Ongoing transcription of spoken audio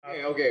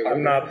Okay.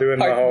 I'm not doing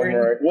my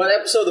homework. What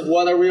episode of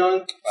what are we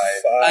on?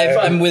 5.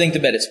 I'm willing to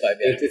bet it's 5.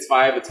 Yeah. It's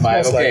 5. It's 5.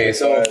 Most Okay, likely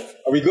so 5.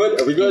 are we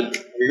good? Are we good?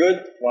 Are we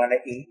good? Wanna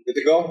eat? Good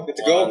to go? Good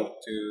to go? 1,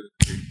 2,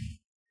 3.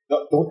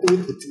 No, don't do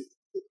it with 2.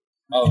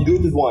 Oh. You do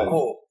it with 1.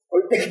 Oh.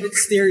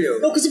 It's stereo.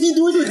 No, because if you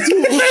do it with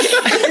 2,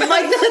 it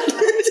might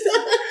not.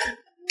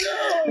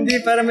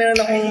 Hindi, para meron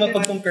akong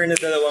mapag-compare na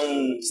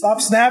dalawang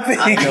Stop snapping!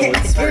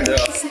 notes for the...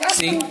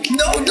 See?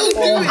 No, don't do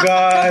Oh it!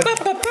 God!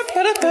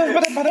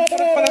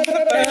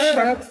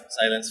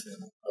 Silence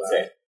film.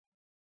 Okay.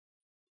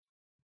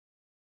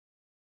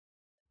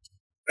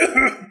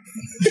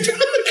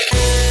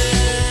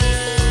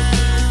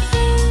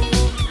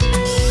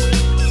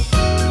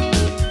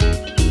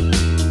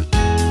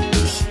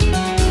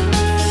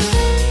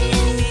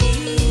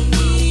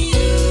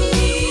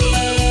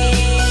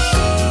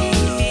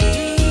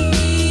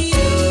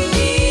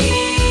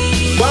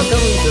 Welcome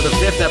to the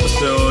 5th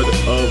episode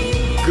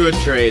of Good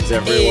Trades,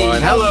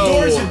 everyone. Hello.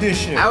 Outdoors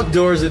edition.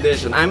 Outdoors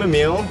edition. I'm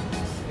Emil.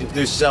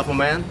 Introduce yourself, my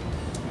man.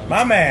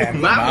 My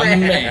man. My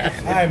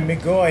man. I'm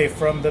Migoy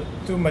from the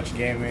Too Much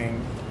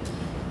Gaming.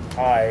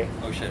 Hi.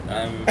 Oh shit,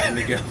 I'm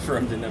Miguel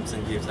from the Nubs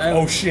and Gives.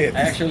 Oh shit. I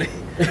actually,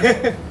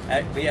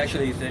 we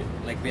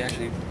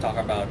actually talk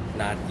about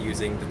not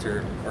using the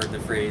term or the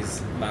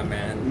phrase "my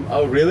man"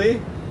 Oh,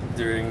 really?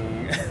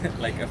 during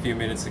like a few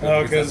minutes ago.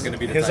 Oh, because because that's gonna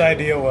be the his title.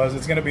 idea was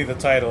it's gonna be the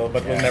title,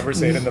 but we'll never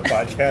say it in the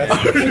podcast.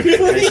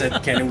 I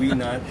said, "Can we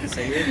not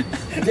say it?"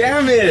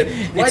 Damn it!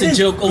 It's a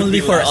joke only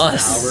for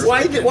us.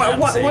 Why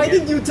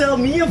did you tell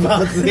me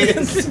about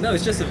this? No,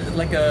 it's just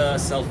like a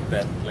self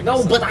bet. Like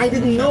No, but I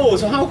didn't know,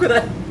 so how could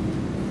I?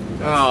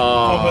 Oh,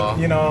 Oh, but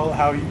you know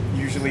how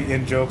usually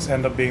in jokes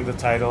end up being the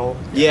title,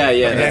 yeah,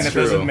 and that's it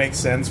true. doesn't make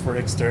sense for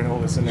external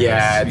listeners.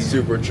 Yeah, it's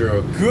super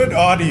true. Good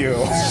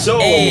audio. So,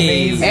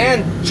 Hey.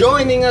 and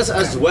joining us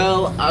as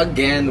well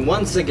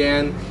once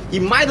again, he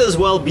might as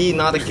well be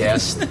not a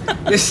guest,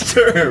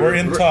 Mr. We're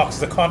in talks.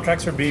 The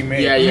contracts are being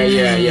made. Yeah.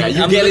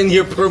 You I'm get look- in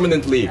here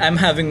permanently. I'm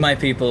having my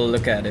people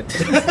look at it.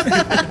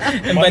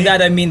 And by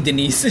that I mean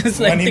Denise. It's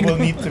like Money will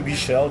need to be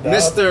shelled out.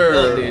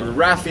 Mr. dude.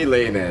 Rafi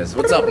Lanes.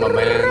 What's up, my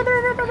man?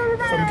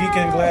 From Geek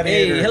and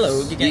Hey, Gladiators.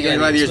 hello.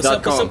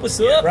 GeekandGladiators.com. What's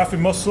up? Rafi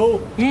Mosso.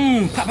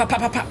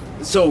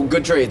 So,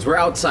 Good Trades, we're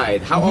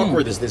outside. How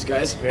awkward is this,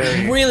 guys?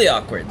 Very. Really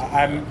awkward.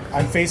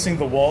 I'm facing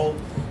the wall,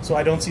 so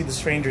I don't see the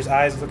stranger's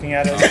eyes looking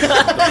at us.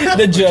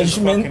 The Fucking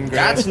judgment. great.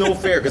 That's no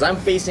fair, because I'm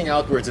facing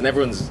outwards and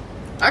everyone's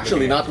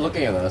actually not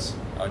looking at us.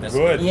 Oh, that's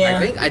Good.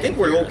 Yeah. I think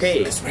we're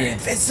okay. Yeah.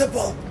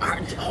 Invincible.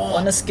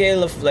 On a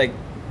scale of like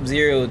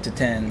 0 to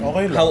 10,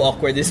 Okay lang. how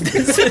awkward is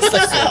this? It's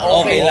like,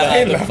 okay lang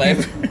Okay out of lang.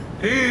 5.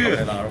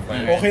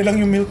 Okay lang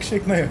yung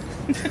milkshake na yun.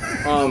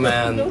 Oh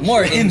man,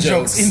 More In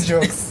jokes.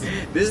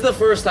 this is the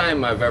first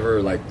time I've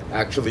ever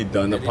actually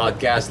done a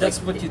podcast. That's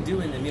what you do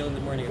in the meal in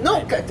the morning.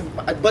 No,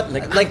 right? but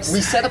like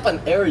we set up an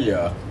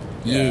area.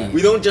 Yeah.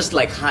 We don't just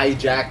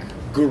hijack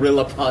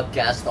Gorilla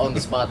Podcast on the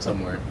spot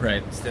somewhere.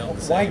 Right. Still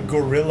the Why same.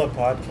 gorilla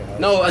podcast?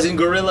 No, as in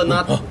gorilla,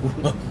 not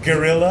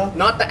Gorilla?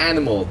 not the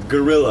animal,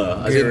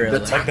 gorilla, as in Gorilla. the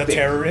Like Like the tactic.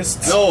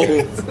 terrorists? No,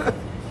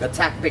 the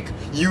tactic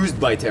used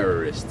by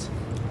terrorists.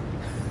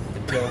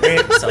 Way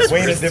to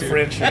worse, too.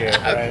 differentiate,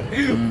 right?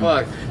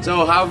 Fuck.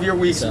 So how have your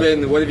weeks So-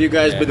 been? What have you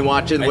guys been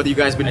watching? What have you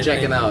guys been I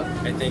checking think- out?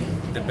 I think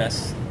the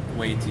best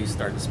way to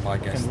start this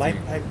podcast is Can light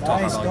to my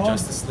talk eyes, about dog.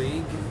 Justice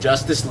League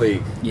Justice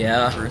League.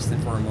 Yeah. first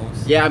and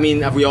foremost. Yeah, I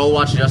mean, have we all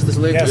watched Justice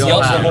League? Yes, we you all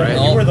also have, hope right?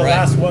 all- You were the right.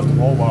 last one.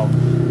 Oh, wow.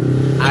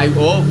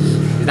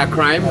 Is that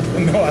crime?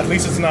 No, at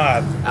least it's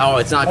not. Oh,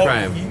 it's not Oh,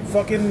 crime.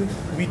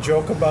 we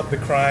joke about the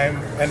crime,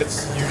 and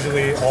it's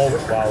usually all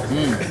wow.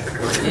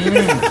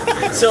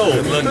 So,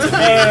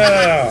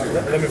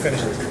 Let me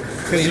finish this.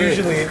 Because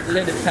usually,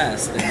 Let it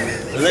pass. let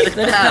it Let it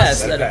pass.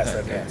 pass. Let it pass.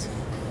 Let it pass.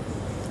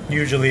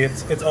 Usually,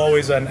 it's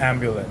always an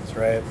ambulance,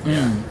 right?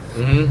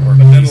 Mm-hmm. Or But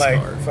then, police like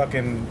car.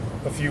 fucking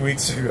a few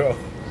weeks ago,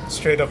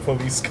 straight up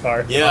police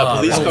car. Yeah,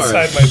 police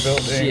outside cars. my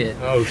building. Shit.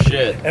 Oh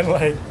shit. And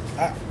like,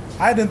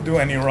 I didn't do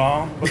any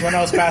wrong, but when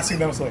I was passing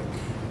them, I was like,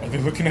 are they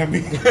looking at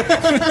me?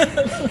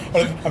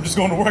 I'm just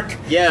going to work.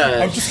 Yeah.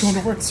 I'm just going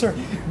to work, sir.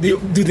 Do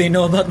they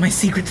know about my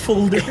secret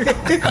folder?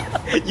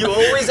 You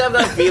always have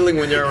that feeling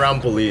when you're around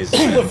police.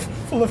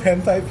 Full of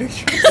hentai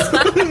pictures.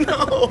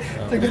 No.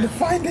 They're gonna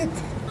find it.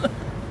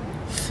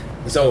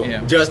 So,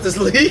 Yeah. Justice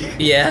League.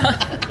 Yeah.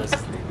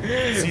 Justice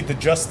League. See the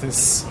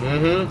justice.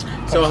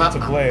 So into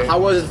play. how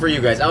was it for you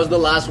guys? I was the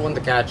last one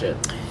to catch it.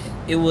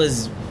 It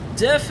was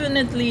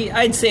definitely.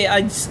 I'd say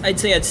I'd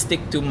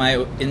stick to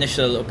my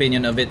initial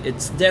opinion of it.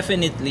 It's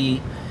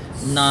definitely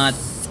not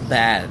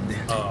bad.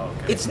 Oh,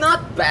 okay. It's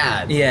not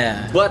bad.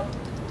 Yeah. But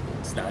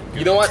It's not good.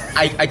 you know what?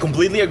 I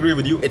completely agree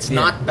with you. It's Yeah.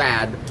 not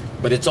bad,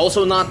 but it's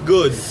also not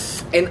good.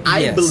 And I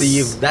Yes.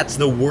 believe that's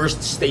the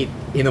worst state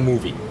in a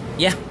movie.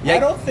 Yeah. I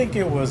don't think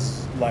it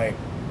was like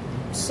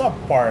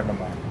subpar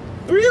naman.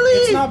 Really?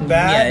 It's not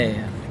bad.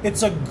 Yeah.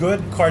 it's a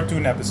good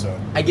cartoon episode.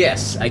 I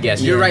guess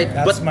you're Yeah. right.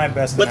 That's but my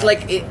best But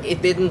like analogy.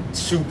 it didn't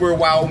super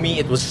wow me.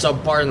 It was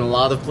subpar in a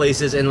lot of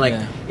places, and like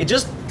Yeah. it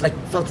just like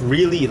felt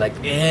really like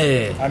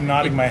eh. I'm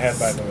nodding my head,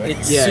 by the way.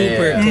 It's Yeah,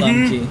 super yeah.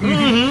 clunky.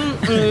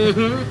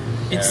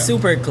 Mm-hmm. It's Yeah.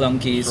 super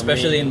clunky, For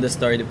especially me- in the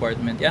story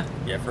department. Yeah.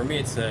 Yeah, for me,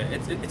 it's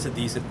a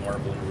decent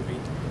Marvel movie.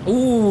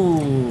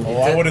 Ooh.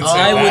 Oh, I wouldn't say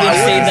I that. wouldn't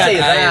say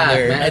that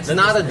either. man. It's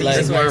not a decent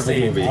That's why I Marvel say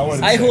movie. I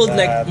wouldn't I say hold that.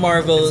 like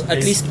Marvel It's at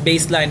least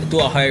baseline to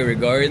a high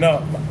regard.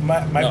 No, my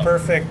No.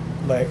 perfect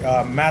like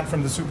Matt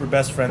from the Super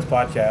Best Friends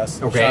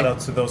podcast. Okay. Shout out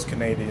to those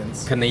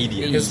Canadians.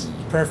 Canadian. His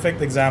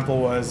perfect example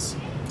was,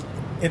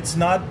 it's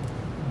not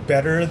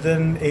better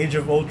than Age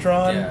of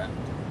Ultron, Yeah.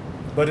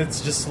 but it's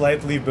just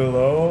slightly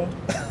below.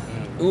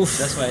 Oof.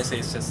 That's why I say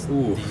it's just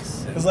Ooh.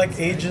 decent. It's like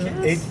Age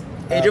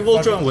Age of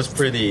Ultron was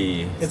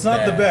pretty. It's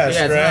not the bad. best,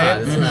 Yeah, it's right?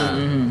 not. It's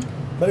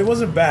not. But it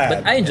wasn't bad.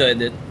 But I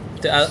enjoyed it.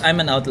 I'm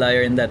an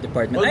outlier in that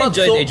department. What I about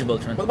enjoyed Thor- Age of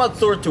Ultron. What about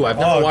Thor 2? I've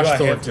Oh, never go watched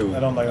Thor ahead. 2. I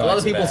don't like A lot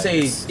of that. people It's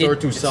say bad. Thor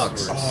It- 2 It's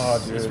sucks. worse. Oh,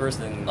 It's dude. worse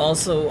than.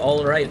 Also,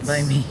 all right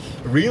by me.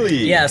 Really?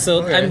 Yeah,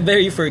 so Okay. I'm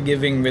very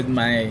forgiving with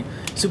my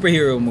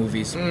superhero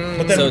movies.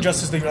 But then So- with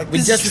Justice League, you're like,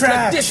 With this is Justice League,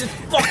 trash. this is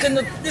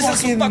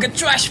Fucking- fucking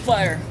trash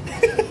fire.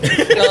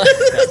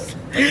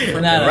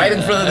 Right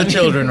in front of the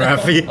children,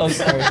 Rafi. Oh,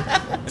 sorry.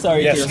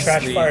 Sorry, Yes, kids.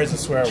 trash fire is a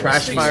swear word.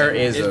 Trash fire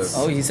is It's- a.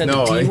 Oh, he said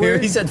no, the T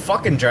word? he said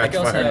fucking trash Like I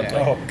was fire. saying,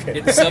 like, Oh,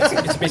 okay.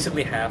 it's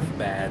basically half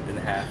bad and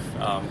half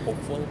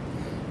hopeful.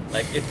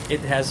 Like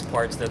it has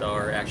parts that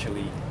are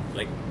actually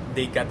like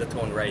they got the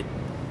tone right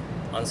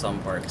on some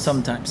parts.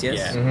 Sometimes, yes.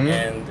 Yeah, Mhm.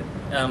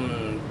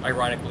 and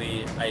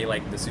ironically, I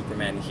like the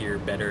Superman here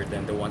better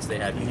than the ones they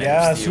had in Man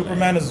Yeah, of Steel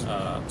Superman and,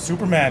 is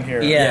Superman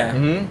here. Yeah.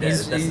 Mhm.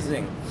 That's the He's-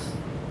 thing.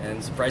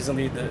 And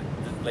surprisingly, the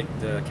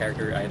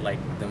character I like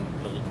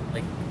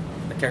like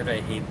the character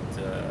I hate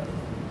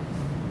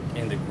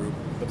in the group.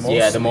 The most?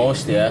 Yeah, the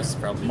most, yeah. is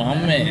probably My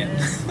man.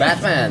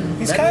 Batman.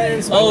 He's Batman kind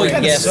is of, Oh,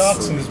 kind yes. of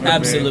sucks in this movie.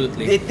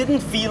 Absolutely. It didn't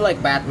feel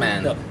like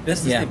Batman. No,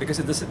 that's the Yeah. thing because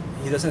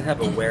he doesn't have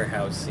a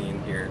warehouse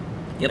scene here.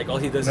 Yep. Like all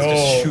he does No. is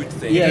just shoot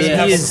things. Yeah, He doesn't yeah,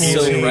 have he a is cool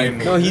so scene.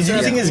 right. No, he's Yeah.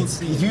 using Yeah.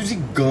 he's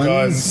using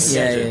guns.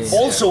 Yeah, yeah, yeah.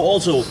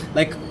 Also,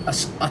 like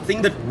a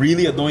thing that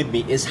really annoyed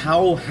me is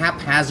how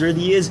haphazard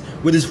he is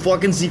with his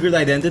fucking secret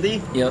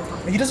identity. Yep.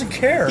 He doesn't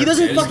care. He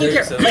doesn't It's fucking very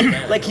care.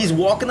 self-aware. Like he's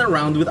walking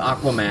around with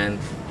Aquaman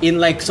in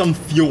like some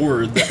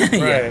fjord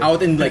Right.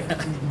 out in like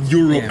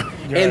Europe,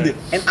 Yeah. and Right.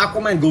 and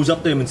Aquaman goes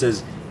up to him and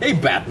says, "Hey,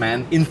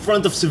 Batman," in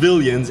front of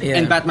civilians, Yeah.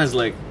 and Batman's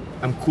like,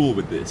 "I'm cool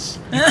with this."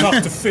 You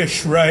talk to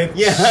fish, right?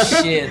 Yeah.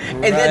 Shit,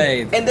 And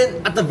right. then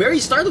at the very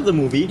start of the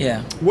movie, Yeah.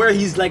 where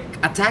he's like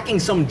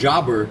attacking some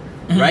jobber,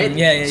 right?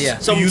 Yeah, yeah, yeah.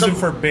 They use him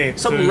for bait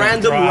Some to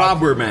random drop.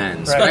 robber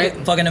man, Right.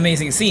 right? Fucking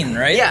amazing scene,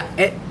 right? Yeah,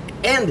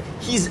 and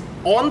he's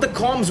on the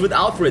comms with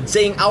Alfred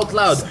saying out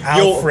loud,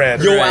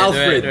 Alfred. yo Right,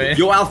 Alfred, right, right.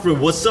 yo Alfred,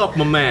 what's up,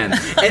 my man?"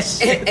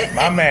 And,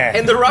 My man.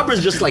 And the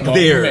robber's just like My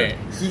there. man.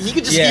 He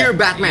could just Yeah, hear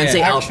Batman yeah.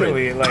 say Alfred.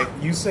 Actually, like,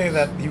 you say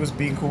that he was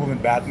being cool in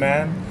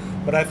Batman,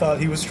 but I thought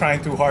he was trying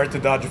too hard to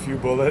dodge a few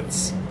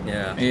bullets.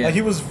 Yeah. Yeah. Like,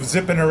 he was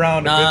zipping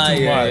around a bit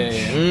too yeah, much.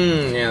 yeah,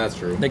 yeah. Yeah, that's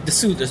true. Like the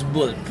suit is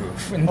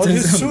bulletproof. Oh,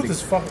 his suit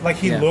is fuck. Like,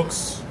 he Yeah.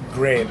 looks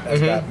great as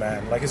Mm-hmm.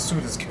 Batman. Like, his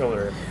suit is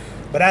killer.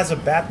 But as a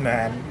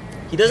Batman,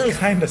 He doesn't.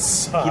 kind of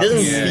sucks. He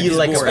doesn't Yeah, feel he's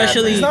like a boring.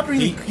 Especially- He's not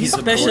really. He's a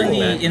especially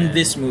boring in Batman.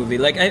 this movie.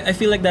 Like I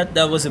feel like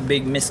that was a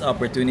big missed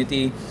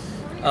opportunity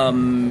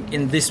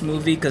in this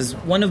movie because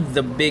one of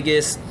the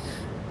biggest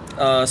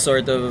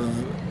sort of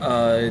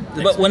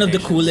but one of the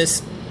Expectations.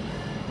 coolest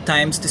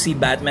times to see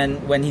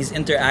Batman when he's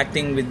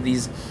interacting with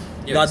these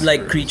Yeah,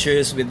 godlike sure.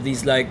 creatures, with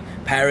these like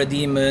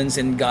parademons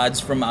and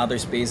gods from outer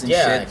space and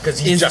Yeah, shit. because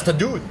he's just a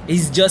dude.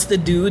 He's just a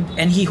dude,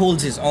 and he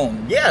holds his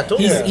own. Yeah,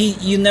 totally.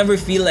 You never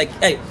feel like,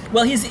 hey,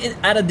 well, he's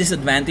at a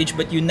disadvantage,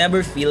 but you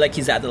never feel like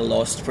he's at a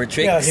loss for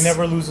tricks. Yeah, he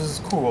never loses his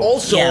cool.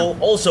 Also, Yeah.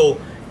 also,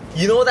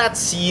 you know that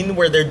scene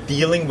where they're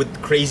dealing with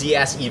crazy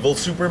ass evil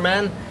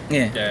Superman,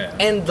 Yeah. Yeah.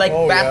 and like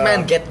Oh, Batman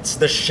yeah. gets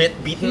the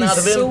shit beaten He's out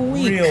of him. so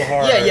weak. real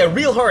hard. Yeah,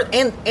 real hard.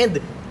 And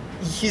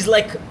he's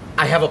like,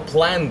 I have a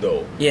plan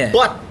though. Yeah.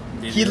 But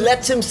he Yeah.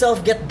 lets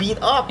himself get beat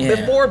up Yeah.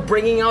 before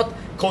bringing out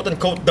quote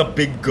unquote the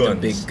big guns.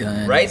 big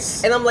guns. Right?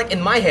 And I'm like,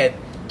 in my head,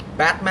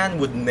 Batman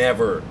would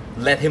never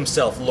let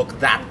himself look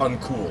that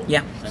uncool.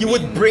 Yeah. He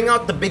would bring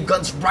out the big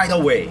guns right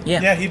away. Yeah.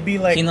 Yeah, he'd be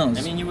like. He knows.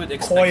 I mean, you would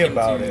expect Coy him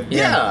about to. it.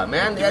 Yeah,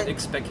 man. You would Yeah,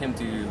 expect him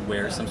to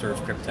wear some sort of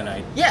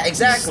kryptonite. yeah,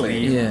 exactly.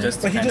 Yeah. Just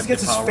to But he kind just of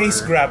gets his depower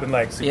face grabbed and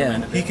like, Yeah.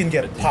 Superman a he bit, can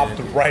get but popped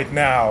yeah. right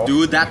now.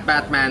 Dude, that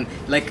Batman,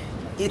 like,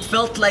 it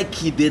felt like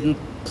he didn't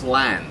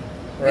plan.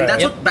 Right. And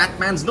that's Yep. what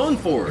Batman's known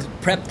for.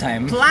 Prep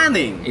time.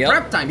 Planning. Yep.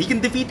 Prep time. He can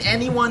defeat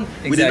anyone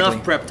with Exactly.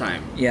 enough prep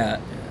time. Yeah,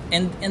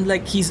 and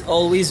like he's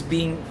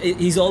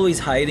always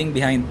hiding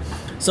behind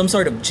some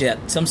sort of jet,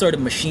 some sort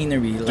of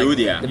machinery, like Dude,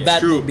 yeah, the it's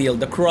true. Batmobile,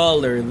 the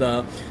crawler,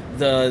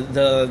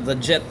 the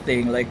jet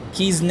thing. Like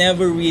he's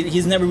never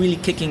really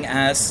kicking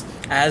ass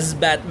as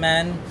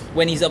Batman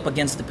when he's up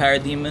against the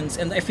parademons,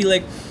 and I feel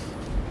like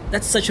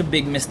that's such a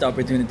big missed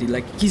opportunity.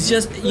 Like he's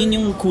just yun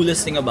yung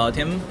coolest thing about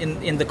him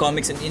in the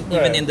comics and even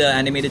Right. in the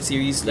animated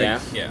series. Like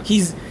Yeah.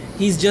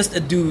 he's just a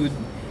dude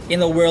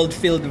in a world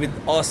filled with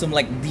awesome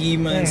like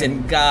demons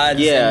and gods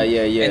Yeah, and,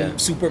 yeah. and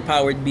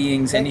superpowered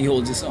beings, and he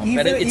holds his own.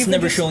 But it's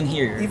never just- shown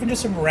here. Even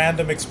just some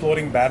random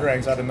exploding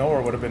batarangs out of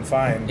nowhere would have been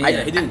fine.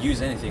 Yeah. He didn't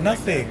use anything.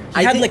 Nothing.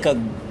 He had think- like a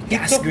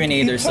gas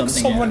grenade or he took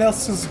something. someone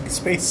else's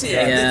space.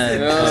 Yeah. Yeah.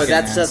 No, Fucking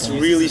that's asshole.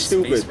 really Space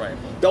stupid. rifle.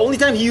 The only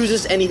time he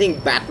uses anything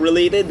bat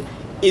related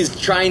is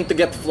trying to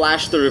get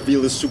Flash to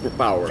reveal his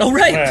superpower. Oh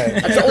right,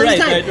 Right. That's the only right,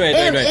 time. right.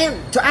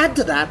 And to add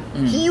to that,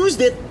 he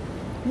used it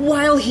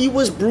while he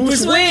was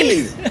Bruce Bruce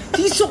Wayne. Wayne.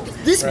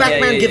 This Right.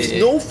 Batman Yeah, gives yeah.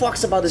 no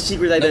fucks about his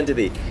secret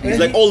identity. He's And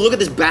like, he- oh, look at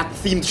this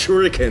bat-themed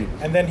shuriken.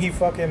 And then he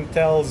fucking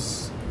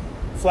tells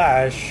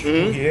Flash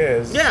who he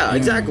is. Yeah,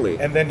 exactly.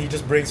 And then he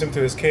just brings him to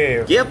his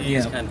cave. Yep.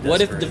 He's Yeah. kinda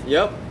What if desperate. the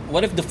Yep.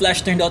 what if the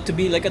Flash turned out to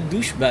be like a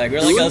douchebag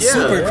or like a Yeah.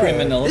 super Right.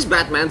 criminal? This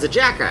Batman's a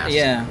jackass.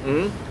 Yeah,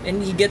 Mhm.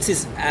 and he gets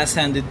his ass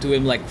handed to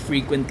him like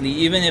frequently,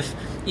 even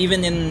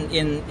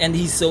in and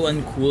he's so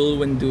uncool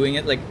when doing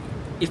it. Like,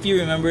 if you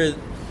remember,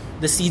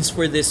 the seeds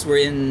for this were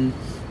in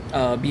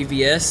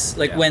BVS.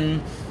 Like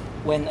Yeah.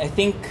 when I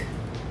think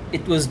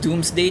it was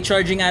Doomsday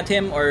charging at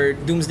him, or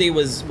Doomsday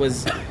was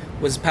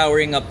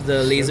powering up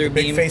the laser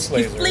big beam. face He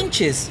laser.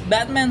 flinches.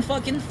 Batman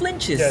fucking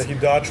flinches. Yeah, he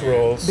dodge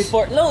rolls.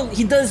 Before no,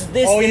 he does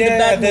this oh in yeah,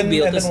 the and then,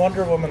 Batmobile. and then 'cause-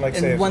 Wonder Woman like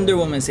and saves Wonder him.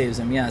 Woman saves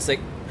him. Yeah, it's like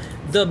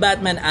the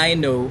Batman I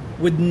know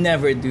would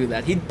never do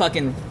that. He'd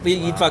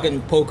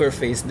fucking poker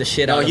face the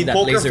shit No, out of he'd that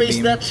poker laser face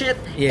beam. that shit,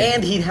 Yeah.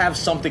 and he'd have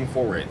something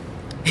for it.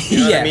 You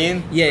know yeah. what I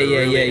mean? Yeah,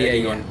 Really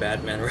egging yeah. on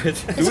Batman, right?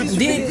 Batman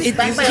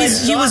Batman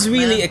he was sucks, really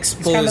man. He's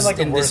exposed kind of like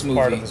the in this worst movie.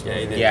 part of this Yeah,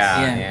 movie. he did.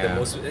 Yeah, Yeah. The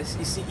most,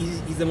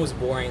 he's the most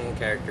boring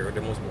character, or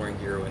the most boring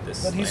hero in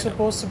this. But he's lineup.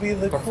 supposed to be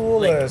the Like,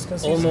 coolest.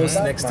 'Cause he's almost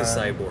Batman. next to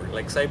Cyborg.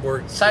 Like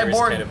Cyborg.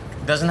 Cyborg kind of,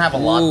 doesn't have a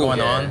lot Ooh, going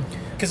yeah. on.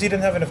 Because he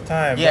didn't have enough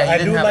time. Yeah, But he I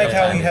didn't do have like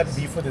enough how time. he had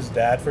beef with his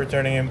dad for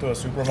turning him into a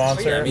super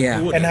monster. Yeah. who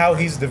And wouldn't? how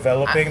he's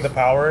developing the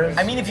powers.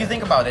 I mean, if you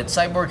think about it,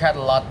 Cyborg had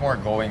a lot more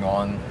going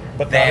on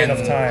But not than,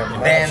 enough time,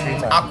 not than enough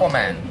screen time.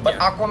 Aquaman. But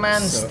Yeah.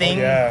 Aquaman's So- thing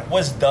yeah.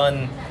 was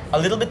done a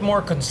little bit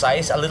more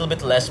concise, a little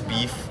bit less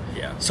beef.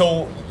 Yeah.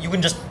 So you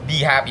can just be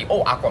happy.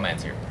 Oh,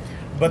 Aquaman's here.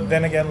 But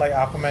then again, like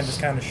Aquaman just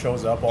kind of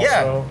shows up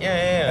also.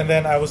 Yeah. And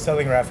then I was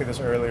telling Rafi this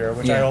earlier,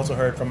 which I Yeah. also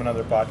heard from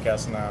another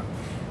podcast now.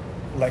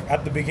 Like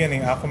at the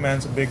beginning,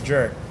 Aquaman's a big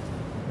jerk.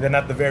 Then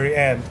at the very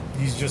end,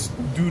 he's just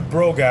dude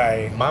bro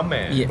guy. My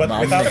man. Yeah. But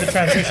Mom. without the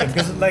transition,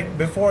 because like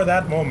before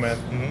that moment,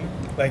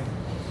 like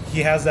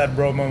he has that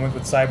bro moment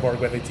with Cyborg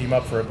where they team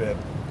up for a bit.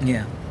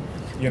 Yeah.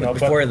 You know, But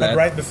before but that-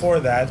 right before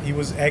that, he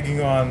was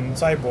egging on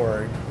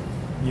Cyborg.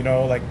 You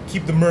know, like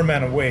keep the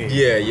merman away.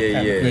 Yeah,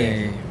 kind of yeah.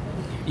 thing.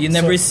 You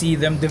never So- see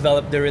them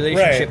develop the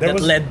relationship there that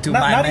was led to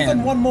not, my not man.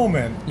 even one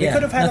moment. They Yeah,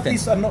 could have had nothing.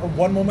 at least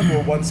one moment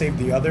where one saved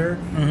the other,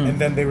 and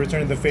then they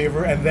return the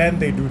favor, and then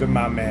they do the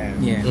my man.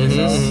 Yeah. You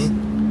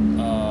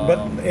know? Uh, But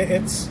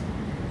it's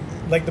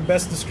like the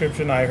best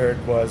description I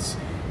heard was,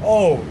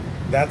 "Oh,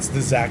 that's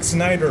the Zack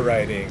Snyder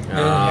writing,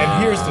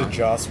 and here's the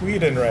Joss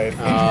Whedon writing."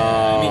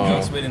 I mean,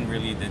 Joss Whedon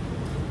really did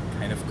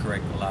kind of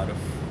correct a lot of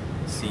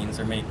scenes,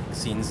 or make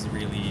scenes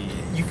really.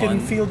 You fun. can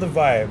feel the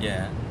vibe.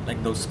 Yeah,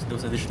 like those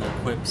additional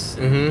quips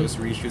and those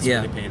reshoots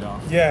Yeah. really paid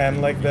off. Yeah,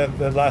 and like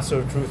the lasso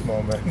of truth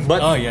moment.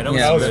 But Oh yeah, that was,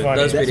 Yeah, That was good. funny.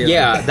 that was pretty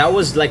yeah, that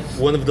was like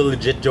one of the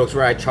legit jokes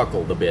where I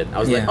chuckled a bit. I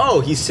was like, Yeah.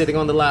 "Oh, he's sitting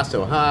on the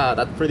lasso. Ha,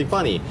 that's pretty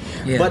funny."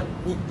 Yeah. But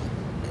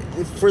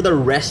for the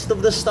rest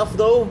of the stuff,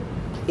 though,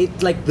 it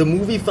like the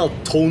movie felt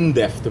tone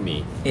deaf to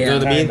me. You Yeah. know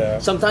what I mean?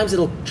 Kinda. Sometimes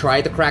it'll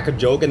try to crack a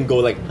joke and go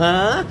like,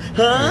 "Huh,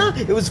 huh."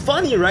 It was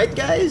funny, right,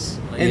 guys?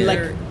 Like, And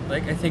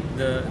like I think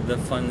the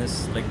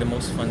funnest, like the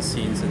most fun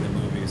scenes in the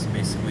movie is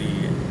basically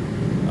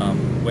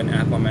when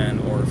Aquaman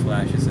or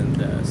Flash is in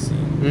the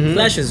scene.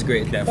 Flash is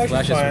great. Yeah, Flash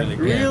Flash is is fine. really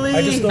great. Really?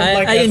 I just don't I-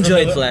 like. I Ezra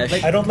enjoyed Miller.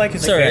 Flash. I don't like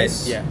his It's alright.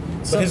 face. Yeah.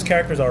 But his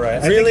character's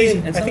alright. Really? I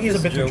And think some he's a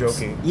of bit his too jokes-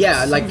 jokey.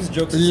 yeah, Some like of his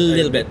jokes a are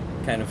little a bit.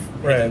 kind of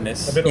Right. hit and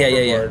miss. A bit Yeah, yeah,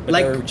 yeah. overboard. But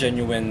Like- there are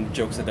genuine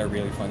jokes that are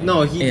really funny.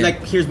 no, he Yeah.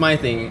 like here's my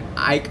thing.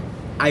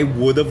 I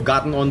would have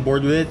gotten on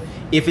board with it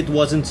if it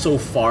wasn't so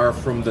far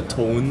from the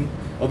tone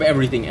of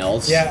everything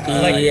else. Yeah,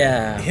 like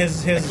yeah.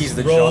 his like he's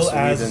the role Joss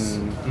as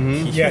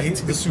Whedon. yeah,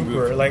 he's the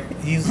super. Like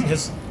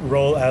his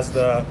role as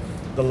the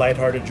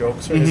lighthearted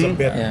jokester is a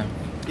bit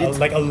Yeah.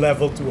 like a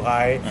level too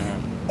high,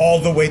 all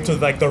the way to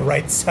like the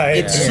right side.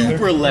 It's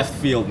super left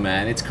field,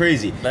 man. It's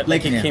crazy.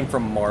 Like he Yeah. came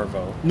from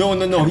Marvel. No,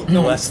 no, no,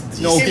 No, Less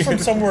no. he came from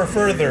somewhere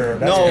further.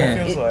 That's No, what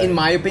it feels like. in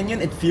my opinion,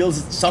 it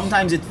feels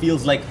sometimes it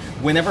feels like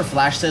whenever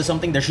Flash says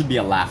something, there should be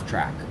a laugh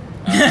track.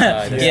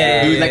 Yeah. Dude, like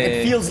yeah, it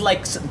yeah. feels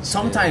like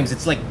sometimes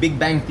it's like Big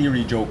Bang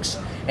Theory jokes,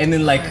 and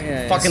then like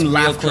Yeah, fucking it's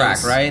laugh real track,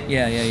 close. right?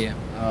 Yeah, yeah, yeah.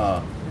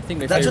 I think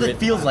my That's what favorite, it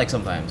feels like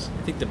sometimes.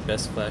 I think the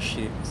best Flash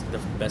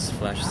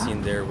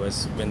scene there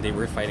was when they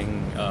were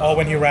fighting.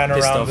 When he ran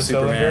Pissed around Off the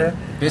Superman. cylinder.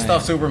 Pissed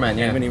off Superman,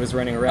 yeah. And when he was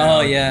running around.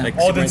 Oh, yeah. Like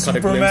Oh, then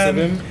Superman caught a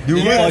glimpse of him.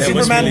 Dude, Yeah, that was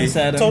Superman really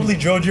sad. totally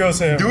JoJo's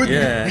him. Dude,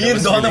 Yeah, me that and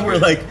was Donna really were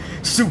good. like,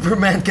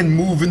 Superman can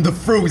move in the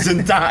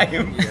frozen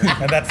time.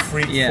 And that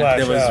freak Yeah. Flash.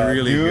 That was out.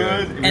 really Dude.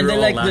 good. We And were I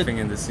all like the- laughing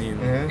in the scene.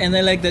 And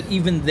I like that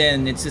even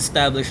then it's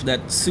established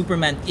that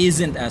Superman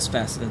isn't as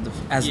fast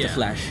as the Yeah.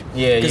 Flash.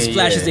 Yeah, Because yeah,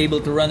 Flash yeah. is able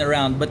to run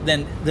around, but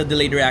then the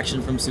delayed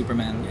reaction from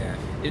Superman,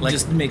 it Like-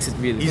 just makes it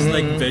really. He's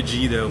like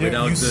Vegeta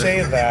without You the.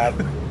 say that,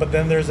 but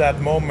then there's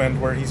that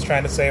moment where he's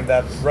trying to save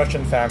that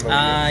Russian family.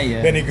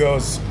 Yeah. Then he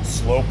goes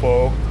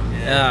slowpoke.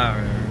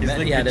 He's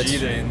like that's Vegeta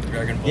true. in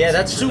Dragon Ball. Yeah,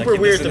 that's Super. super Like,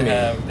 he weird to doesn't me.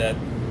 have that,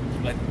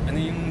 like, ano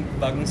yung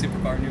bagong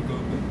superpower ni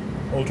Goku?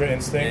 Ultra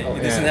Instinct.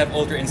 He doesn't have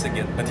Ultra Instinct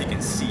yet, but he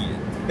can see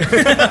it.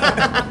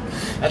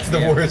 That's the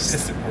worst.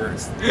 It's the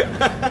worst.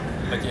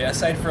 But yeah,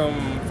 aside from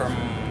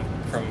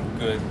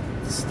good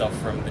stuff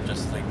from the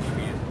Justice League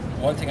movie,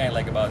 one thing I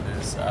like about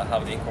is how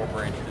they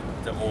incorporated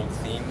the old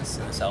themes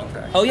in the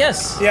soundtrack. Oh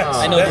yes, Yeah,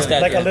 I that's noticed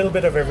that. like yeah. a little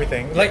bit of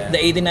everything. Like the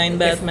 '89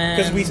 Batman.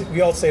 because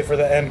we all say it for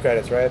the end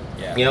credits, right?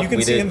 Yeah. Yep, You can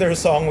we see did. in their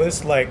song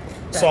list like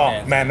song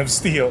Batman. Man of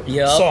Steel,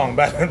 Yup. song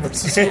Batman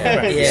vs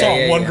Superman, Yeah, song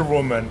yeah, Wonder yeah.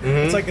 Woman.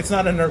 It's like it's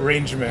not an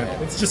arrangement;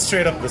 it's just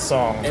straight up the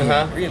song. And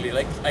really,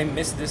 like, I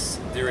missed this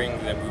during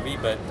the movie,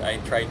 but I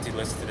tried to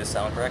listen to the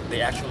soundtrack.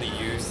 They actually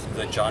used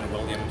the John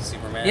Williams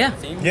Superman Yeah.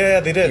 theme. Yeah,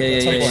 they did. Yeah, at yeah,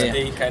 some yeah, point. yeah.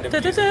 They kind of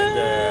used it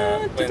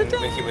in the,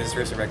 when he was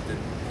resurrected.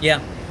 yeah,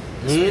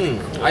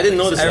 I didn't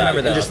notice I that.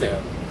 remember that. Interesting.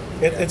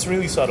 It's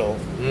really subtle.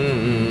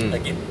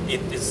 Like it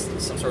is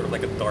some sort of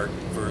like a dark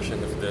version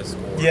of the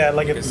score. Yeah,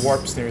 like it Because-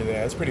 warps near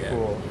there. It's pretty yeah,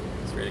 cool.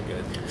 It's really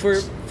good.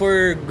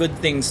 For good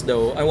things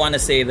though, I want to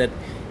say that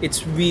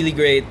it's really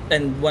great,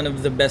 and one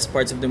of the best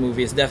parts of the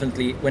movie is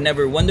definitely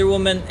whenever Wonder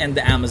Woman and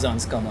the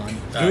Amazons come on.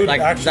 Dude,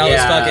 like actually, that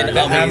was yeah, fucking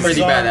the amazing.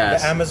 pretty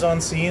badass. The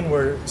Amazon scene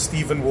where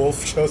Stephen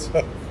Wolf shows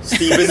up.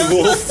 Stephen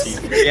Wolf.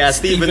 Yeah,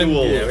 Stephen Stephen-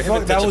 Wolf. Yeah, we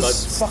haven't Fuck, that touched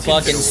was about fucking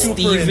Fucking super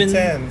Steven.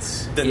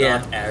 intense. the Yeah.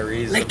 not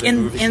Aries Like of the and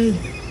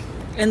movie.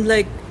 and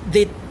like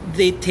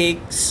they take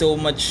so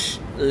much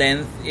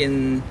length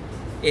in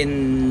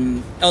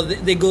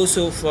they go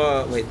so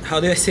far. Wait, how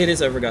do I say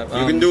this? I forgot.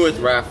 You can do it,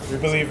 Raph. We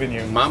believe in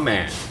you. My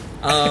man.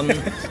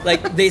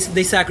 Like they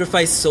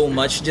sacrifice so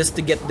much just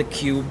to get the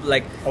cube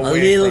like Away a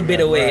little from bit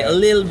them, away, right. a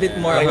little bit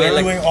more Like away. they're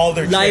Like doing all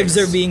their lives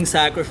tricks. are being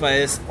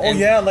sacrificed. Oh, and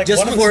yeah, like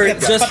just one of them for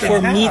gets just cut for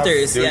in half.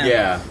 meters. Dude,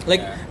 yeah.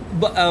 Like,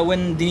 but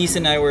when Denise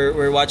and I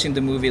were watching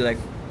the movie, like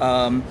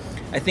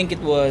I think it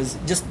was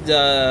just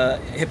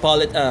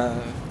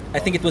Hippolyta. I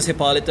think it was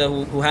Hippolyta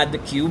who had the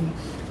cube.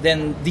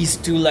 Then these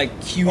two like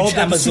huge Oh,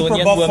 the super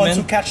Amazonian buff women ones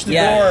who catch the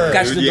yeah, door.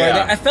 catch the Dude, door.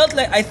 yeah. I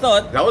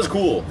thought That was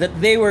cool. that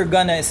they were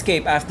gonna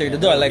escape after the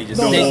door. Like just-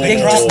 they No,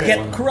 just no.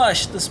 get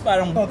crushed. Tapos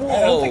parang, No,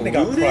 I don't think they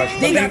got whoa. crushed.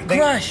 They but got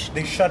crushed.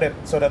 They shut it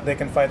so that they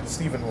can fight the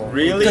Stephen Wolf.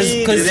 Really?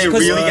 Did they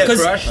really get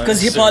crushed?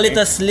 Because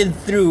Hippolyta slid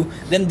through,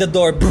 then the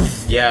door,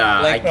 poof. Yeah,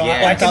 Like, I No,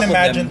 guess. I on top can of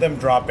imagine them.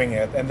 them dropping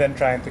it and then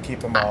trying to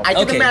keep them off. I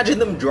can Okay. imagine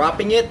them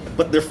dropping it,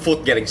 but their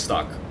foot getting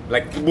stuck.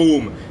 Like,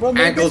 boom, Well,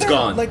 maybe ankle's they're,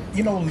 gone. Like,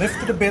 lift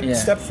it a bit, Yeah.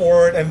 step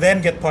forward, and then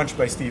get punched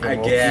by Stephen I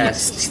Wolf.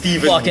 guess.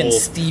 Stephen Fucking Wolf.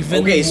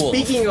 Stephen Okay, Wolf.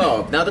 speaking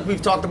of, now that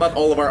we've talked about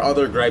all of our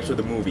other gripes with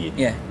the movie,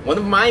 Yeah. one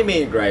of my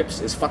main gripes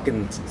is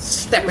fucking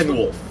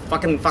Steppenwolf.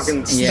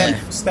 Fucking Yeah.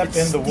 Step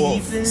in the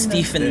wolf.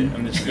 Stephen.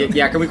 I'm just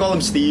Yeah, can we call him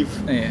Steve?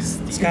 Yeah.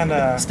 It's kind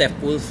of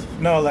Steppenwolf.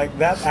 no, like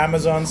that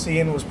Amazon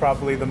scene was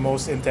probably the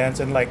most intense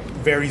and like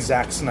very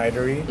Zack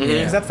Snydery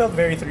because that felt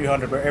very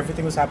 300, where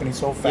everything was happening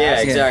so fast. Yeah,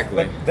 exactly.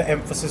 But the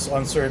emphasis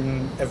on certain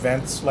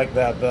events, like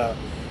the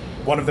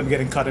one of them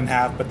getting cut in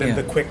half, but then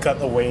Yeah. the quick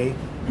cut away,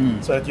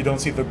 so that you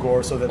don't see the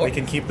gore, so that they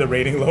can keep the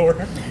rating lower.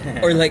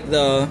 Or like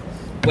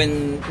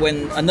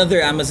when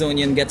another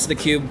Amazonian gets the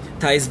cube,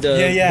 ties the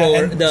bow,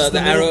 and the just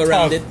the arrow little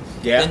around tug. it.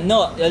 Yeah. Then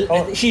no,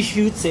 Oh. she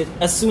shoots it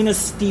as soon as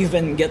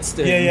Steven gets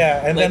to Yeah, him.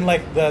 yeah, and then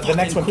like the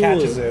next one fucking cool.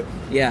 catches it.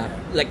 Yeah,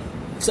 like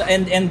so,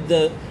 and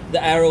the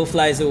arrow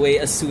flies away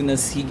as soon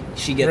as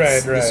she gets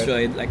Right.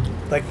 destroyed. Like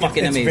Like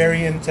fucking it's amazing.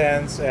 very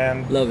intense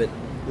and Love it.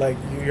 like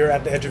you're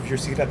at the edge of your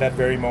seat at that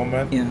very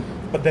moment. Yeah.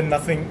 But then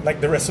nothing, like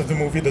the rest of the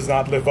movie, does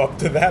not live up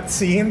to that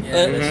scene.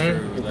 Yeah, that's true.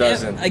 It Like,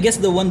 doesn't. I guess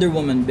the Wonder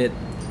Woman bit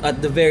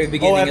at the very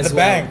beginning at as the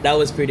well. bank. That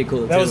was pretty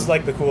cool. That too. was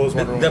like the coolest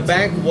The, Wonder the Woman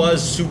bank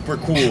was super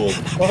cool.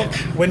 scene. Well,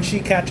 when she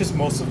catches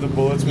most of the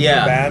bullets with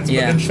Yeah. her bands, Yeah.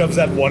 but then shoves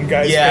that one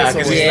guy's Yeah, face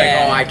because away. he's Yeah.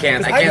 like, oh, I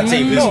can't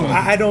save this no, one.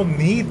 I don't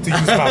need to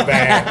use my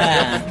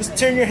band. Just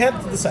turn your head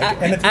to the side,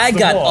 and it hits I the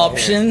got wall.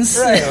 options.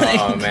 Right.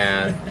 Oh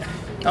man,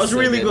 that was So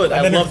really good. good. And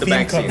I then love her the theme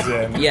bank scene.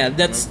 comes in. Yeah,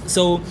 that's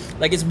so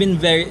like it's been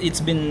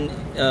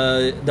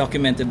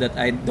documented that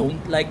I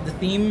don't like the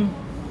theme.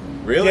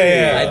 Really?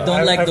 Yeah, I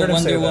don't like I've the heard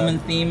him say Wonder that. Woman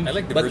theme. I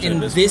like the but version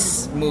in of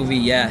this movie,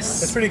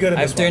 yes. It's pretty good in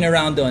I've this turned one.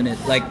 around on it.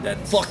 Like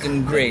That's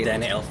fucking great.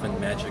 Danny Elfman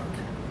magic.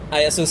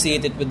 I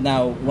associate it with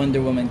now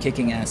Wonder Woman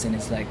kicking ass, and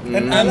it's like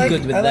And I'm I like,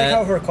 good with I like that.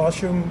 how her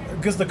costume,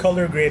 because the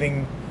color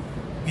grading,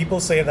 people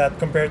say that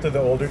compared to the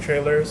older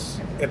trailers,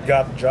 it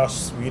got Joss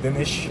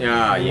Whedon-ish.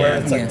 Yeah, yeah. Where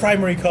it's like Yeah.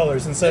 primary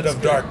colors instead of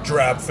dark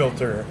drab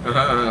filter.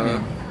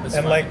 That's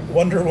And fine. like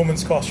Wonder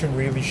Woman's costume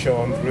really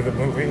shone through the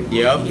movie.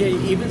 Yep.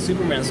 Yeah, even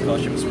Superman's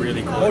costume is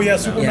really cool. Oh yeah,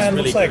 Superman It's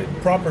looks really like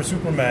good. proper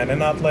Superman and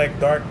not like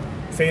dark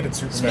faded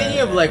Superman. Speaking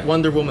of like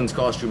Wonder Woman's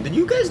costume, did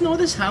you guys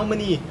notice how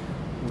many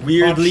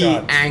weirdly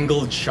shots.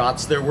 angled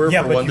shots there were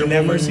yeah, for but Wonder you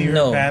never Woman? see her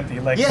No. panty.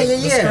 Like Yeah, the, yeah,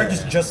 the yeah. skirt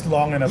is just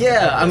long enough. to Yeah,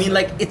 cover I mean it.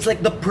 like it's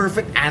like the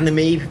perfect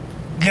anime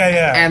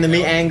yeah.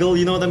 angle,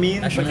 you know what I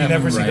mean? I should You have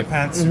never a see the gripe.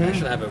 pants. I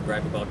should have a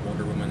gripe about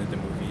Wonder Woman in the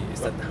movie. Is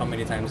that how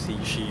many times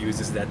she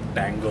uses that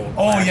bangle?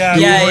 Oh flash? yeah,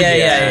 Yeah, Lord, yeah, yes.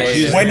 yeah, yeah,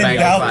 She's When the in bang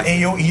doubt, flash.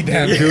 AOE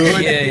them.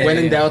 Dude, Yeah, when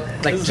in yeah. doubt,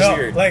 like This is No,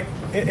 weird. like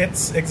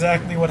it's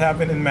exactly what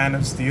happened in Man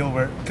of Steel,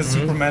 where because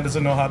Superman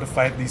doesn't know how to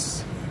fight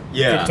these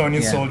Yeah.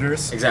 Kryptonian Yeah.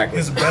 soldiers. Exactly.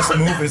 His best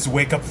move is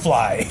wake up,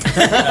 fly.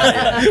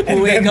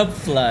 Wake then- up,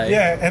 fly.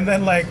 Yeah, and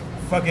then like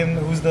fucking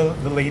who's the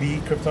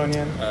lady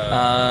Kryptonian?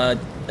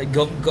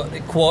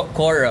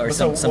 Quora or What's,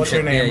 some what's her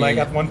shit. name? Yeah, like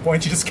yeah. at one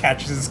point, she just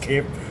catches his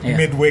cape Yeah.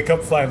 mid wake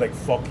up, fly. Like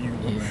fuck you.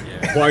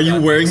 Yeah. why are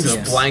you wearing this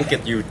Yes.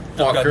 blanket, you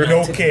got fucker?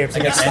 No capes. I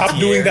got Stop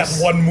doing that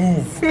anti-airs. one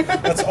move.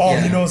 That's all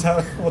he Yeah. knows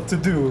what to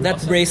do.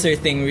 That bracer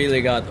thing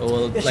really got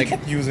old. Yeah, she like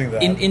kept using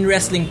that. in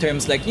wrestling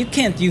terms, like you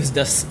can't use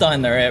the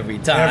stunner every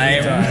time.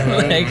 Every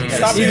time. like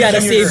Stop you gotta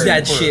using your save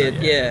that super. shit.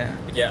 Yeah.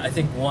 But yeah, I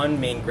think one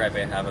main gripe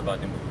I have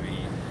about the movie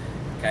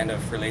kind of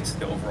relates to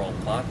the overall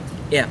plot,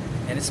 Yeah.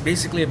 and it's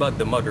basically about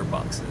the mother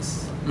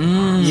boxes.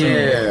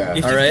 Yeah. If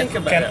you Alright. think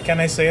about it, Can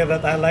I say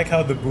that I like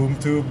how the boom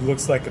tube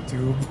looks like a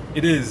tube?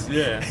 it is,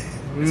 yeah.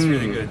 It's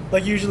really good.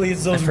 Like usually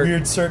it's those for-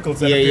 weird circles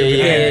that Yeah, appear yeah,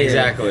 behind yeah, it.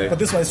 exactly. But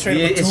this one is straight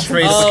Yeah, up a it's tube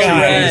straight from up the a tube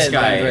sky. from the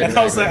sky. right, And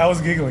I was like, I was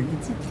giggling.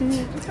 It's a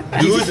tube.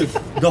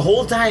 Dude, the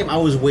whole time I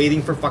was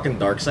waiting for fucking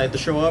Darkseid to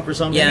show up or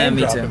something. Yeah, Name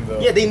me drop too. him, though.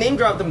 Yeah, they name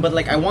dropped him, but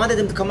like I wanted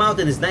him to come out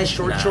in his nice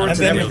short Nah. shorts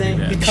And and, then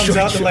everything. he comes Short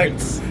out and like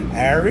shorts.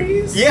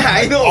 Ares. Yeah,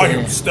 I know. I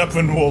am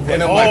Steppenwolf.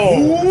 And Like, I'm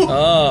like, who?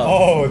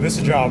 Oh, this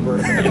jobber.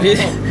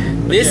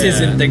 this Yeah.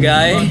 isn't the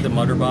guy. About the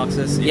mother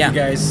boxes. If Yeah. you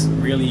guys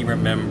really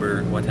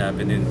remember what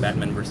happened in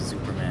Batman vs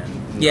Superman,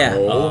 Yeah.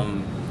 Oh.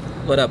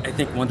 What up? I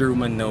think Wonder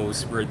Woman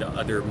knows where the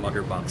other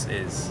mother box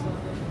is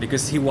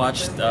because he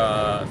watched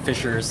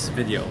Fisher's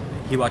video.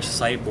 He watched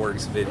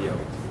Cyborg's video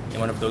in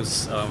one of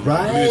those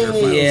Right. computer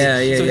files. Yeah,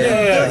 yeah, so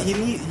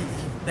yeah.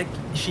 like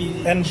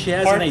she And she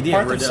has part, an idea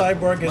part where of the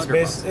Cyborg is mother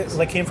based, box is.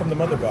 like came from the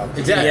mother box.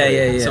 Exactly. Yeah,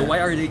 yeah, yeah. So why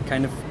are they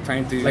kind of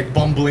trying to Like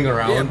bumbling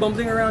around. yeah,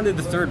 bumbling around in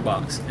the third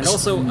box? And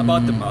also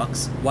about the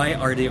box, why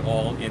are they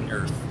all in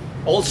Earth?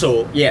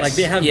 Also, yes. Like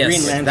they have Yes.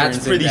 Green Lanterns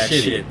That's pretty and that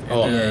shitty. shit.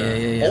 Oh. And, Yeah,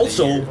 yeah, yeah.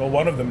 Also, Well,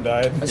 one of them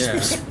died. Yeah.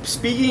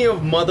 speaking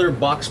of mother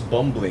box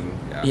bumbling,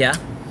 Yeah.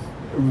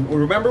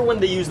 remember when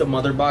they used the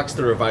mother box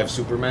to revive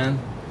Superman?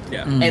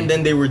 yeah. And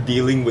then they were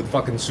dealing with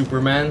fucking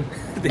Superman.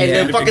 And They then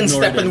kind of fucking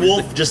ignored Steppenwolf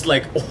everything. just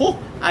like, oh,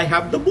 I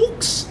have the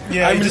books.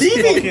 Yeah, I'm he just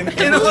leaving.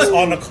 fucking You know? was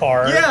on a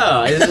car.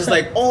 Yeah, it's just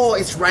like, oh,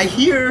 it's right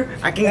here.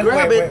 I can And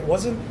grab wait, it. wait,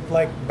 wasn't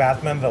like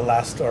Batman the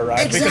last to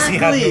arrive because he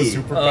had no Exactly.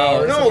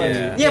 superpowers? No, Yeah.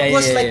 yeah, Yeah,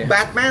 plus yeah, like yeah.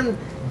 Batman,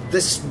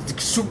 this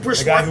super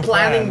The guy smart who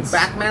planning, plans.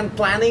 Batman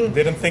planning.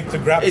 Didn't think to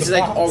grab It's the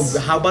like, box. oh,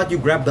 how about you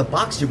grab the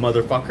box, you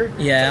motherfucker?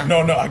 Yeah.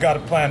 No, I got a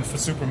plan for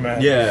Superman.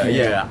 Yeah,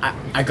 yeah.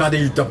 I gotta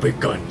use the big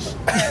guns.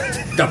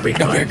 the big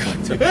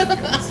guns.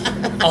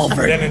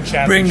 Alfred, Then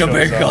Enchantment bring the shows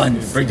big up.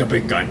 guns. Bring the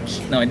big guns.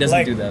 No, it doesn't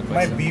Like do that. but-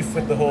 my beef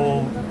with the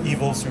whole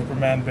evil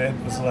Superman bit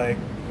was like,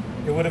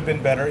 it would have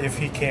been better if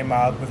he came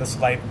out with a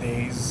slight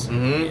daze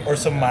or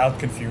some mild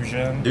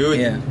confusion. Dude,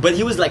 Yeah. but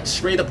he was like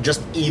straight up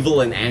just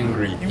evil and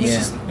angry. He was Yeah.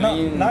 just I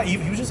mean, not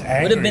evil. He was just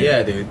angry. Would've been-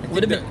 Yeah, dude.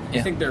 Would have been. I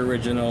Yeah. think the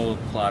original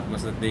plot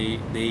was that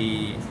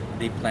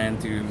they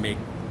planned to make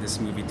this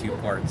movie two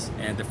parts,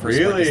 and the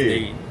first part is Really?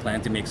 they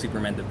planned to make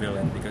Superman the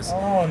villain because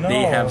Oh, no.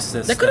 they have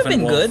That could have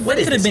been good. What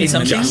That is could have this, been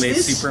something. Injustice?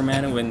 manipulate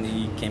Superman when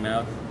he came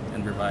out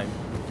and revived.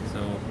 So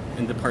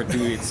in the part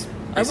two, it's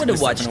I would have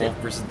basically watched Steppenwolf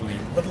it. versus the lead.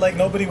 But like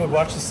nobody would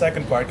watch the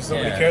second part because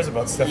nobody Yeah. cares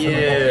about Stephen.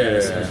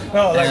 Yeah.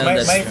 No, like Yeah, my,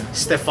 that's my, true.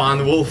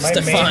 Stefan Wolf. my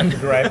Stefan. main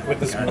gripe with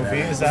this movie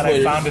is that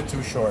I found it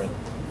too short.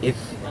 It,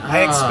 I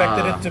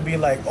expected it to be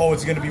like, oh,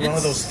 it's gonna be one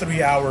of those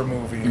 3-hour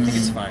movies. I think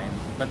it's fine,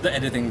 but the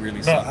editing really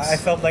No, sucks. I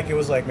felt like it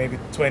was like maybe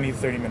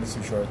 20-30 minutes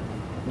too short.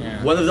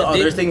 yeah. One of the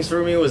They- other things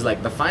for me was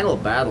like the final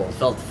battle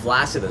felt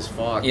flaccid as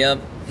fuck. Yep.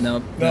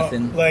 Nope. No,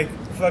 Nothing. like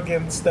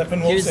fucking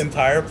Steppenwolf's Here's-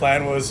 entire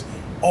plan was,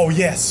 oh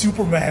yeah,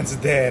 Superman's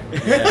dead.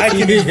 I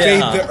can invade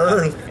Yeah. the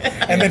Earth,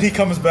 and then he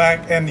comes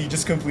back and he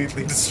just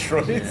completely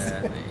destroys.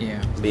 Yeah.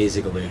 Yeah.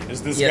 Basically.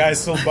 Is this Yeah. guy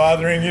still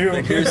bothering you?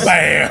 here's-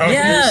 Bam.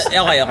 Yeah.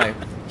 Okay. Okay.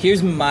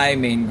 Here's my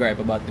main gripe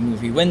about the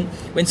movie. When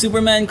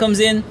Superman comes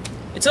in,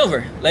 it's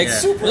over. Like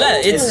Yeah.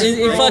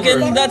 it's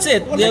fucking that's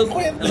it. Well, Yeah, like,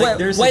 why- why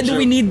there's why a do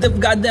we joke- need the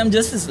goddamn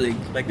Justice League?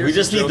 Like We there's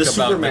just a need the joke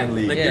about Superman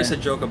League. Like Yeah. there's a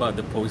joke about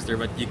the poster,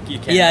 but you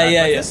can't. Yeah, act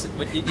yeah, like yeah. this,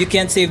 but You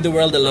can't save the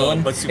world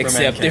alone, but Superman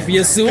except can. if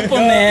you're I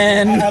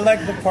Superman.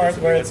 like the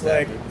part where it's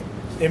like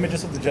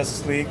images of the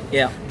Justice League.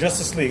 Yeah.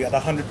 Justice League at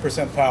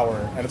 100%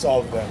 power, and it's all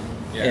of them.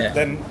 Yeah.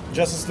 Then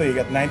Justice League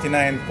at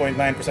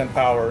 99.9%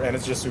 power, and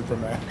it's just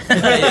Superman.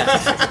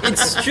 Yeah.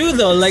 It's true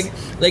though.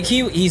 Like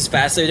he's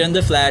faster than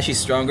the Flash. He's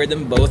stronger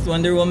than both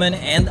Wonder Woman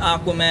and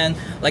Aquaman.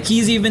 Like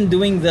he's even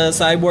doing the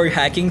cyborg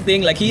hacking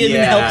thing. Like he even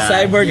Yeah. helped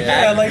Cyborg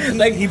Yeah, hack.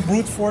 like he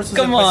brute forces.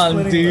 come it by on,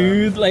 splitting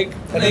dude. them. Like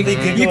And then they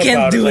giggle you can't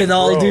about do it it like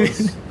all, bros.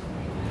 dude.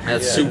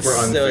 That's Yeah, super So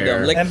unfair.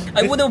 dumb. Like And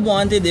I it- would have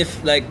wanted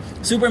if like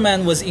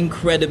Superman was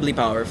incredibly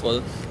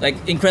powerful, like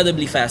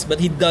incredibly fast,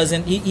 but he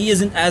doesn't. He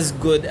isn't as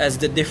good as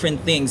the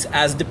different things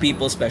as the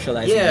people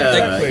specialize. in. Yeah,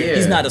 Like, yeah.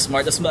 he's not as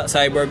smart as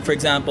Cyborg, for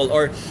example,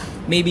 or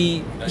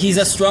maybe he's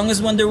as strong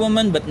as Wonder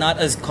Woman, but not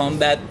as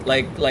combat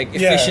like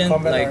efficient.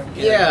 combat like arm.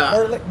 Yeah.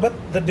 Or like, but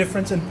the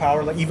difference in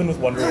power, like even with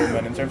Wonder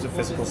Woman in terms of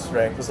physical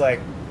strength, was like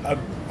a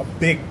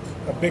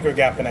bigger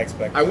gap than I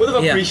expected. I would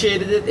have Yeah.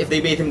 appreciated it if they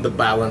made him the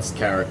balanced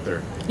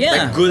character. Yeah,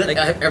 Like good like,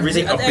 at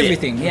everything. at a bit.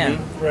 everything, yeah. Mhm.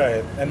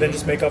 Right, and then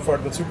just make up for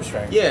it with super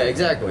strength. Yeah,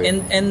 exactly.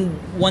 And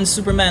once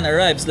Superman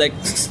arrives, like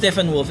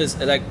Stephen Wolf is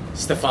like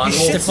Stefan He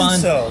Wolf. shits Stefan,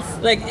 himself.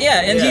 like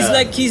yeah, and he's Yeah.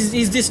 like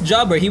he's this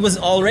jobber. He was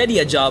already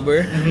a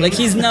jobber. Like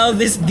he's now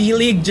this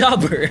D-League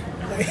jobber.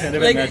 Kind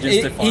of Like imagine he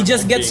Stefan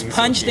just Wolf gets being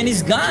punched and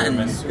he's gone.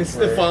 German. It's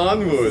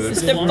Stefan Wolf.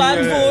 Stefan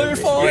Yeah.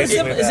 Wolf or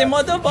Basically that. the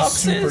mother He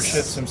super boxes.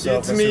 shits himself.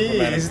 It's when me,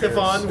 Superman appears.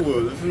 Stefan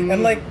Wolf.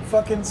 And like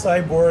fucking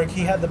Cyborg,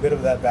 he had a bit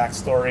of that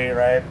backstory,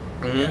 right?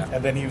 Mhm.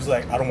 And then he was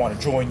like, "I don't want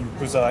to join you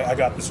because I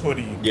got this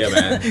hoodie." Yeah,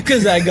 man.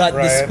 Because I got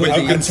Right, this I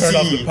hoodie. can turn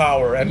off the see.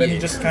 power, and then he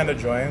Yeah. just kind of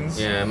joins.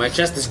 Yeah, my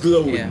chest is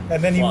glowing. Yeah.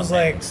 And then he was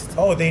like,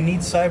 Flawless. "Oh, they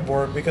need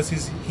Cyborg because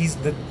he's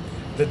the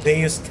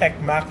Deus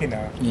Tech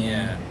Machina.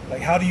 Yeah.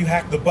 Like, how do you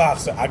hack the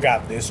box? I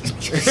got this."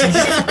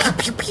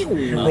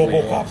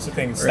 Robo pops the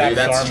thing, Right, snaps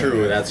that's arm.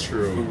 true. That's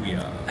true.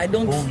 Booyah. I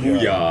don't.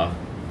 Booyah.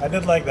 I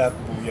did like that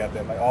booyah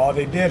bit. Like, oh,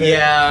 they did it.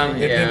 Yeah,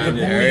 They yeah. did the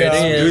There it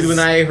booyah. is. Dude, when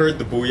I heard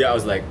the booyah, I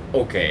was like,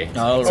 okay.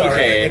 All It's right.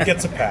 alright. Okay. It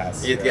gets a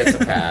pass. It gets a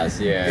pass,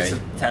 yeah. It's a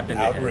tap in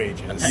the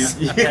Outrageous.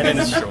 head. A pat in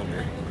the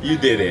shoulder. You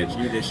did it.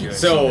 You did good.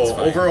 So, It's fine.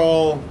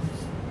 overall,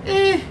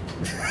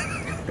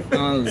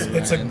 Oh,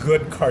 It's a man.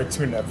 good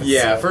cartoon episode.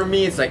 yeah, for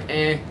me, it's like,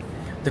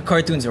 The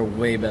cartoons are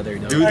way better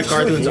though. Dude, the Actually,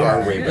 cartoons yeah. are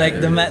way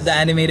better. Like the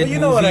animated But you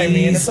know what I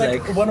mean? It's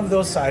movies, like, one of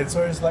those side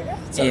stories. Like,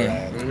 it's yeah,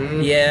 alright.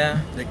 Mhm. yeah.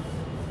 Like,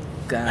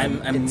 God,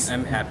 it's-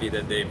 I'm happy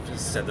that they've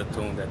set a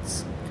tone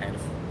that's kind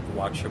of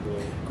watchable.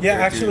 Yeah, compared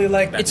to actually,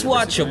 like, back It's in the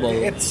watchable.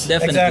 day. It's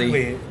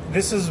Definitely.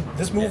 exactly.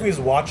 This movie is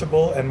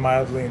watchable and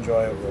mildly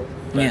enjoyable.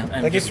 yeah.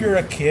 I'm Like just- if you're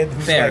a kid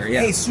who's Fair, like,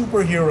 yeah. "Hey,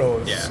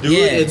 superheroes." Yeah. dude, Yeah.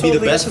 it'd be the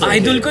Totally best for a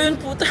Idol kid. ko yun,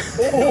 puta.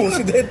 Oh,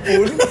 si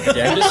Deadpool.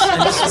 Yeah,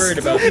 I'm just worried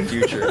about the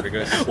future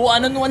because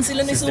One-on-one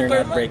sila ni since they're not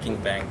Superman. breaking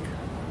bank.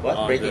 What?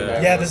 on Breaking the-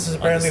 Bad? Yeah, this is on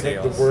apparently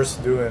the sales.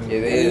 worst doing.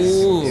 It is.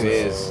 Ooh. It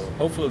is. So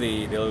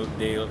hopefully they'll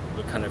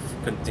kind of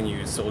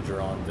continue soldier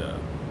on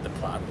the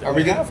plot. Are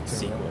we They gonna- have to.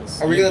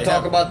 sequels? Are we gonna They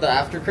talk have- about the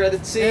after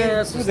credits scene? Yeah,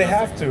 that's Dude, just they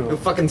have nothing. The to.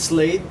 fucking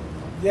Slade?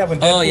 Yeah, when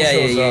Deadpool Oh yeah,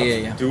 shows up.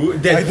 yeah.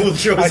 Dude, Deadpool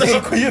shows Idol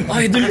up. ko yun.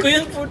 Idol ko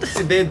yun, puta.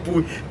 Si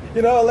Deadpool.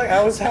 You know, like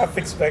I was half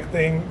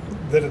expecting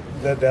the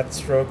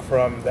Deathstroke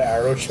from the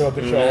Arrow show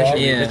to show up.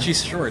 Actually, Yeah. but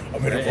she's short.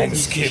 I'm gonna right? pull And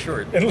this he's kid.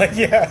 short. And like,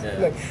 Yeah.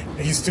 like,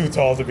 he's too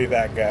tall to be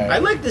that guy. I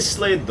like this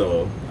Slade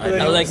though. I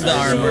like the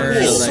armor.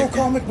 He's I so like-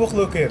 comic book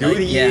looking. Dude,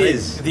 he Yeah.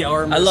 is. The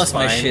armor. I lost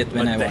my fine, shit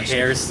when but I the watched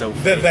hair is so.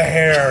 the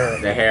hair.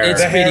 The hair.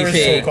 It's the hair pretty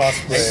is fake. so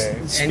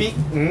cosplay. Speak.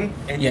 Hmm?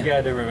 And Yeah. you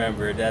gotta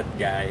remember that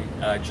guy,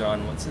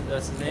 John.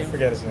 That's his I name?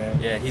 forget his name.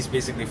 Yeah, he's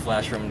basically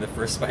Flash from the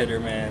first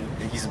Spider-Man.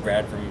 And he's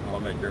Brad from How I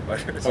Met Your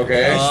Mother.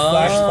 Okay. He's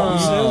Flash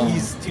Thompson.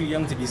 He's too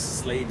young to be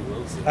Slade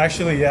Wilson.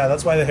 Actually, yeah,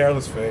 that's why the hair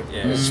looks fake.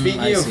 Yeah.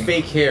 Speaking I of see.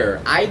 fake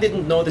hair, I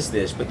didn't notice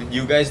this, but did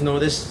you guys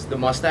notice the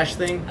mustache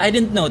thing? I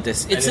didn't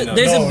notice. didn't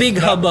There's know. a big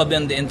No. hubbub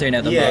on the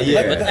internet about Yeah, it,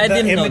 yeah. but I the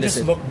didn't images notice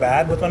it. look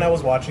bad, but when I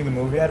was watching the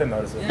movie, I didn't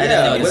notice it. I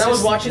didn't notice when I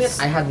was it. watching it, It's-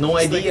 I had no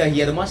it's idea like- he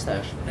had a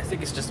mustache. I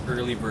think it's just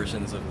early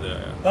versions of the.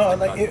 No, the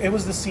like content. it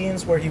was the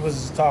scenes where he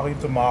was talking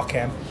to Ma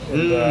Kent.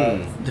 In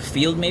The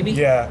field, maybe.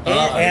 yeah,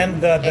 and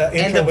the and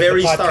intro the with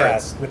very the start.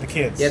 podcast with the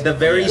kids. Yeah, the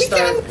very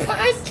start.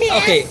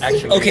 Okay.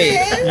 Actually, Okay.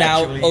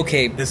 Now. actually,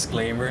 Okay.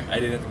 Disclaimer: I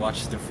didn't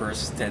watch the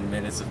first 10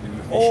 minutes of the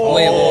movie. Oh,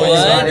 Wait, Oh, what?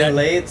 it's What? not in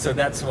late. So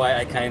that's why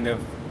I kind of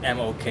am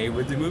okay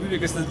with the movie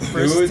because the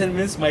first Dude. 10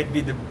 minutes might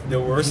be the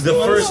worst. The No,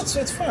 one. first-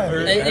 it's fine.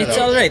 Or- It's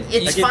know. alright.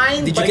 It's You-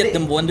 fine, Did you but get it-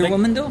 the Wonder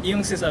Woman though?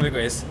 Yung sinasabi ko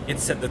is, it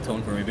set the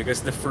tone for me because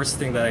the first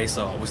thing that I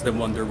saw was the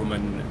Wonder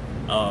Woman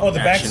Oh, the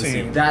bank action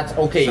scene. That's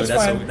okay. So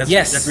that's, fine. that's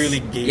Yes. that really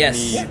gave Yes.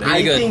 me Yeah. the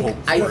Really good. hope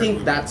I for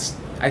think the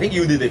movie. I think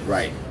you did it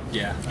right.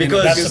 Yeah.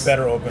 Because That's a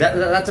better opener.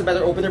 That's a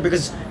better opener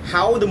because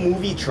how the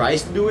movie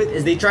tries to do it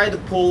is they try to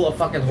pull a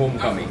fucking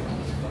Homecoming.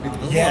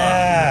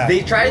 Yeah. They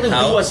try to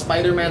How? do a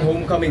Spider-Man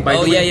Homecoming by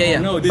Oh, doing, yeah, yeah, yeah.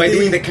 No, did by they-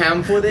 doing the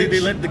cam footage. Did they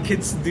let the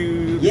kids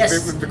do Yes.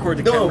 record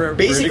the No, camera?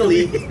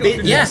 basically,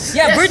 vertically? they- Yes.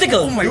 Yeah. Yes. Vertical.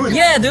 Oh my God.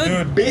 Yeah, dude.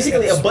 Dude,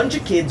 Basically, a bunch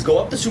of kids go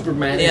up to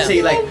Superman Yeah. and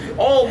say like,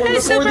 "Oh, we're Hey,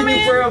 recording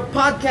you Superman." for a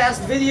podcast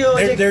video."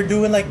 It's like, they're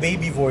doing like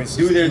baby voices.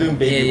 dude, they're doing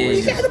baby Yeah, yeah,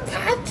 voices.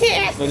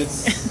 yeah. But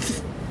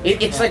it's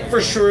It's like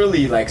for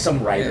surely like some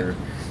writer.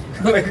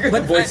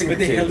 but voicing But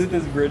the they held kids. it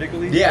as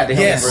vertically. Yeah, they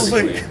held Yes. it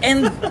vertically.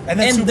 And then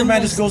the Superman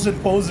most- just goes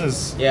and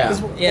poses. Yeah.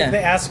 'Cause Yeah. They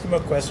ask him a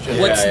question.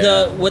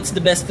 What's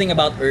the best thing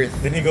about Earth?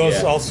 Then he goes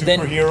Yeah. all Then-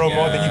 superhero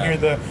mode. Then you Yeah. hear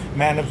the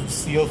Man of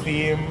Steel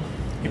theme.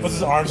 He puts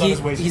his arms on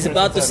his waist. He's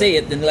about to say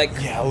it, then like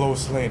Yeah,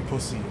 Lois Lane,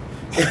 pussy.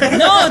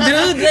 no,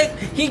 dude, like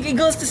he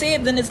goes to say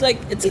it, then it's like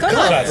it's cut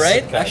off, cuts.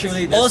 right?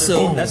 Actually, that's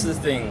Also- that's the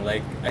thing.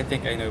 Like, I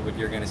think I know what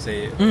you're gonna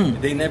say.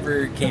 They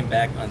never came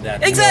back on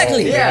that.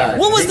 Exactly. Yeah.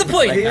 What was the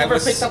point? They I never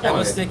was, picked up I on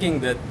was it. thinking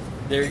that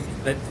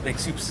like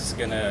Soups is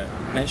gonna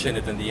mention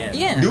it in the end.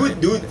 Yeah. Dude,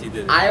 But he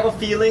didn't. I have a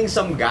feeling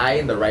some guy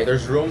in the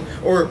writer's room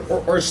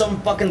or some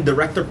fucking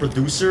director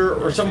producer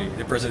or some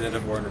the president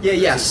of Warner. yeah,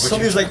 Brothers,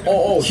 somebody's which like, the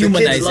kids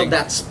Humanizing. love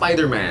that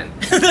Spider-Man.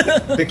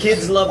 The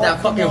kids love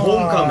that come fucking on.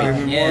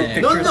 Homecoming. Yeah.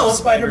 No,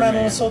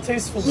 Spider-Man was so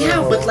tasteful. yeah,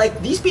 bro. but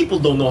like these people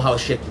don't know how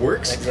shit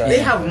works. Exactly.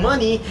 They have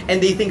money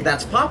and they think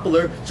that's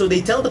popular, so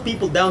they tell the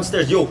people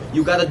downstairs, "Yo,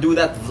 you gotta do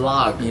that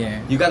vlog. Yeah.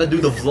 You gotta do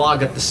the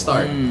vlog at the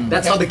start."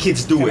 That's how the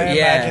kids do Can I it.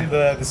 Yeah. imagine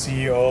the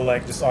CEO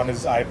like just on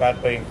his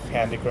iPad playing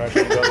Candy Crush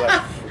and he goes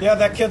like, "Yeah,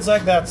 that kid's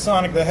like that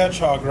Sonic the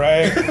Hedgehog,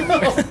 right?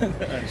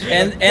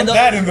 and Put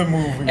that in the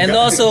movie." and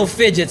also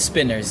fidget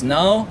spinners.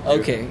 No,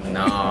 okay.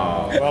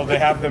 No. well, they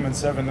have them in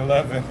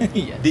 7-Eleven.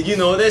 Yeah. Did you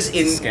notice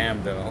in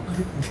scam though.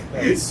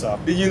 That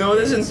suck. Did you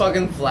notice in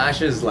fucking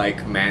Flash's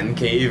like man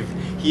cave,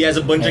 he has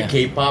a bunch Yeah. of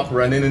K-pop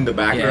running in the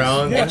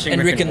background? Yeah.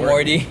 And Rick and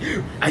Morty.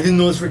 I didn't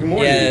know it's Rick and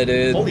Morty. Yeah,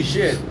 dude. Holy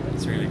shit.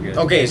 It's really good.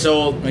 Okay,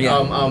 so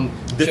Yeah.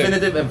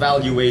 definitive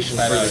evaluation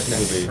 5 for out of this 10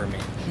 movie. for me.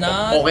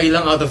 Nah, Okay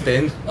lang out of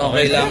 10.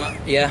 okay lang.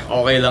 Yeah.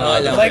 Okay lang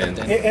out of Like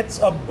 10. it's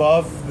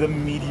above the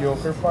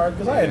mediocre part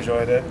because I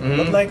enjoyed it,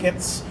 but like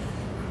it's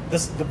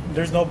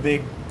there's no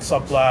big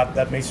subplot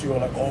that makes you go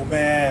like, oh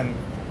man,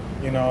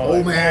 you know, Oh,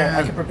 like, man.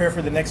 I can prepare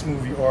for the next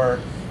movie, or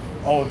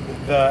oh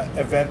the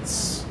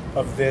events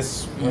of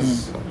this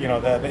was you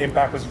know the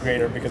impact was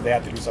greater because they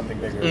had to do something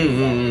bigger.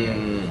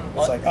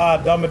 It's like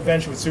dumb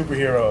adventure with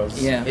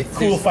superheroes. Yeah.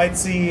 cool fight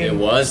scene. It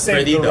was save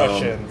pretty the dumb.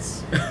 Russians.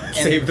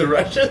 Save the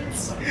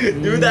Russians?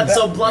 Dude, that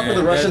subplot with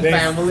the Yeah, Russian They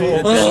family.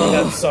 focused on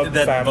that sub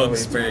That family Bug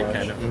too Spray much.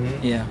 kind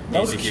of. Yeah.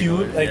 That was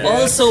cute. Like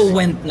Also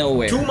went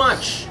nowhere. Too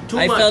much. Too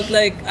I much.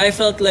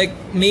 felt like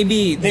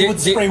maybe they would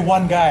spray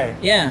one guy.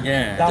 Yeah.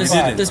 Yeah. That They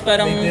bad. didn't. Tas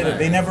parang They did it.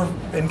 They never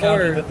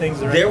encountered Or- the things.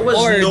 There was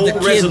Or no the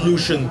kid-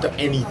 resolution to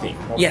anything.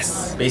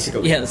 yes.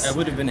 Basically. Yes. I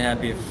would have been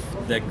happy if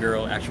that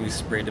girl actually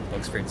sprayed the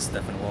bug spray to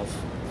Stephen Wolf.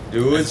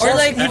 Dude. Or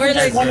like Even or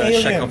like one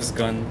alien. Chekhov's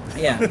gun.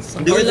 yeah.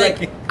 Dude, Or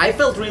like, I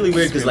felt really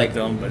weird because, really like,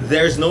 dumb, but-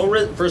 there's no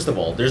first of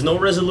all, there's no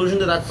resolution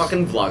to that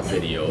fucking vlog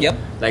video. Yep.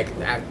 Like,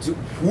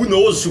 who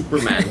knows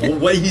Superman?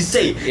 What did he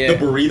say? Yeah. The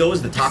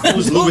burritos, the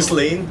tacos, Lois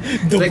Lane.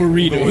 The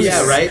burritos.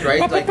 Yeah, right.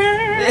 Like,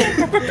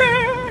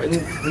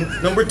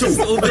 number 2,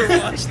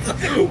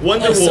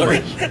 Wonder Oh, sorry.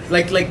 Woman.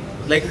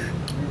 Like,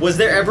 was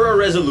there ever a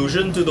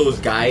resolution to those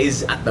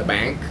guys at the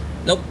bank?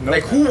 Nope.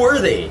 Like, who were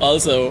they?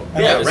 Also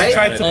Yeah, They right?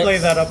 tried to play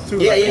that up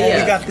too. Yeah, like, yeah, oh,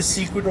 yeah. we got the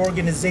secret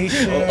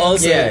organization.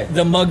 Also, Yeah.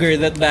 the mugger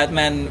that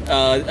Batman.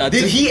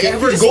 Did he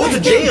ever go to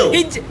jail?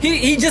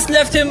 He just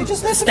left him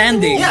just left him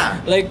standing. alone. Yeah.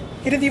 Like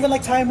He didn't even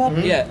like tie him up.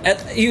 yeah,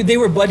 they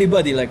were buddy.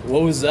 Like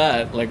what was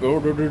that? Like oh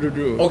do, do, do,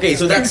 do. Okay,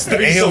 so that's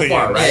 3 so Alien.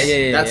 far, right?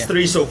 Yeah, That's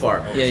yeah. 3 so far.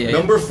 Yeah, yeah,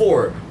 Number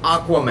 4,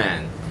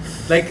 Aquaman.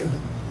 Like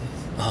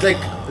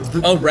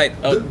the, Oh right.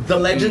 Oh, the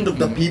legend of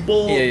the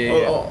people Yeah, yeah,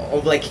 yeah.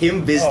 Of like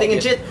him visiting Oh,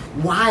 and shit.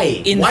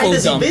 Why? info Why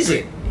does dump. he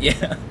visit?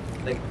 Yeah.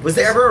 Like, was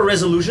there ever a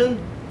resolution?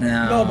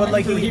 No, but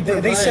like He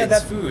they said provides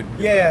that food.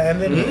 Yeah,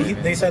 and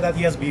then they said that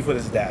he has beef with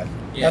his dad.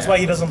 That's Yeah. why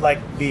he doesn't like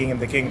being in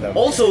the kingdom.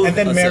 Also- and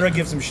then Also- Mera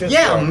gives him shit.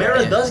 Yeah, for it.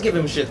 Mera does give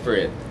him shit for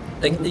it.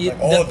 Like,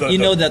 Like, you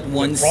know that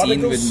one the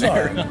scene prodigal with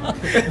son. Mera.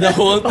 The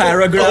whole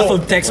paragraph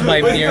of text by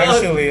But Mera.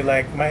 actually,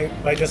 like my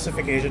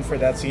justification for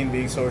that scene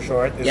being so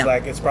short is Yeah.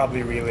 like it's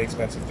probably really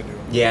expensive to do.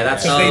 Yeah,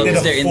 that's Because Oh, they did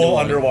because they're a in the full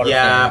water. underwater.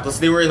 yeah. film. Plus,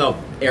 they were in a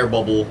air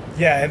bubble.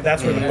 Yeah, and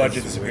that's where the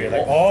budget disappeared.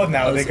 Like, oh,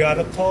 now they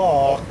gotta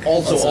talk.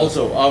 Also,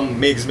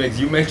 Migs,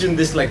 you mentioned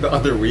this like the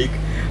other week.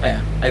 Yeah.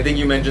 I think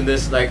you mentioned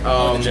this like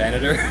The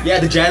janitor.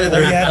 Yeah, the janitor.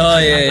 Oh, yeah. Oh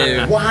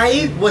yeah.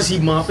 Why was he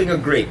mopping a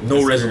grate?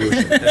 No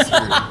resolution. That's true.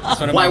 That's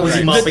one of Why my was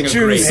he gripes. mopping The a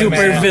true grate?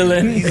 super Man,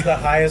 villain. He's the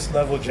highest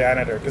level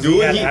janitor because he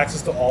Dude, had he-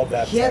 access to all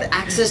that. He had stuff.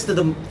 access to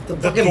the The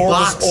fucking door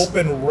box. was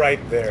open right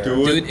there.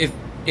 Dude. Dude,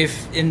 if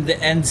in the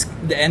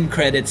end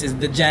credits is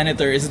the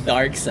janitor is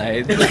dark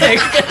side,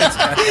 like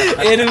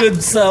it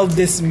would solve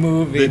this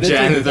movie. The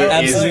janitor is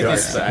absolutely- dark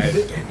side.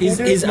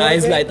 His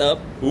eyes light up.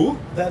 Who?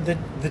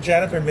 The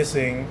janitor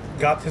missing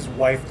got his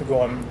wife to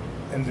go on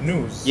in the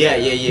news. Yeah.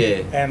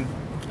 And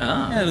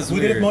Ah. Yeah, it was who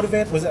did it weird.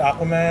 motivate? Was it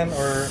Aquaman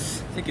or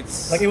I think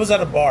it's like it was at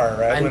a bar,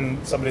 right? I'm- when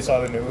somebody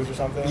saw the news or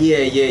something. Yeah.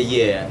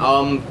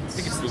 I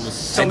think it's Lewis.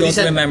 Somebody don't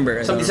said, remember.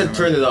 I Somebody don't said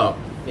turn it up.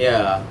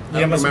 Yeah. I Yeah,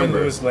 don't must have been remember.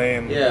 Lewis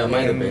Lane. Yeah, it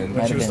might have And been. When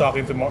Might she have was been.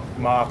 talking to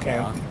Ma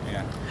Kemp.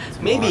 Yeah.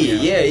 Maybe.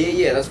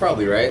 Yeah. That's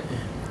probably right.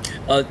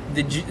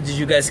 Did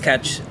you guys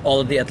catch all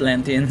of the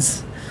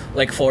Atlanteans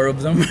like 4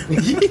 of them.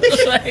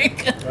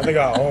 Like, I think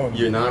I own.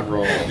 You're not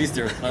wrong, At least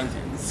there are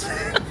Atlanteans.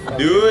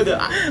 dude. oh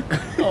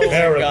my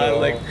Terrible. god!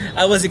 Like,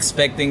 I was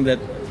expecting that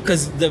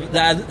because the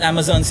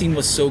Amazon scene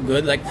was so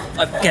good. Like,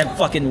 I can't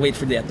fucking wait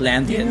for the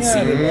Atlantean Yeah,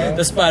 scene. yeah.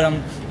 Tapos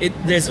parang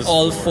there's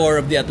all 4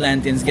 of the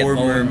Atlanteans get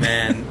owned.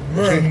 man.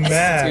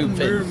 Man.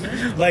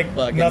 Stupid. Like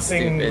Fucking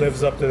nothing stupid.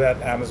 lives up to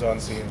that Amazon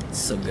scene.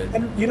 So good.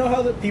 And you know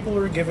how the people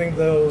were giving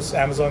those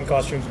Amazon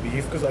costumes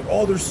beef because like,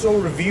 oh, they're so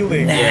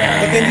revealing. Nah.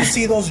 But then you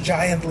see those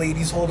giant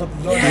ladies hold up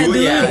the Yeah, Dude,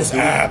 dude. yeah, those dude,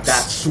 abs.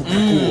 that's super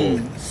cool.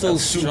 So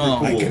That's super strong.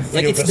 cool. I can Like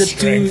feel it's the the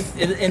two, strength.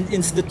 and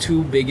it's the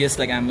 2 biggest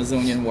like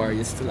Amazonian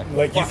warriors to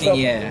Like you fucking felt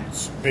yeah.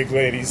 big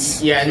ladies.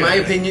 Yeah, in my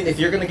opinion, if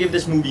you're gonna give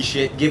this movie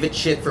shit, give it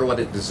shit for what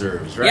it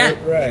deserves, right?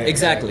 Yeah, Right.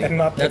 exactly. And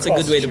not the That's a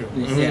good way to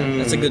costumes. yeah.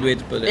 That's a good way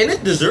to put And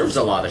it. it deserves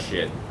a lot of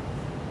shit.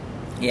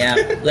 Yeah,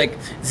 like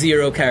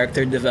 0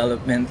 character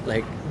development,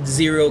 like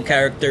 0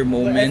 character I think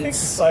moments.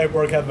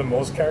 Cyborg had the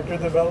most character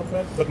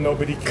development, but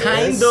nobody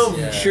cares. Kind of.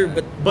 Yeah. Sure,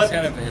 but But It's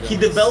kind of a hit or he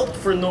miss. developed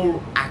for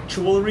no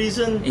actual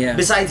reason. Yeah.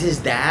 Besides his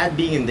dad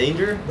being in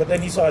danger. But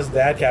then he saw his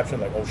dad caption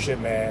like, "Oh shit,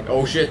 man!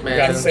 Oh shit, man.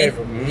 Gotta save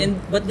him." and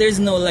but there's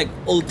no like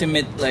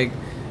ultimate like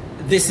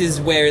this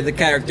is where the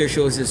character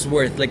shows his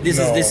worth. Like this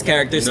is No. this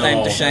character's time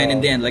No. to shine in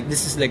No. the end. Like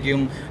this is like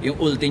yung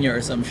ulti niya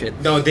or some shit.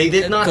 No, they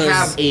did not 'Cause-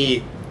 have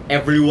a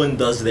everyone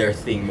does their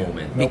thing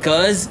moment.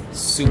 Because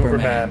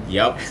Superman.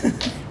 Yep.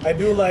 I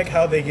do like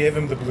how they gave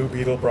him the Blue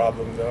Beetle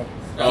problem though.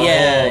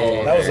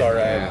 Yeah, that was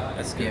alright. Yeah.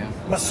 That's good.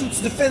 Yeah. My suit's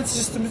defense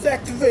system is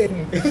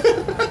activating.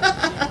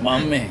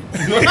 Mame.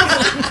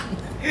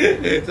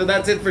 So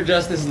that's it for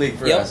Justice League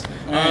for Yep. us.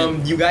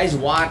 Alright. You guys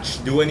watch,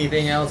 do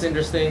anything else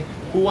interesting?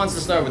 Who wants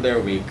to start with their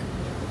week?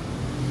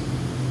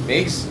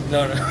 Migs?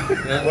 No, no.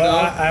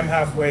 Well, I'm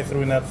halfway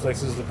through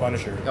Netflix's The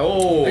Punisher.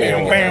 Oh.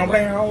 Bam, bam,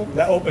 bam.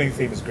 That opening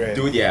theme is great.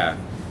 Dude, yeah.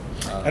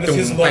 And it's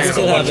just like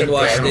Still a bunch haven't of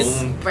watched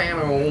guns.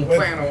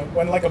 this.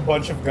 When like a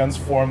bunch of guns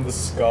form the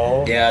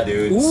skull. Yeah,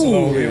 dude. Ooh.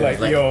 Slowly, like,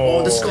 Like, yo.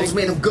 oh, the skull's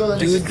made of guns.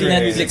 Dude, great.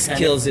 Netflix Kind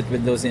kills it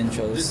with those This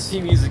intros.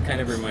 theme music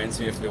kind of reminds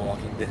me of The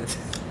Walking Dead.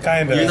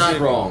 Kinda. You're not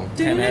wrong.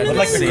 Kind of had But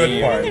like the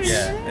good parts.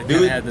 Yeah, it kind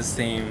Dude. of had the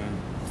same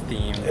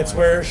theme. It's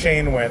where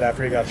Shane went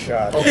after he got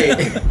shot.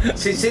 Okay,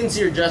 since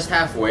you're just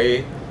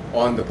halfway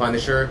on The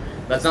Punisher,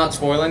 let's not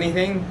spoil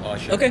anything. Oh,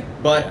 sure. Okay.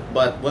 But Yeah.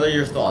 but what are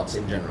your thoughts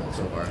in general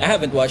so far? I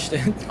haven't watched it.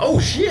 Oh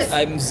shit!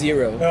 I'm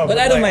 0. No, but but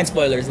I don't like- mind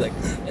spoilers. Like,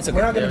 it's okay.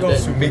 We're not gonna Yeah, go that-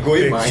 super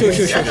Migoy big. minds.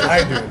 Sure.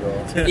 I do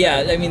though.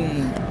 Yeah, I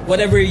mean,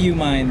 whatever you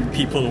mind.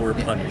 People were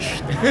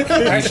punished.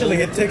 Actually,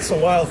 it takes a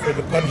while for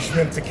the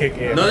punishment to kick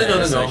in. No, no, no,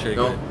 That's no, actually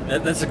no.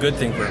 good. That's a good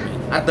thing for me.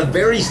 At the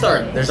very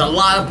start, there's a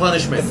lot of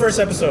punishment, The first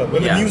episode,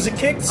 when Yeah. the music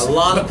kicks, A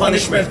lot the of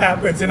punishment.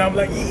 happens, and I'm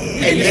like,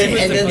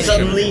 and then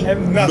suddenly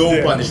And no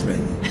nothing.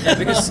 punishment.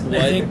 Because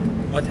What? I think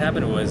what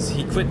happened was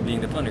he quit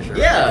being the Punisher.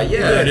 Yeah, yeah. He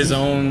had his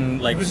own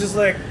it like. was just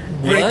like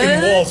breaking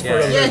What? walls for a Yeah.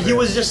 little Yeah, bit. he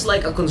was just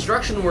like a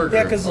construction worker.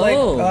 Yeah, because like,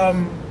 Oh.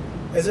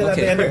 is it at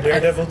Okay. the end of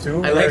Daredevil too?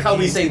 I like where how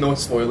we he- say no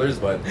spoilers,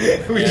 but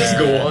we Yeah. just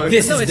go on.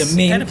 This No, is it's the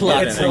main kind of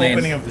plot It's the line.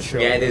 opening of the show.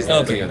 Yeah, it is the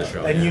Okay. opening of the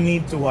show. And yeah. you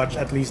need to watch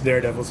at least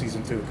Daredevil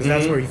season 2 because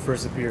that's Mhm. where he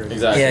first appears.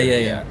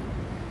 Exactly. Yeah.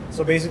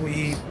 So basically,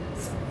 he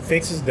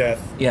fakes his death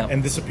Yeah.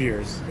 and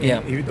disappears. Yeah.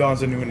 He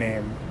dons a new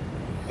name,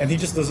 and he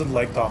just doesn't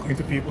like talking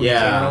to people. Yeah,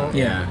 in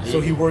general. yeah. So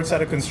he works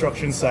at a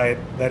construction site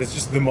that is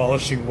just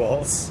demolishing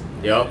walls.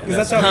 Yep. Because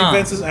that's how Huh. he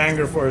vents his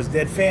anger for his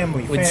dead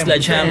family. With family,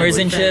 sledgehammers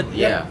family, and shit?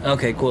 family. Yeah.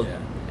 Okay, cool. Yeah.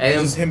 It's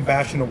And just him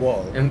bashing a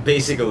wall.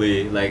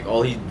 basically, like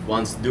all he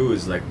wants to do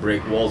is like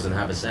break walls and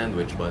have a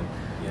sandwich. But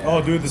Oh,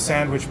 dude, the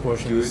sandwich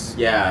push. dude, is-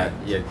 yeah.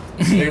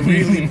 They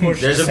really push.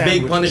 There's the a big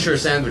sandwich. Punisher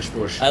sandwich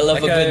push. I love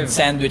Like a good I've-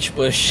 sandwich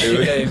push.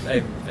 I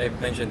think I've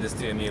mentioned this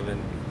to Emil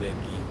and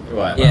Becky.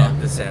 What? Yeah.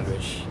 The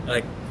sandwich,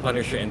 like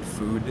Punisher and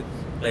food,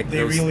 like They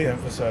those- really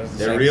emphasize. the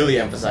They're sandwich. really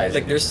emphasizing.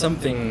 like there's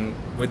something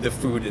with the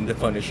food in the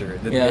Punisher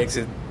that Yeah. makes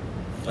it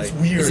like It's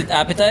weird. Is it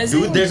appetizing?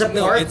 Dude, there's a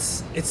no, part.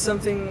 it's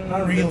something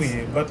Not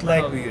really, but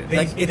like Not really. they,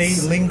 Like, they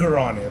it's- linger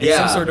on it. it's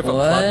Yeah. some sort of a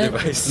plot What?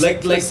 device.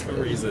 Like- for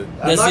some reason.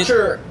 I'm Does not it-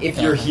 sure if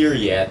you're Yeah. here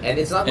yet, and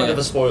it's not much Yeah. of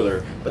a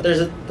spoiler, but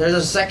there's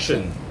a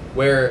section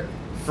where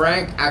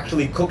Frank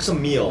actually cooks a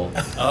meal,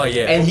 Oh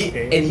yeah. and he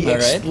Alright.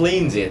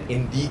 explains it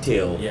in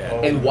detail, Yeah.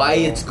 and why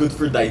Oh. it's good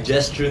for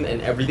digestion and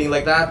everything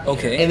like that.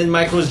 Okay. And then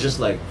Michael's just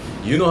like,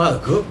 you know how to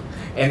cook,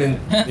 and then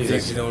he's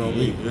like, You don't know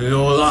me. You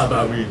know a lot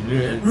about me.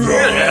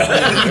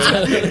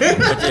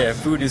 But yeah,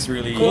 food is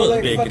really Cool,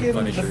 like big in fucking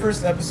Punisher. the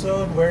first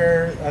episode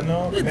where I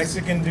know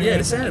Mexican dude. Yeah,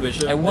 the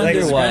sandwich. I wonder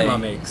his why. grandma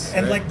makes.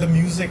 And right? like the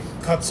music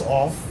cuts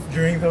off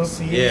during those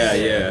scenes. Yeah,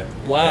 yeah.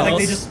 Wow. Like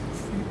they just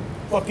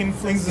fucking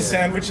flings the Yeah.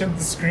 sandwich at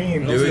the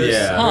screen. Dude, There's-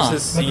 yeah. Huh.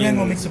 There's this My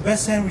grandma scene. makes the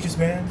best sandwiches,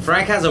 man.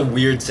 Frank has a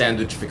weird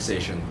sandwich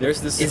fixation. There's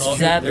this. Is al-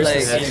 that there's like-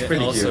 this That's scene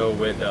pretty also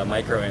with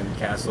Micro and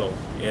Castle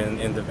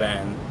in the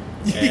van,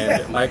 and Yeah.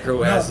 Micro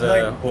No, has a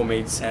like,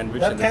 homemade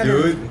sandwich. that And kind the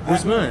of- Dude,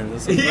 where's mine?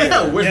 It's like,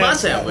 Yeah, where's my Yeah,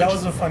 sandwich? That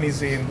was a funny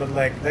scene, but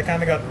like that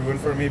kind of got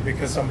ruined for me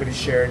because somebody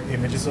shared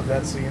images of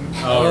that scene.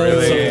 Oh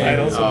really?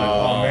 Subtitles. I'm like,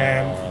 Oh. oh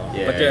man.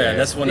 Yeah. But yeah,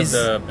 that's one Is-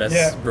 of the best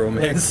Yeah,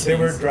 romance. they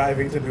were scenes.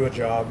 driving to do a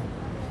job,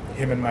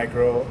 him and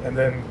Micro, and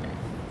then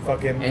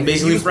fucking And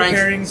basically he was Frank's-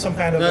 preparing some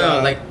kind of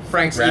No, like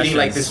Frank's eating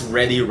like rations. this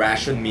ready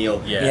ration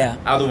meal Yeah.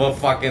 out of a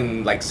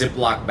fucking like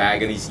Ziploc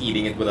bag, and he's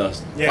eating it with a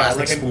plastic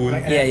like spoon.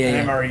 Like Yeah, yeah, an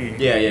yeah. MRE.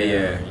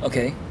 yeah.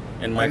 Okay.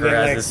 And Micro then,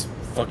 has like- this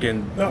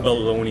fucking No,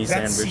 bologna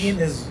that sandwich. scene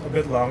is a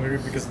bit longer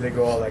because they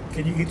go all like,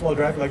 "Can you eat while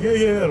driving?" Like,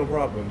 yeah, no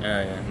problem.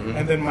 Yeah.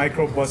 And then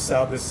Micro busts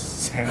out this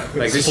sandwich,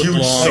 Like this Foot huge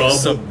long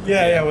sub.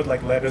 yeah, with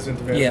like lettuce and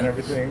tomatoes Yeah. and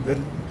everything.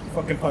 Then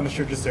fucking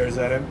Punisher just stares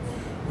at him.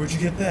 Where'd you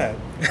get that?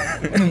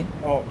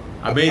 Oh,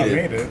 I made it.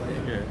 made it.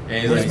 Yeah.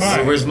 And he's Where's like,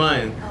 mine? "Where's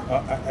mine?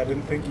 I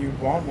didn't think you'd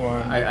want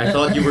one. I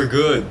thought you were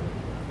good."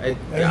 and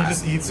he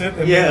just eats it,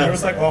 and Yeah. then there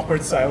was like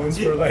awkward silence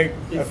for like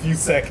a few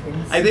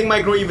seconds. I think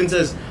Micro even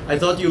says, "I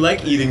thought you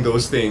like eating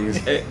those things,"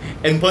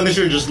 and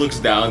Punisher just looks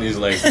down. He's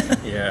like,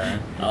 Yeah.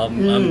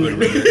 I'm good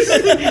with this.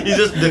 he's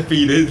just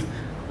defeated.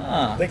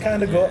 Ah. They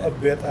kind of go a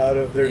bit out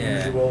of their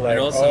Yeah. usual like, And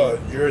also-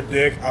 "Oh, you're a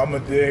dick, I'm a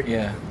dick."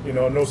 Yeah. You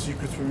know, no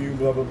secrets from you,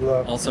 blah blah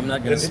blah. Also, I'm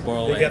not gonna Then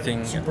spoil they get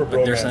anything, super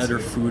but there's bromance-y. another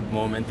food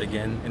moment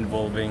again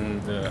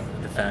involving the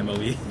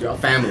family.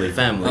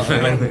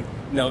 Family.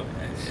 No,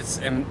 it's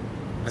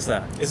what's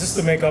that? Is this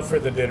to make up for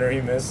the dinner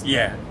he missed?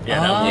 Yeah, that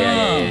Ah. one.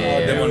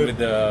 Yeah. The one Dude, with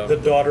the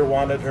daughter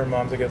wanted her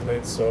mom to get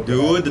laid so bad.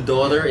 Dude, the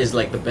daughter is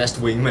like the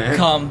best wingman.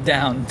 Calm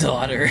down,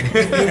 daughter.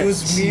 It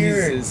was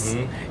weird. Jesus.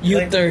 Mhm. You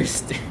Like-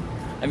 thirst.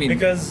 I mean,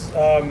 Because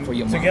For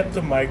your to mom. get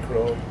to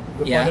Micro,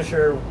 the Yeah.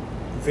 Punisher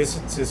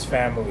visits his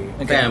family.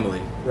 okay. Family.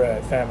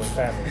 Right, family.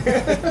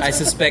 I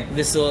suspect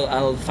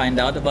I'll find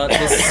out about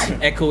this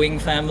echoing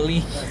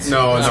family.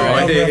 No,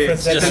 Alright.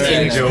 it's That's just an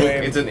right. in joke.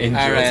 Right. It's an in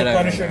joke. Alright, It's a alright.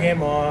 Punisher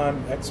game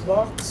on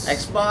Xbox.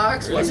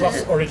 Xbox?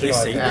 Xbox original.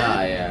 I They think.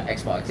 Ah, yeah,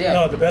 Xbox. Yeah.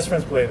 No, the best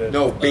friends played it.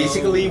 No,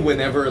 basically,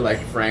 whenever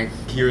like Frank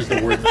hears the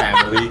word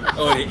family,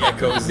 Oh, the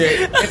echoes.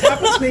 they- It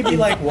happens maybe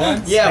like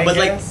once. yeah, I but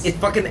like guess. it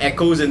fucking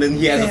echoes, and then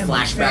he has a Family,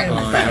 flashback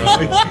of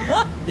family.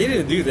 family. They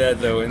didn't do that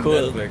though in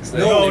Cool. Netflix.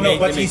 No, They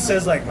but they he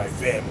says like my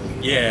family.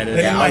 Yeah, Then in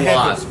Yeah, my a head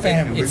lot. it's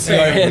family. It's your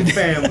head.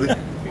 family.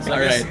 So All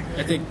I guess- right.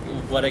 I think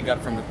what I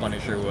got from the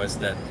Punisher was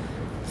that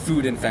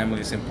food and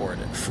family is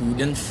important. Food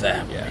and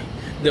family. Yeah.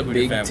 The Food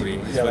big and family.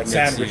 two. is Yeah, what like makes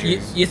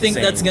sandwiches. You think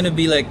sane. that's gonna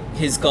be like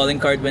his calling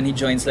card when he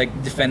joins like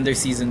Defender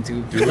season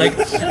 2? Like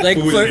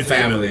Food for and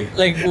family.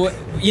 like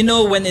you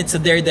know when it's a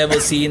Daredevil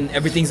scene,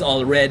 everything's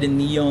all red and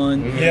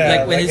neon. Yeah,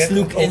 like when like it's it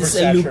Luke, it's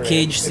a Luke oversaturated.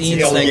 Cage It's scene,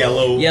 yellow.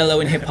 like Yellow.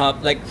 and hip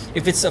hop. Like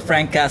if it's a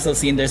Frank Castle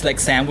scene, there's like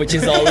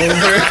sandwiches all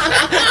over.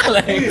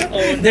 Like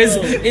there's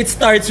it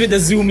starts with a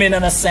zoom in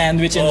on a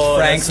sandwich and Oh,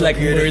 Frank's that's so like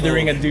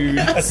murdering a dude.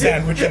 A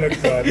sandwich and a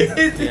gun.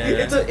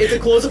 It's a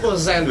close up of a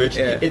sandwich.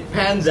 Yeah. It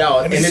pans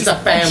out, And and it's it's a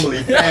just- family.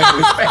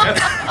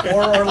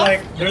 or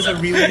like there's a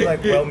really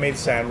like well-made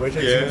sandwich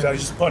and Yeah. zooms out,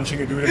 he's just punching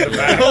a dude in the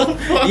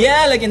back.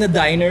 Yeah, like in a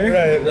diner.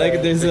 Right, Like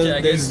right. there's Which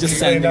I there's guess just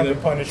He's laying sandwich. down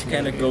the punishment.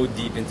 kind of go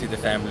deep into the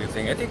family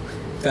thing. I think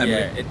Family.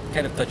 yeah, it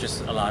kind of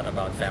touches a lot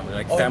about family,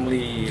 like Oh,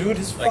 family. dude,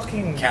 his like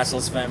fucking-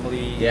 Castle's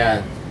family.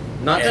 Yeah,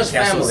 not and just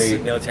Castle's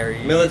family.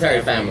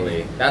 military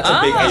family. That's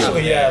a big Ah. deal.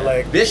 Actually, yeah,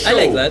 like This I show,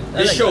 like that. I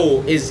this like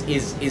show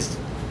is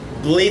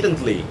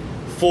blatantly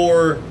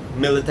for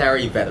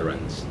military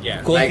veterans.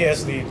 Yeah. Cool. Like,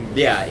 PTSD, dude.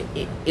 yeah,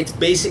 it's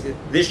basic.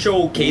 This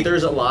show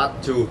caters a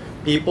lot to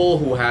people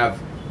who have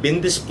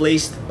been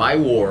displaced by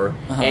war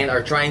Uh-huh. and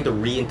are trying to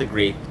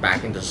reintegrate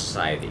back into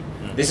society.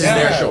 This is Yeah,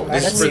 their show.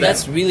 This That's is for them.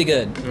 that's really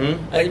good. Mhm.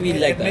 I really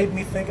like it that. made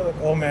me think like,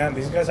 oh man,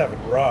 these guys have it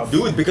rough.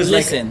 Dude, because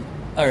like Listen,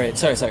 all right,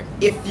 sorry.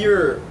 if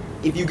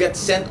you get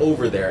sent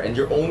over there and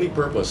your only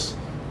purpose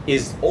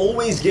is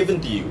always given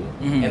to you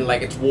Mhm. and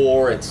like it's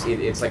war, it's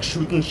like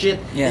shooting shit,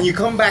 Yeah. and you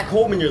come back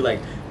home and you're like,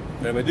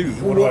 What am I do?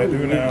 What do I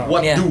do now?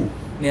 What Yeah. do?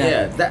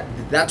 Yeah.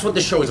 That's what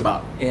the show is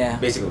about. Yeah.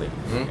 Basically.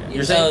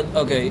 You're So, saying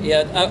okay,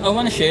 yeah, I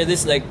want to share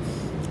this like,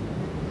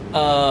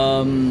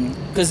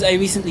 because I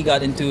recently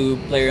got into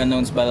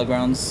PlayerUnknown's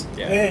Battlegrounds.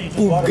 Yeah, you just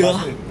bought it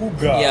last week.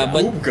 Ooga. Yeah,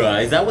 but-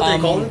 Ooga, is that what they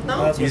Um, call it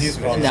now? That's what he's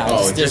calling No, it.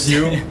 Oh, it's just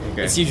you?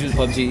 Okay. It's usually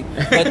PUBG.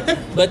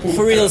 But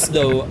for reals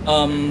though,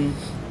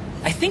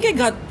 I think I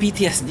got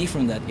PTSD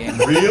from that game.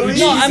 Really?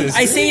 No, Jesus.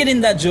 I say it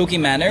in that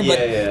joking manner, but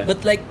Yeah, yeah.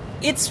 but like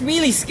it's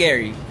really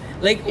scary.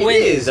 Like It when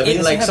is. I mean,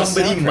 it's- like Have a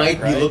somebody soundtrack, might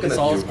be right? looking it's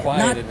at all you.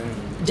 quiet Not- and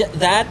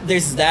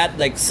there's that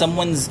like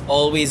someone's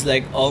always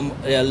like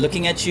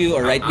looking at you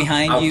or right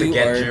behind out you to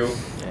get or you.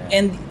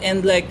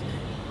 and like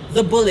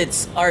the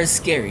bullets are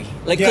scary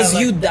like Yeah, because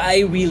like- you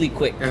die really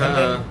quick. And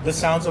then the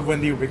sounds of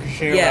when they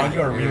ricochet Yeah. around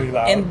you are really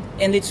loud.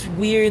 and it's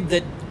weird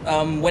that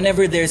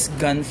whenever there's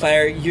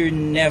gunfire you're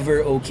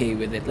never okay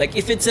with it. Like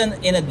if it's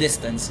in a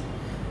distance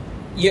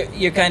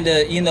you're kind of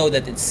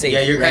that it's safe.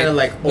 Yeah, you're right? kind of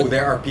like, oh, But-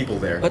 there are people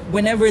there. But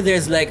whenever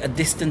there's like a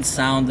distant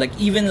sound, like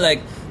even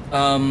like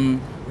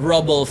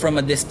rubble from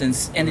a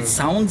distance, and it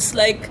sounds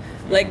like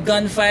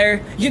gunfire,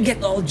 you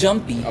get all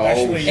jumpy. Oh,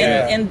 Actually, shit.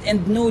 yeah.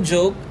 And no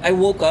joke, I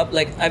woke up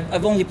like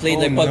I've only played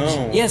like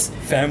PUBG. Yes,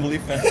 family.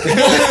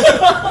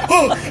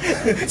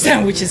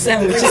 sandwiches.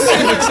 Sandwiches.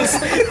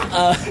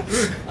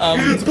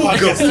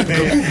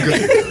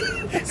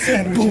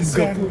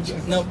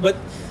 No, but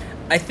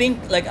I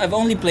think like I've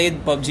only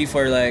played PUBG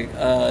for like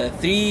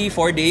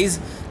 3-4 days,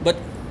 but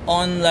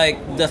on like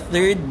the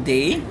third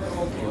day,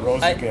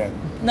 Rose I- again.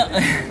 no,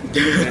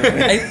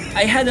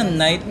 I had a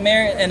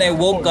nightmare and I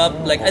woke up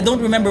like I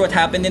don't remember what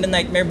happened in the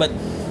nightmare, but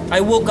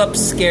I woke up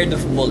scared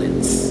of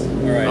bullets.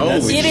 Alright,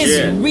 Holy It is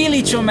shit.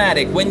 really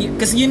traumatic when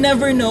because you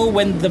never know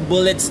when the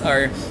bullets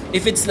are.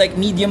 If it's like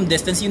medium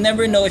distance, you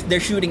never know if they're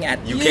shooting at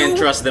you. You can't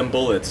trust them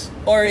bullets.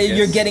 Or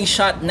you're getting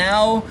shot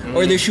now,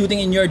 or they're shooting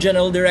in your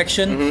general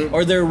direction,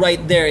 or they're right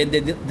there and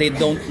they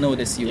don't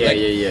notice you. Yeah, Like,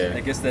 yeah.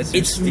 I guess that's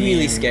It's just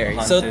really being scary.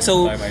 hunted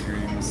So by my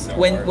dreams so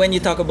when hard. when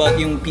you talk about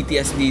yung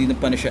PTSD, the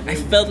Punisher, I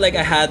felt like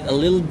I had a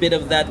little bit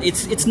of that.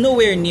 It's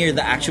nowhere near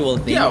the actual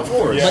thing. Yeah, of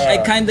course. But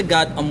I Yeah. kind of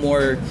got a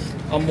more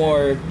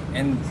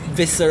and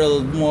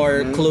visceral,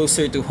 more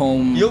closer to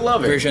home You'll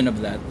love it. version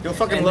of that. You'll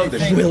fucking And love I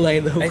this think- shit. Will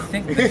I though? I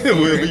think the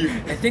Will fear, you?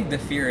 I think the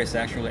fear is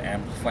actually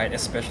amplified,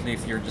 especially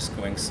if you're just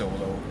going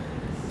solo.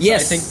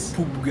 Yes. So I think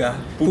Pubga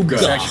Pubga.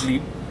 is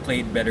actually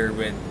played better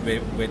with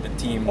the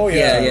team. Oh,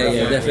 yeah.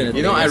 Yeah, definitely.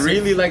 You know, I Yes,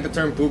 really like the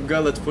term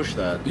poopga. Let's push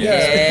that. Yeah,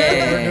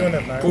 Yeah. we're doing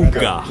it now.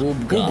 Poopga.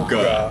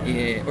 Poopga.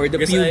 Yeah, or the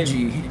Because I-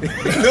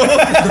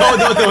 PUBG.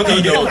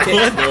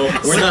 No.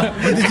 We're not.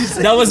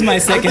 That was my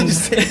second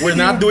We're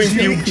not doing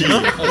PUBG.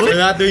 We're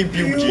not doing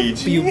PUBG.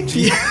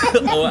 PUBG.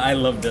 Oh, I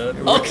love that.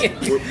 Okay,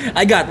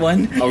 I got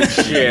one. Oh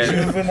shit.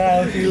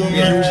 Juvenile humor.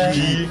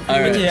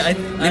 Alright. Yeah,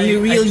 Let me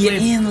reel you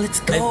played- in.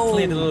 Let's I go.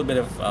 played a little bit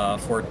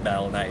of Fort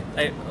Battle Night.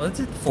 What's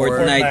it?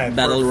 Fortnite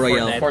Battle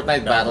Royale.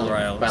 Fortnite Battle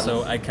Royale.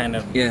 Battle. So I kind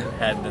of Yeah.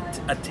 had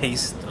a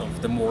taste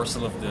of the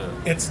morsel of the.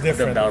 It's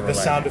different. Battle The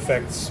Royale. sound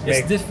effects make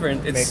It's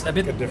different. It's make a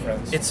bit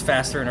difference. It's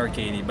faster and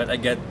arcadey, but I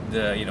get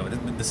the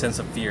sense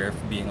of fear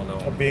of being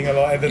alone. Of being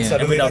alone, and then Yeah.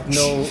 suddenly And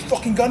without like,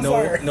 fucking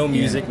gunfire. no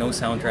music, no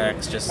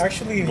soundtracks, just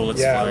Actually,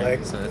 bullets yeah, flying.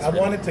 like So it's I really-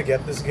 wanted to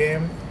get this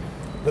game,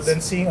 but then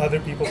seeing other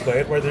people play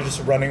it, where they're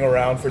just running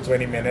around for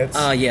 20 minutes,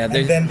 Yeah, and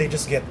there's- then they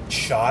just get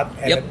shot,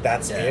 and Yep.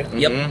 that's it.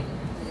 Yep.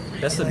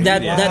 That's the That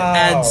beauty. that Wow.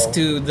 adds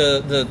to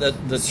the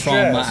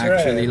trauma Stress,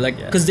 actually, right. like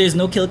because there's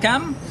no kill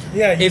cam.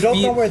 Yeah, you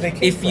don't know where they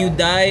came If you from.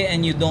 die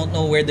and you don't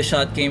know where the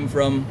shot came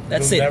from,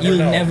 that's You'll it. never You'll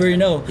know. never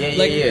know. Yeah,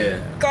 like, yeah.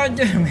 God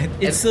damn it,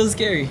 it's so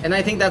scary. And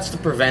I think that's to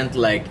prevent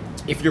like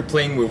if you're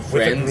playing with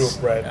With a friends.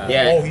 group, right?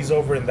 Yeah. Oh, he's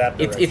over in that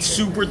direction. It's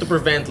super to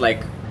prevent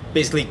like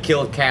basically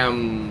kill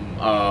cam.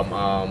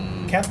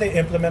 Can't they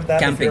implement that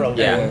Camping, if you're alone?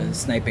 Yeah.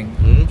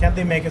 sniping. Can't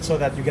they make it so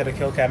that you get a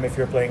kill cam if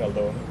you're playing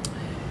alone?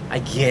 I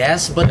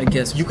guess, but I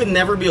guess. you can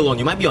never be alone.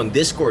 You might be on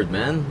Discord,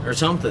 man, or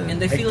something.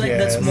 And I feel like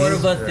that's guess, more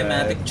of a right.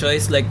 thematic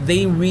choice. Like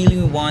they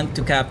really want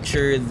to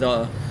capture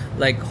the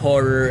like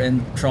horror and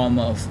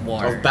trauma of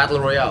war. of battle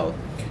royale.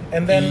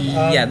 And then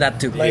Yeah, that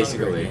too. like,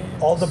 Basically.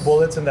 all the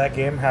bullets in that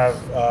game have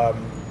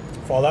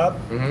fallout,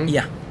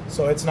 Yeah.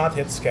 so it's not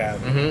hit scan.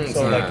 it's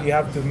So like not. you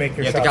have to make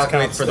your You have to shots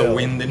calculate count for the still.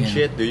 wind and Yeah.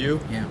 shit. Do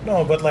you? Yeah.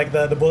 No, but like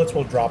the bullets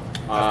will drop.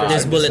 after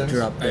There's some bullet distance.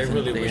 drop. I really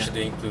definitely, wish yeah.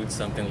 they include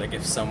something like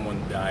if someone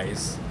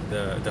dies,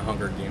 the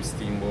Hunger Games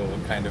theme will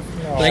kind of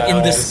Like in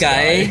Oh, the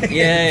sky.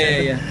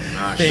 Yeah.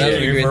 Ah, Thank That'd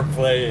be you great. for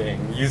playing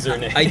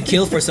username. I'd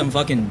kill for some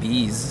fucking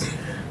bees.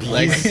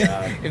 Like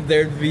if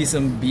there'd be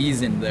some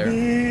bees in there.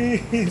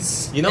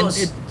 Please. You know, And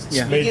it-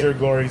 yeah. Major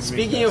gory.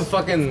 Speaking of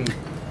fucking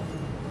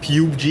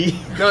PUBG,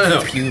 no.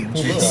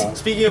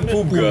 Speaking of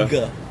Poopga.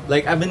 Poopga,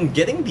 like I've been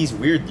getting these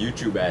weird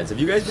YouTube ads. Have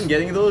you guys been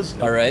getting those?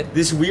 All right.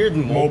 This weird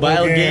mobile,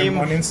 Mobile game game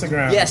on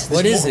Instagram. Yes.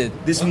 What this is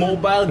it? This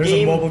mobile There's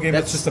game. a mobile game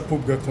that's just a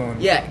Poopga clone.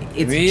 Yeah,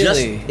 it's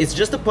Really?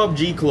 just a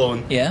PUBG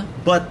clone. Yeah.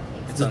 But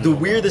the on mobile.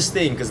 weirdest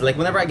thing, because like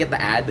whenever I get the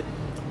ad,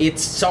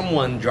 it's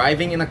someone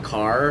driving in a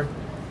car,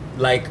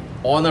 like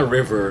on a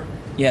river.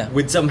 Yeah.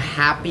 With some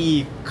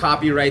happy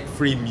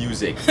copyright-free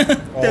music.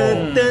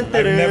 Oh, I've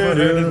never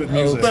heard it with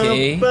music.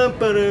 Okay. You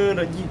know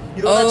that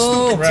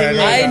Oh, stupid Right,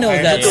 tingle? I know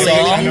that I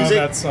song. know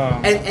that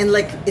song. And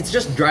like it's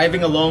just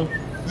driving along,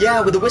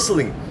 yeah, with the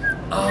whistling,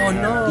 Oh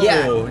no!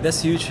 Yeah.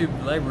 That's YouTube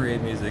library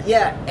music.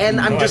 yeah, and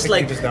I'm No, just I think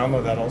like, you just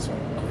download that also.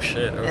 Oh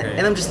shit! Okay.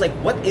 and I'm just like,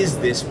 what is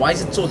this? Why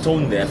is it so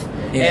tone deaf?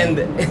 Yeah.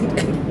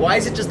 And why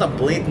is it just a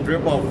blatant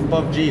rip off of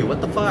PUBG?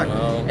 What the fuck?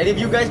 Well- Any of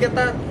you guys get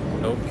that?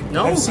 Nope.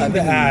 No, I've seen the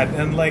ad,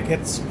 and like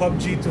it's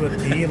PUBG to a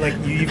T. Like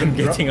you even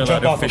Getting a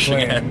jump lot of off a phishing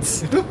plane.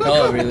 ads.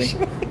 Oh really?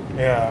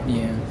 Yeah.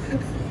 Yeah.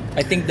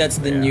 I think that's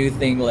the new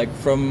thing. Like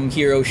from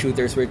hero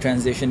shooters, we're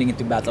transitioning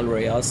into battle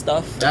royale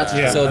stuff. That's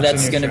Yeah, so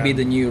that's that's a new gonna be trend.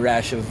 the new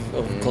rash of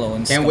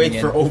clones. can't coming wait in.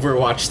 for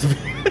Overwatch to be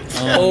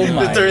Oh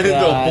my to turn into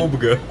a God.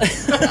 PUBG.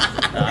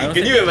 I don't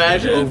Can think you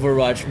imagine?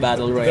 Overwatch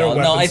battle Their royale.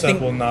 weapon No, I set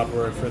think will not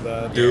work for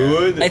that.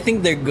 Dude, I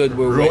think they're good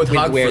with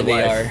Roadhog where for they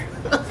life. are.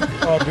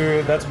 Oh,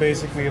 dude, that's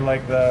basically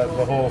like the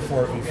whole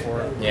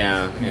 4v4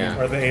 yeah, yeah.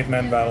 or the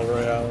 8-man battle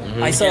royale.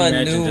 I saw a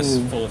imagine just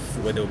new. full of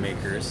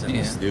Widowmakers and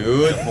Yeah. just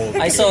Dude,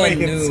 I saw a Make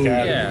it new.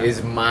 scary. Yeah.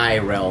 is my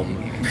realm.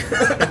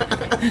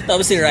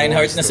 Tapos si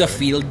Reinhardt nasa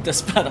field,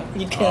 tapos parang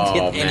you can't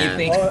Oh, hit man.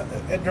 anything. Oh,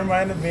 it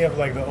reminded me of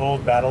like the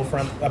old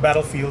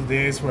Battlefield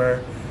days where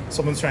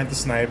someone's trying to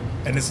snipe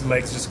and his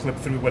legs just clip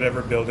through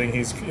whatever building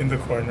he's in the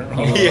corner.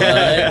 of.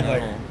 Yeah.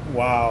 Like,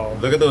 wow.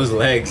 Look at those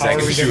legs. How I are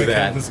can we shoot gonna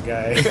that. kill this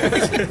guy?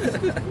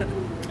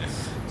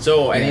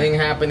 So, anything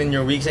happened in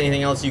your weeks?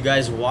 Anything else you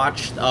guys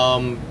watched?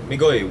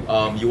 Migoy,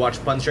 you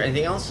watched Punisher?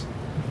 Anything else?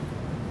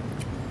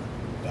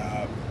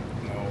 No.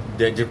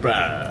 Did you?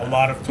 A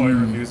lot of toy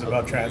reviews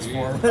about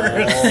Transformers.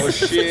 Oh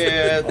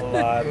shit! A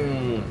lot.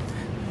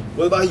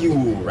 What about you,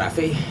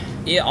 Rafi?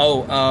 Yeah.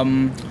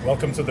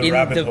 Welcome to the In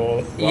rabbit the-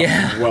 hole.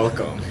 Yeah.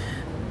 Welcome.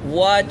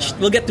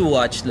 We'll get to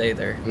watch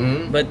later.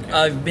 But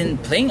I've been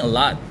playing a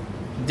lot.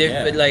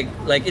 Yeah.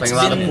 Like it's Playing a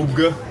lot of been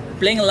Pooga.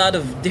 playing a lot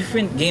of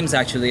different games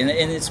actually, and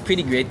it's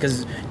pretty great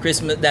because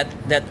Christmas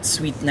that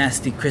sweet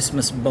nasty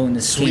Christmas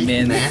bonus came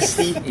in.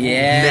 Nasty.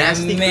 Yeah,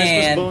 Nasty man.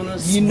 Christmas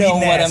bonus. You know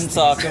Sweet what I'm nasties.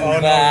 talking Oh no, he's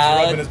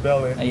about. rubbing his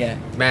belly. Yeah.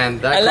 Man,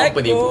 that I like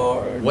company.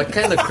 corn. What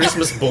kind of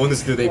Christmas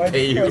bonus do they Why-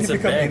 pay why you? you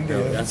become bag, Indian?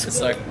 though. That's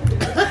So,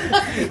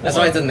 That's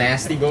why it's a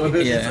nasty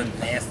bonus. Yeah. a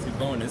nasty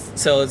bonus.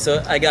 so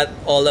I got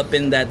all up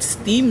in that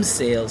Steam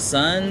sale,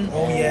 son.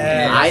 Oh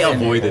yeah. I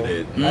avoided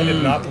it. I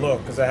did not look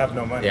because I have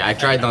no money. Yeah, I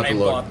tried not I to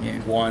look. bought Yeah.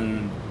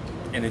 one,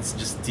 and it's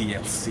just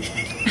DLC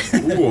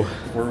Ooh.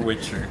 for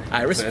Witcher.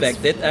 I So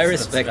respect that's- it. I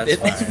respect that's it.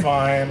 It's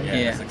fine. Yeah,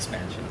 Yeah. it's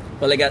expansion.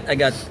 Well, I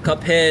got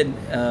Cuphead,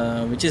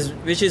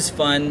 which is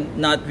fun.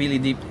 Not really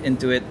deep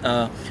into it.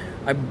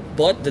 I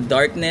bought The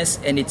Darkness,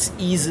 and it's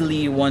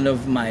easily one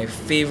of my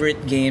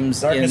favorite games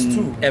Darkness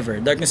 2.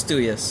 ever. Darkness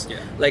 2, yes. Yeah.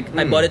 Like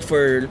I bought it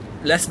for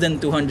less than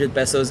 200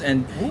 pesos,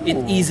 and it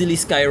Ooh. easily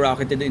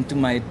skyrocketed into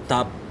my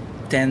top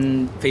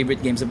 10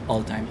 favorite games of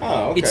all time.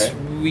 Oh, okay. It's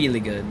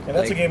really good. And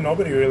that's Like, a game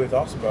nobody really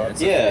talks about.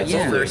 Yeah,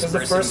 Yeah. It's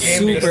the first game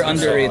Super because-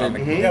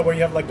 underrated. Yeah, where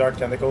you have like dark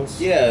tentacles.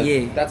 Yeah,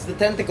 Yeah. that's the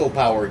tentacle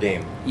power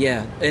game.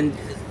 Yeah, and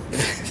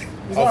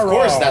He's Of not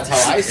course, wrong. that's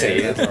how I say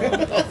it.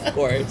 of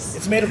course.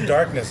 It's made of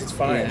darkness. It's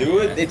fine. Yeah.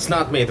 Dude, it's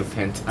not made of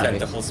hentai.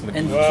 Tentacles.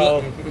 And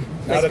Well,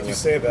 now that you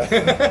say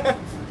that,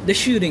 the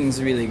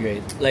shooting's really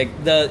great. Like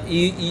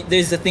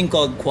there's a thing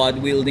called quad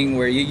wielding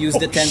where you use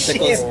the Oh,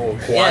 tentacles.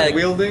 shit. Quad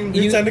wielding?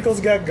 your You,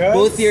 tentacles got guns.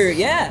 both your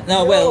Yo.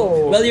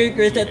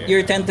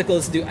 your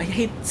tentacles do. I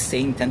hate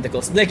saying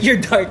tentacles. Like your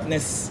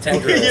darkness.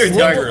 Tendrils. Your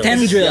dark-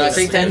 Tendrils. Yeah, I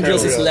say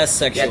Tendrils is tendrils. less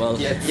sexual.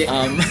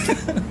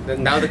 Yeah.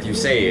 Now that you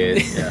say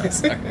it, yeah.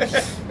 Sorry.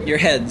 Your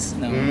heads.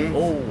 No.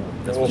 Oh,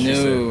 that's what she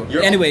No.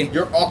 said. Anyway.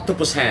 your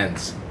octopus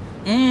hands.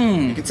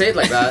 You could say it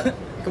like that.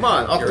 Come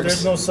on, There's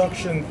octopus. no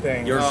suction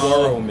thing. Your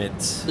Goro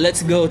mitts.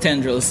 Let's go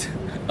tendrils.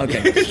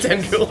 Okay.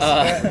 tendrils.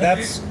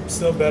 That's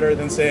still better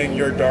than saying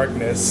your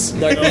darkness.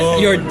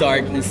 Your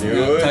darkness.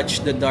 Dude.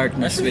 Touch the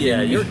darkness Actually, within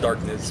yeah, you. your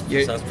darkness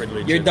sounds pretty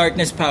legit. Your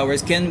darkness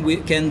powers can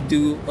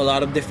do a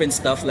lot of different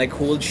stuff, like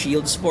hold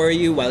shields for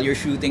you while you're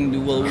shooting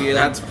dual wield.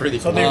 That's pretty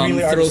So cool. they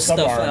really are throw just stuff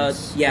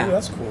sub-arms. out. Yeah. Ooh,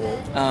 that's cool.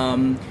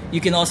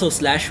 You can also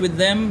slash with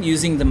them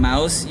using the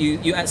mouse. You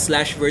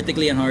slash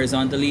vertically and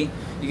horizontally.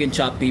 You can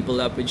chop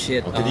people up with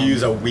shit. Could you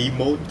use a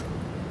Wiimote?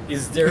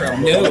 Is there a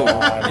No.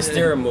 mode? Is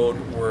there a mode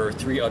where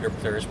 3 other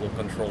players will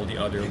control the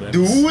other limbs?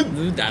 Dude,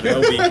 Dude,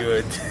 That'll be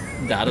good.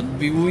 that'd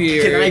be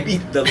weird. can I be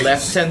the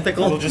left It'll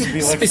tentacle? just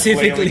be like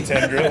Specifically. flailing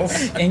tendrils.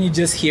 And you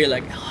just hear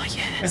like, oh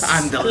yes,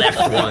 I'm the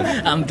left one.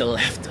 I'm the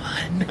left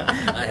one.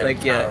 I have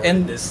Like, yeah, power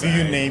and- in this Do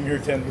you side. name your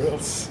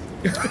tendrils?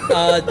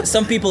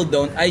 Some people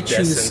don't. I Des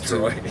choose and to.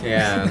 Troy?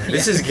 Yeah,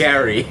 this is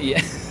Gary.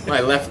 Yeah, My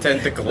left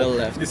tentacle. the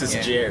left. This is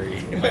yeah.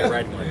 Jerry. My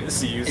right one.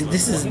 This is useless. And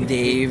this is one.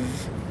 Dave.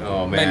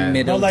 Oh My man.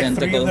 middle No, like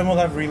tentacle. 3 of them will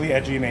have really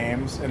edgy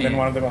names, and then Yeah.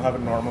 one of them will have a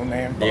normal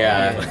name.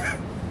 Yeah.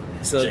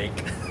 So Jake.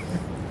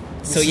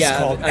 This so is yeah,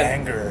 called I-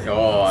 anger,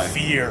 Oh.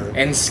 fear,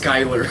 And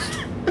Skylar.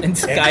 and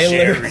Skylar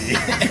Jerry.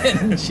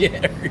 and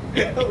Jerry.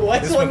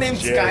 What's This one one's named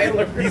Jerry.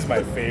 Skylar? He's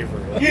my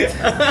favorite.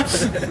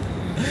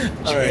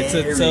 All right,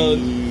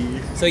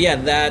 so yeah,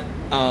 that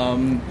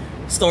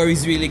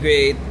story's really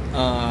great,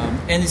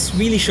 and it's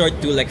really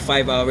short too, like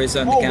 5 hours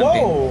on the Oh,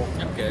 campaign. whoa!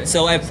 Okay.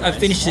 So I've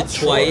finished it That's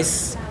short.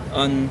 twice.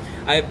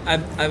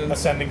 I've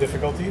Ascending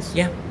difficulties?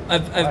 yeah,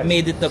 I've Nice.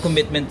 made it a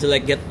commitment to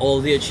like get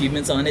all the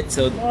achievements on it.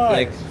 So Nice.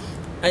 like,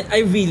 I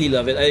really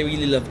love it. I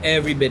really love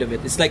every bit of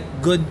it. It's like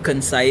good,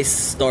 concise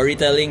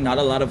storytelling, not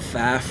a lot of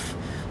faff.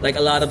 Like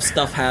a lot of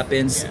stuff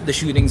happens. The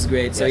shooting's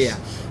great. So yeah,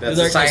 That's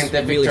The a Darkness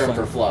scientific really term fun.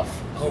 for fluff.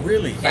 Oh,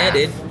 really? Yeah,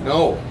 dude.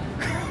 No.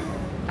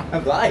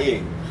 I'm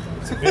lying.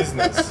 It's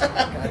business.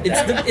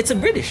 It's a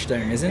British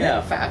term, isn't Yeah,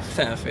 it? faff.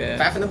 Faff, yeah.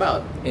 Faffing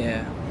about.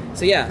 Yeah.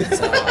 So yeah.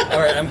 So, All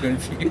right, I'm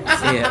confused.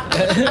 yeah.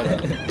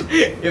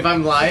 If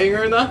I'm lying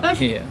or not?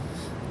 Yeah.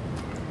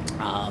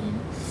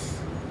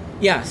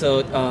 Yeah,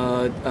 so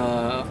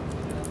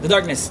The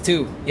Darkness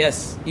 2,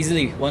 yes,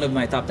 easily one of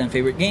my top 10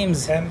 favorite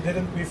games. And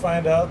didn't we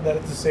find out that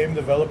it's the same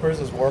developers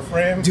as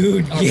Warframe?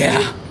 Dude,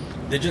 yeah.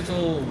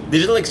 Digital.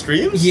 Digital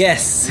Extremes?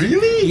 Yes.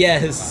 Really?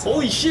 Yes.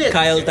 Holy shit.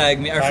 Kyle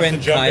tagged me, our Time friend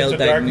to jump Kyle into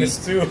tagged me.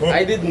 Darkness too.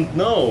 I didn't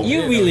know.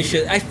 You really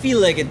should. I feel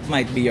like it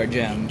might be your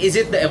jam. Is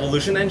it the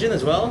Evolution engine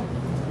as well?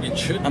 It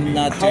should. I'm be.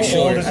 not How too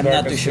sure. old is I'm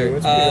not too Darkness sure. 2?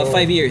 It's pretty old.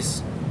 5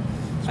 years.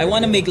 I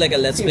want to make like a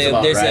let's Seems play.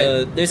 about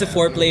There's a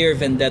 4-player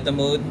Vendetta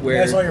mode Yeah,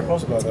 where I saw your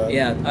post about that.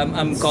 yeah,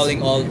 I'm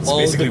calling all the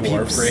basically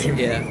peeps. Warframe.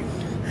 Yeah.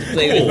 to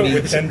Play with me.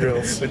 With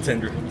tendrils. With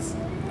tendrils.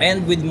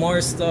 And with more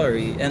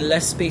story and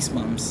less space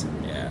moms.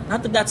 Yeah.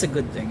 Not that that's a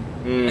good thing.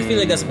 I feel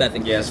like that's a bad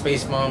thing. Yeah,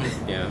 Space Mom.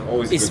 Yeah,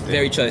 always. A It's good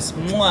very thing. choice.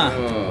 Mwah.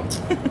 Oh.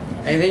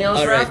 Anything else,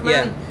 All right, Raph,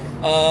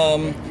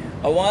 man?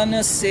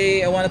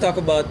 I wanna talk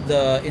about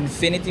the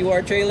Infinity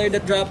War trailer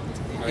that dropped.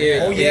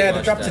 yeah. Oh Yeah, yeah, watch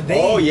that dropped that. today.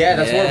 Oh yeah,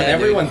 that's more of an Yeah,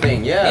 everyone dude.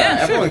 thing. Yeah,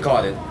 Yeah, everyone sure.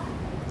 caught it.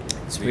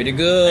 It's pretty I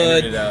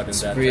good. nerded out in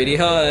It's that pretty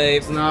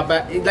It's hype. not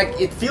bad.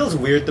 It feels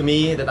weird to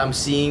me that I'm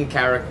seeing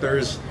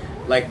characters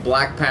like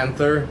Black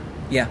Panther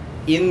Yeah.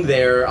 in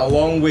there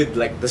along with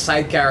like the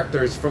side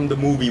characters from the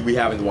movie we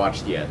haven't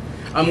watched yet.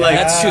 I'm like,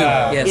 That's true.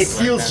 Yeah. Yes. it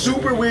feels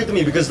super weird to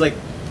me because like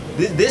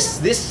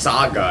this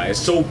saga is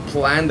so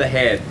planned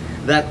ahead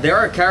that there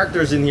are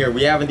characters in here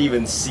we haven't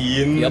even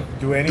seen Yep.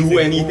 Do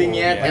anything. Ooh,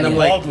 yet, yeah. and The I'm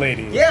like, bald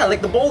lady. yeah,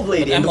 like the bald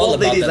lady, But and the I'm all bald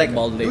about lady's that like,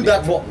 bald lady. dude,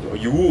 that bald,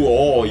 you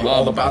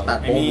all about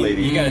that I bald mean,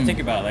 lady. you gotta Mm. think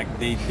about like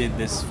they did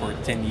this for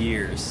 10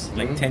 years,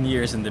 like 10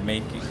 years in the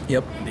making.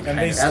 Yep. And And kind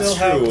they of- still That's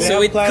have. true. They So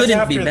have it plans couldn't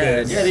after be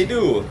bad. this. Yeah, they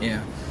do. Yeah.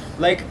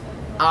 Like,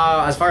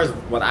 as far as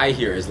what I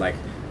hear is like,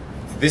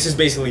 this is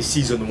basically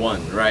season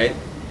 1, right?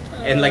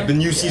 And like the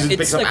new season It's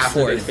picks up like after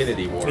the fourth.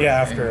 Infinity War. Yeah,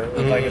 after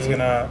like it's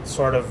gonna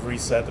sort of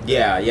reset. A bit.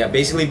 Yeah,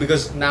 basically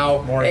because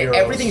now More heroes.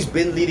 everything's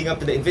been leading up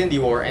to the Infinity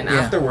War, and Yeah.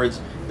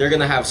 afterwards they're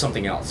gonna have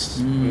something else.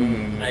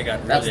 I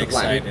got That's really the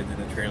plan. excited in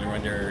the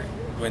trailer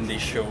when they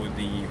showed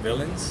the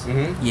villains.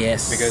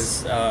 Yes.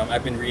 Because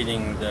I've been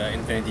reading the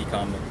Infinity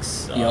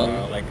comics Yeah.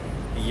 like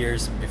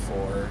years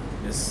before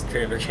this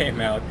trailer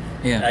came out.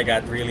 Yeah. I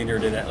got really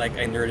nerded out. Like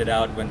I nerded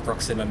out when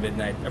Proxima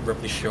Midnight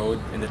abruptly showed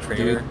in the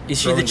trailer. Dude, is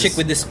she the Throwing chick this-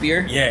 with the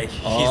spear? Yeah, she's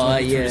Oh,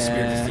 looking through the spear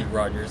yeah. to Steve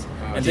Rogers.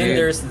 And dude. then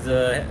there's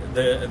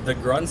the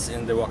grunts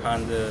in the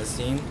Wakanda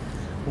scene,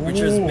 which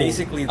is Ooh.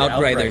 basically the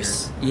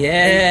Outriders. Outriders.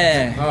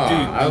 Yeah. Ah, Dude,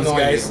 I don't those know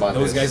anything guys, about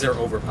those this. guys are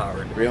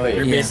overpowered. Really?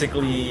 They're Yeah.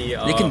 basically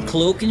They can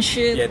cloak and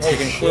shit. Yeah, they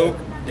can shit. cloak.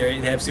 They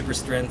have super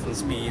strength and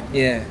speed.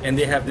 Yeah. And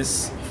they have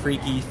this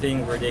freaky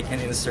thing where they can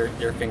insert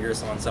their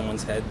fingers on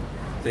someone's head.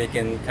 They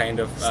can kind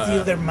of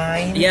Steal their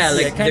minds. Yeah,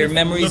 like kind their of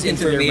memories, look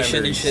into their information,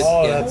 and memories. shit.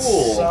 Oh, yeah. that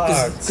Cool.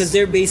 sucks. Because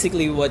they're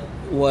basically what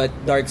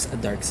dark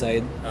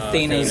side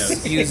Thanos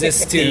Thanos.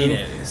 uses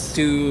Thanos.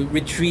 to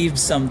retrieve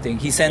something.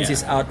 He sends Yeah.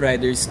 his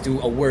outriders to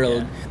a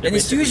world, Yeah. and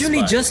it's They're basically usually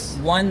spies. just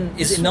one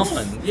is Just enough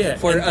one, yeah.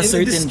 for And a in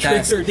certain this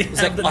task. trailer, they It's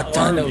have like a an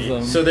ton army. of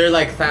them. So they're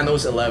like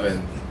Thanos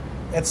 11,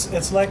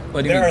 It's like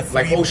What do you there mean? are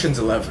three. like Ocean's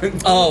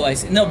 11. Oh, I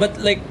see. No, but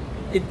like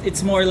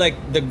it's more like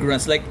the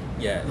grunts, like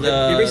Yeah, the-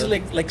 they're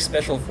basically like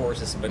special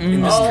forces, but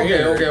in this Oh, okay,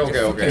 trailer, okay, they're okay,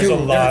 okay. There's a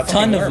fucking- lot. they're a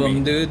ton of fucking army.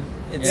 them, dude.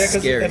 It's Yeah,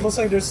 because scary. it looks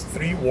like there's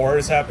 3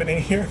 wars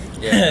happening here.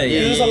 Yeah,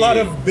 There's a lot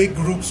of big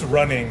groups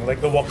running, like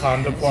the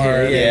Wakanda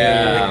part.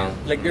 Yeah.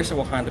 Like there's a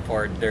Wakanda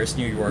part, there's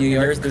New York, New and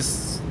York. there's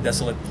this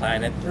desolate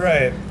planet.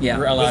 Right. Yeah.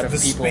 Where a lot The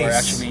of people are space.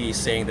 actually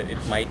saying that it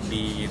might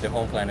be the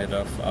home planet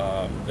of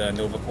the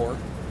Nova Corps.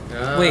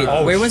 Wait,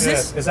 Oh, where was shit.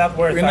 this? Is that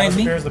where Remind Thanos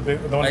me? appears? The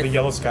one with the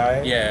yellow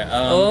sky? Yeah.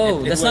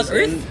 Oh, that's not was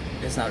Earth?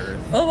 It's not Earth.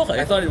 Oh, okay.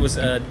 I thought it was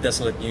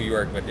desolate New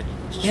York, but it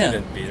Yeah.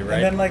 shouldn't be,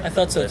 right? And then like I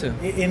thought so too.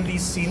 in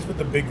these scenes with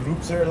the big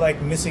groups, they're like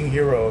missing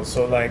heroes.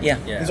 So like Yeah.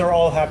 Yeah. these are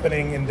all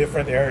happening in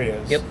different areas.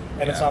 Yep.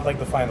 And it's Yeah. not like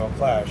the final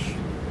clash.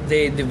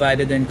 They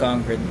divided and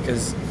conquered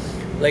because,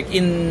 like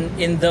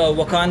in the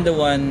Wakanda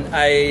one,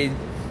 I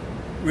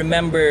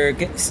remember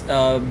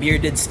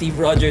bearded Steve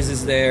Rogers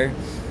is there.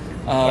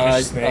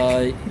 Punished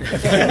Snake.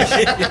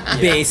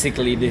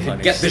 Basically,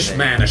 dude. Get this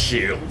man a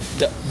shield.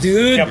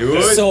 Dude,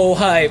 Dude. so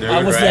hype. I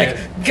Dude, was right.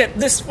 like, get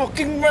this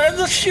fucking man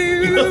a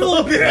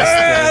shield.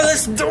 Yeah,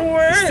 let's do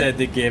it. Instead,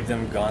 they gave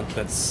them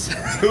gauntlets.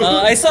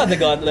 I saw the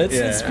gauntlets.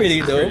 it's pretty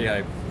dope. Pretty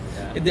hype.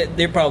 Yeah.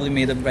 They're probably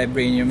made of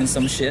vibranium and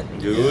some shit.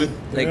 Dude.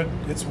 Like, Dude,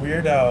 it's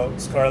weird how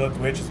Scarlet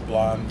Witch is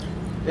blonde.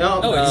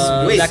 No, Oh,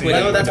 it's wait, Black Widow.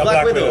 no, that's No,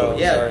 Black Black Widow. Widow,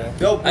 Yeah, sorry.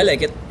 no, I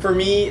like it. For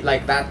me,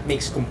 like that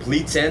makes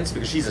complete sense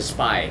because she's a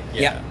spy.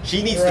 Yeah.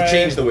 She needs Right. to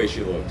change the way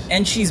she looks.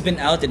 And she's been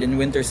outed in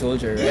Winter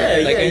Soldier, right?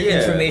 Yeah, like yeah, yeah.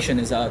 information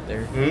is out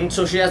there.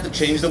 So she has to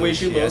change the way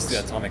she has looks. the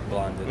atomic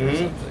blonde or Mhm.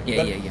 something. Yeah,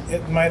 But yeah, yeah.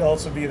 It might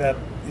also be that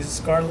is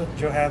Scarlett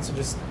Johansson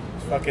just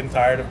fucking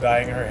tired of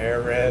dyeing her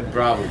hair red?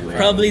 Probably.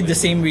 Probably the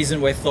same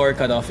reason why Thor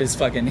cut off his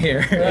fucking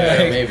hair. Yeah,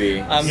 Like, maybe.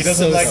 I'm He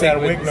doesn't so like sick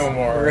that with wig no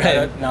more.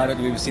 Right. Now that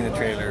we've seen the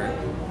trailer,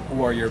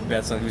 who are your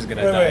bets on who's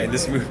gonna Wait, die wait. in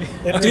this movie?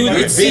 Dude,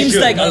 reminds- it seems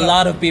Vision. like a No, no.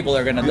 lot of people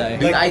are gonna die.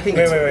 Dude, I think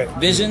wait, it's wait, wait.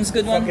 Vision's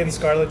good one. Fucking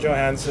Scarlett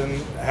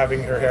Johansson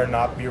having her hair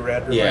not be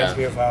red reminds Yeah.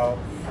 me of how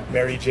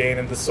Mary Jane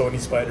in the Sony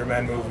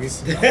Spider-Man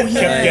movies kept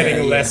yeah,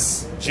 getting yeah.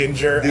 less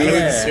ginger as Dude.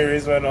 the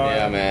series went on.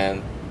 Yeah,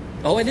 man.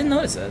 Oh, I didn't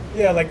notice that.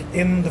 Yeah, like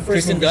in the first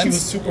Kristen movie, she Dunst?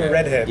 was super Yeah.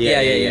 redhead.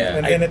 Yeah, yeah, yeah.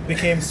 And then it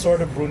became sort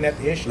of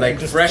brunette-ish. Like and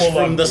just fresh full-on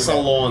from the brunette.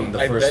 salon, the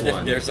I first bet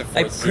one. if there's a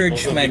I fourth sequel, purged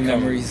she'll my become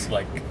memories.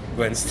 like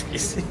Gwen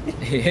Stacy.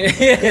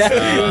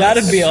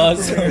 That'd be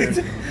awesome.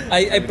 weird.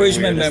 I purged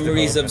my Weirdest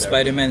memories of development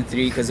Spider-Man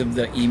 3 because of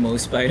the emo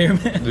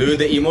Spider-Man. Dude,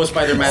 the emo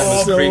Spider-Man Oh,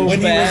 was so cringe. when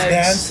he was bad.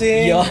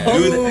 dancing. Yo.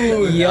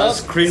 Dude, that Yup. was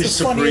cringe It's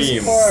the funniest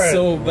supreme. part.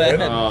 So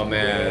bad. Oh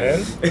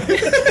man.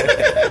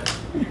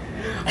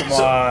 Come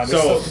on, so-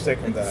 there's stuff to take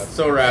from that.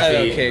 So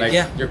Rafi, Okay, like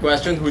yeah. your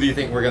question, who do you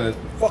think we're gonna?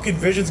 Fucking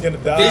Vision's gonna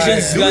die.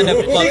 Vision's gonna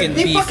Dude, fucking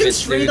they beef fucking it,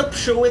 straight dude. up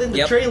show it in the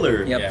Yep.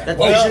 trailer. Yep. Yeah. That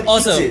Well, Vision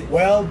also- eats it.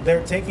 Well,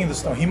 they're taking the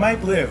stone. He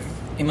might live.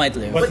 He might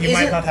live. But he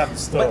might isn't- not have the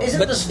stone. But isn't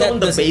But the stone that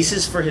the doesn't-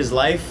 basis for his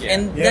life? Yeah.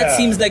 And Yeah. that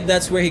seems like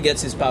that's where he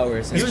gets his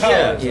powers. His Dude,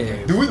 powers. Yeah.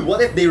 Dude, what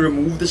if they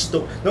remove the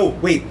stone? No,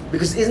 wait,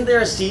 because isn't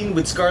there a scene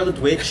with Scarlet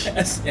Witch?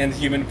 And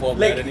human Paul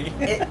Like, Bettany.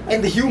 and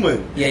the human.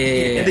 Yeah.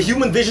 And the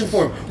human vision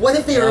form. What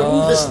if they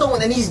remove the Oh.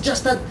 stone and he's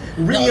just a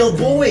real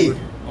boy?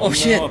 Oh,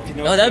 shit.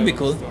 Pinocchio Oh, that'd be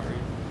cool. story.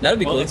 That'd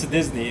be Well, cool. it's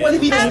Disney. What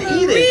if he doesn't I'm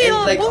a eat it? real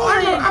And like, boy.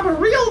 I'm a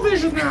real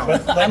vision now.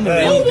 But like I'm a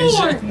real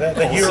vision.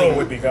 the hero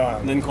would be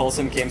gone. And then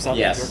Coulson came out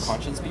Yes. with your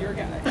conscience be your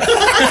guy.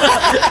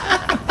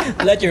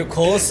 Let your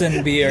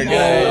Coulson be your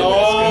guy.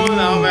 Oh,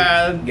 no,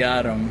 man.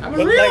 Got him. I'm a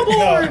But real boy.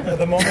 like, no,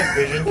 the moment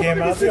Vision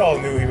came out, we all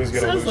knew he was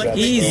gonna lose that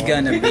He's stone.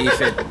 gonna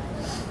beef it.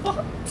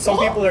 Some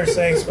people are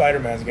saying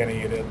Spider-Man's gonna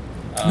eat it.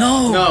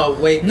 No. No,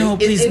 wait. No,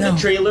 please, in no. the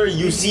trailer,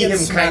 you see him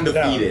gets kind of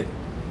smacked down. eat it.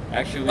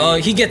 Actually, Oh,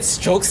 he gets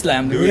choke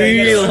slammed Yeah, he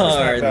gets real super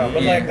hard. smacked down.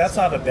 But Yeah. like, that's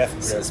not a death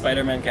grip.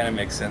 Spider-Man kind of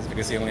makes sense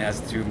because he only has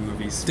 2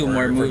 movies. Two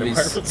more for movies.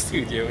 the Marvel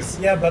Studios.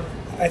 Yeah, but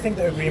I think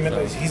the agreement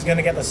is he's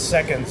gonna get a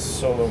second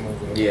solo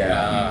movie.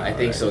 Yeah, I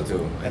think so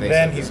too. I And think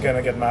then so he's too.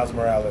 gonna get Miles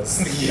Morales.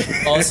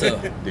 Also,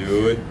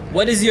 Dude.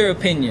 what is your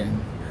opinion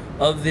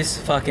of this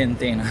fucking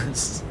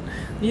Thanos?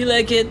 Do you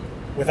like it?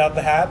 Without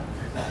the hat,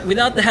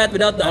 Without the hat,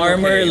 without the I'm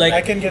armor, okay. like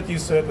I can get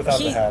used to it without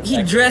he, the hat. he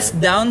actually.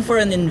 dressed down for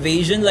an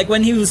invasion. Like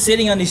when he was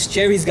sitting on his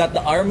chair, he's got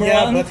the armor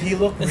Yeah, on. but he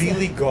looked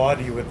really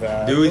gaudy with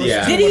that. Dude, It was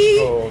yeah. too Did much he?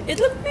 gold. It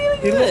looked really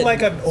He good. looked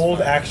like an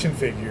old action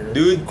figure.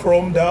 Dude.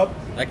 Chromed up.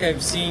 Like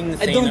I've seen.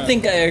 I don't Thanos-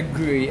 think I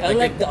agree. I Like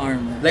like it- the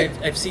armor. Like,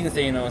 I've seen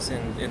Thanos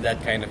in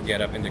that kind of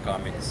getup in the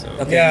comics. So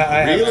Okay. Yeah, I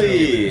have to.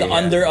 really? the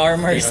Under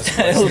Armour Thanos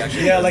style. was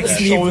actually- Yeah, like The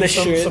showing sleeveless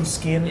shirt. some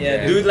skin.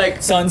 Yeah, Dude,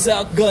 like, Sun's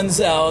out, guns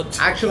out.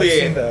 actually, I've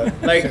seen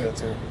that. like, I've seen that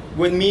too.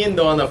 when me and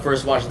Donna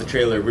first watched the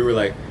trailer, we were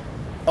like,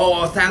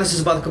 "Oh, Thanos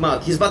is about to come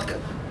out. He's about to.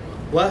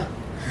 What?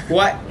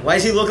 What? Why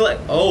does he look like?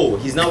 Oh,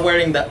 he's not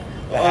wearing that.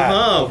 The hat.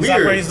 Uh-huh, He's not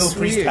weird. wearing his little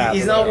priest hat.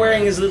 He's not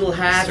wearing his little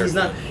hat. He's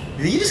not.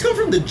 Did he just come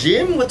from the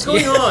gym? What's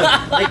going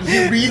on? Like,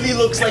 he really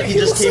looks like he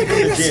just came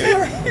from the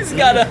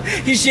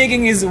gym. He's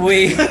shaking his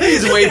way.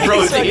 His whey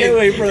protein. fucking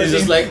whey protein. He's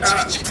just like,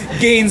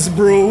 Gains,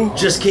 bro.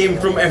 just came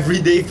from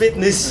everyday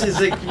fitness. It's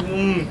like,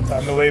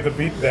 Time to lay the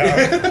beat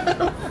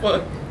down.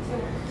 fuck.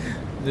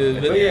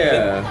 Dude, But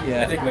yeah.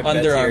 yeah. I think my bet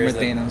Under here Armour is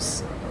that-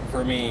 Thanos.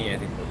 for me, I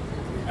think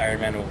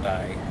Iron Man will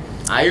die.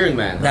 Iron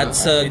Man. huh?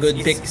 That's a good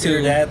It's pick either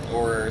too. that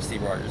or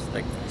Steve Rogers.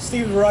 Like,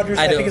 Steve Rogers,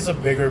 I I, think, don't- is a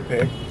bigger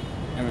pick.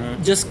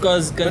 Just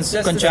cause that's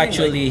the thing,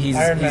 contractually like, he's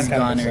Iron Man kind of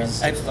goners. makes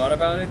sense. I've thought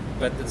about it,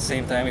 but at the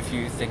same time, if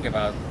you think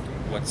about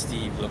what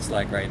Steve looks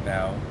like right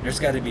now, there's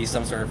got to be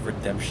some sort of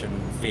redemption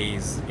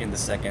phase in the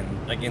second,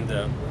 like in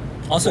the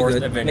Also fourth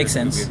good. Avengers Makes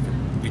sense.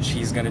 movie, which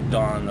he's gonna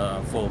don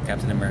a full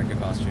Captain America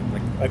costume.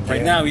 Like Again.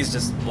 right now, he's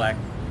just black,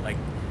 like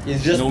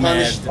He's just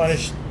nomad,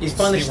 punished. He's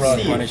punished Steve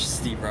Rogers. Steve. punished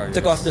Steve Rogers.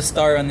 Took off the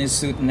star on his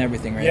suit and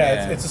everything, right? Yeah,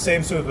 Yeah. It's the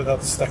same suit without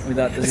the star.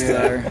 Without the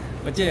star.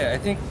 But yeah, I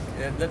think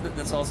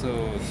that's also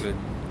a good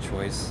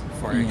choice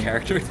for a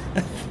character.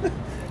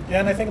 Yeah,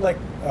 and I think like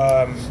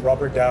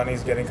Robert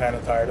Downey's getting kind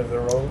of tired of the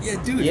role. Yeah,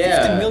 dude,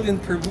 Yeah. 50 million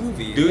per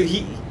movie. Dude,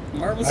 he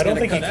Marvel's I don't gonna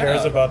think he cut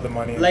cares out. about the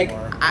money like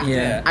anymore.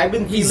 Yeah. I've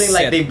been He's feeling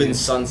like set, they've been dude.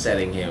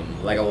 sunsetting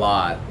him like a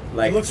lot.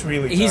 Like He looks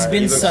really He's tired.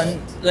 been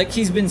He looks-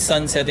 he's been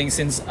sunsetting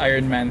since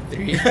Iron Man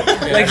 3.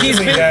 Like he's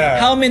been Yeah.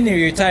 how many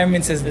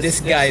retirements has this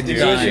guy There's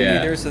done? usually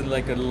Yeah. there's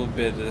like a little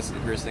bit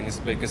interesting is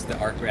because the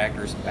arc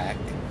reactor's back,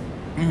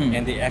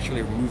 and they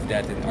actually removed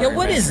that in Yeah, Iron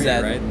what Man is 3,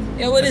 that? right?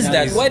 Yeah, what But is now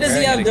that? he's Why does he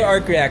wearing have it the again.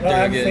 arc reactor No,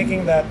 I'm again?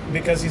 thinking that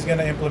because he's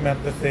gonna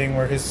implement the thing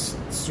where his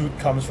suit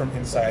comes from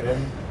inside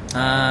him,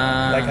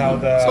 like how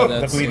so the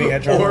that's- bleeding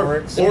edge armor or-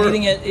 works. the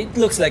bleeding edge, it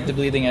looks like the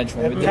bleeding edge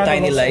one It with the kinda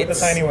tiny looks like lights.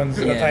 the tiny ones,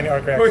 Yeah. the tiny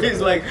arc where reactor.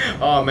 he's like,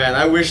 oh man,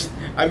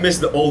 I miss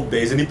the old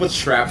days, and he puts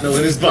shrapnel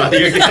in his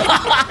body again.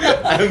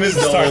 I miss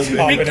the old starts days.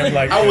 popping him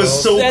like I was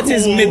pills. so That's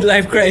his cool.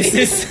 midlife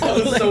crisis. That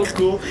was so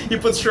cool. He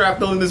puts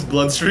shrapnel in his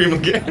bloodstream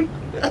again.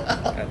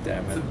 God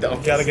damn it.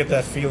 Dumb. Gotta get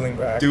that feeling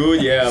back.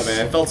 Dude, yeah,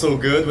 man, it felt so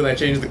good when I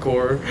changed the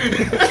core.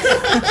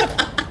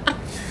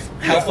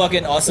 How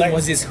fucking awesome Like-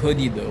 was his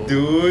hoodie though?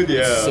 Dude,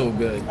 yeah. So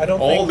good. I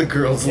don't All think, the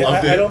girls yeah,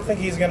 loved I it. don't think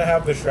he's gonna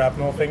have the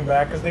shrapnel thing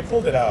back because they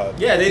pulled it out.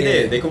 Yeah, they Yeah.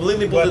 did. They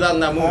completely pulled it out in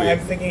that movie. I'm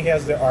thinking he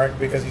has the arc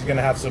because he's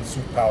gonna have some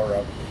suit power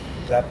up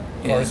that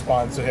Yeah.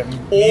 corresponds to him.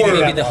 Or needing maybe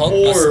that the arc.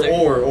 Hulk buster.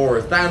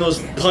 or Thanos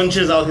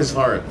punches out his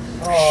heart.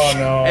 Oh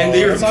no! And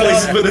they That's not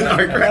replace how- it with an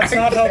arc That's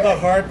not how the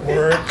heart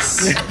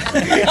works.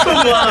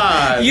 Come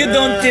on. You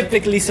don't man.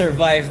 typically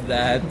survive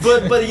that.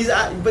 But he's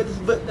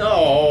but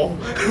oh.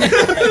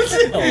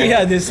 We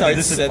had this hard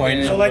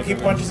disappointed. So like he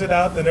punches it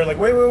out, and they're like,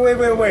 wait,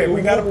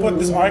 we gotta put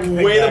this arc thing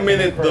Wait back a in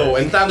minute first. though,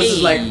 and Thanos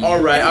is like, all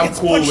right, I'm It's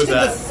cool punched with in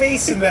the that.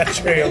 face in that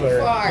trailer.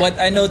 What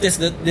I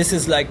noticed that this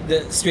is like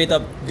the straight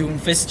up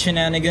Doomfist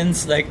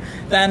shenanigans. Like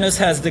Thanos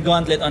has the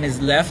gauntlet on his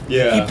left.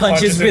 Yeah. He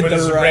punches Punches it with with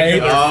his the right.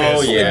 regular Oh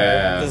fist.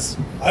 yeah. This-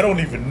 I don't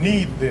even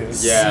need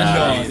this.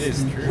 Yeah. No, It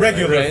is true.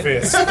 Regular Right.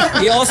 fist.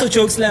 he also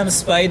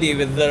chokeslams Spidey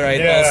with the right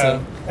Yeah.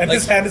 also. And Like-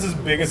 his hand is as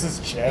big as his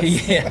chest.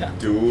 Yeah.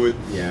 Dude,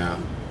 yeah.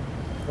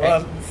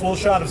 Well, full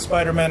shot of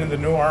Spider-Man in the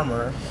new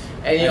armor.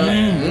 And you're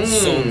like,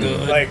 So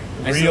good. like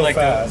I real still like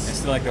I fast.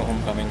 still like the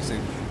homecoming suit.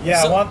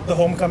 Yeah, So- I want the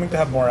Homecoming to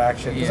have more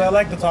action because Yeah. I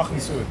like the talking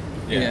suit.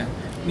 Yeah.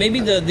 Maybe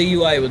the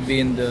UI would be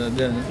in the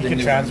You can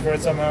new transfer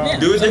it somehow. Yeah.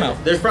 Dude, Somehow.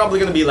 there's probably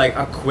gonna be like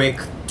a quick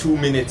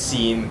 2-minute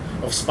scene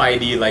of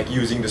Spidey like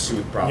using the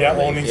suit properly. Yeah,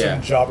 owning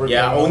some jobber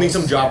Yeah, criminals. owning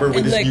some jobber with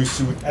And, his like- new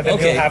suit. And then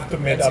Okay, he'll have to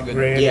mid that's a good-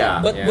 upgrade. Yeah.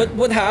 But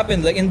what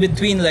happened like in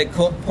between like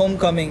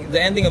Homecoming,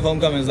 the ending of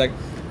Homecoming is like,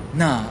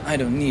 nah, I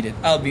don't need it.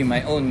 I'll be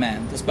my own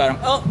man. Tapos parang,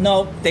 oh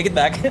no, take it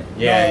back.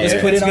 Yeah, No, Just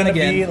yeah. put it's it on gonna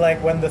again. be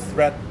like when the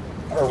threat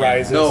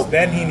arises, No.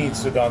 then he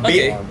needs to don the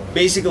Okay. armor.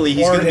 Basically,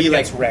 he's or gonna it be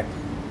like. gets wrecked.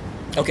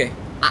 Okay.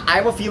 I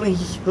have a feeling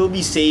he'll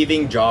be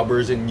saving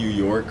jobbers in New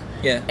York.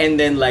 Yeah. And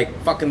then like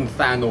fucking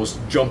Thanos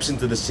jumps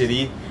into the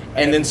city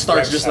and then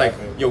starts wrecks just like,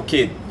 havoc. yo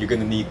kid, you're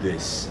gonna need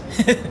this.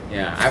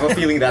 Yeah, I have a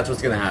feeling that's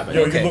what's gonna happen.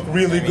 Yo, Okay. you look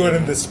really good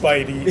in this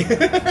Spidey.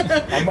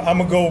 I'm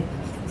gonna go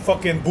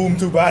fucking boom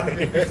tube out of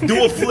here.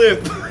 Do a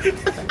flip.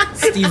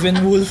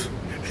 Stephen Wolf.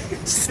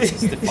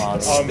 Stefan.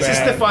 Oh, This is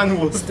man. Stefan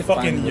Wolf.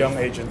 Fucking young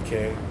Agent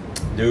K.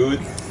 Dude.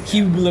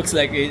 He looks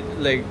like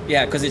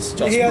yeah, because it's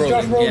Josh He has Brolin.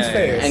 Josh Brolin's yeah,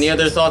 face. Any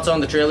other thoughts on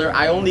the trailer?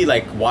 I only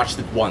like watched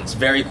it once,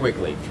 very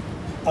quickly.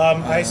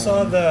 I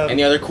saw the.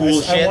 Any other cool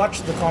I shit?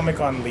 watched the Comic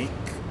Con leak,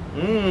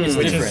 It's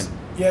which different. is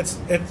yeah,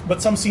 it's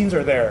but some scenes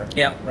are there.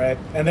 Yeah. Right,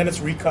 and then it's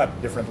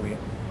recut differently.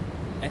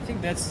 I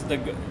think that's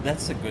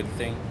a good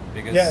thing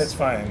because Yeah, it's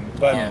fine,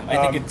 but Yeah, I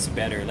think it's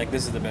better. Like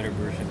this is the better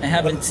version. I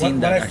haven't but seen when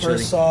that I actually.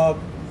 first saw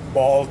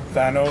bald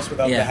Thanos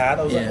without Yeah, the hat,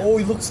 I was like, yeah. oh,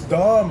 he looks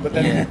dumb. But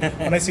then Yeah.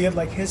 when I see it,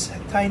 like his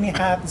tiny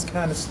hat is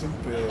kind of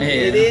stupid. Yeah.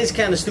 It is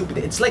kind of stupid.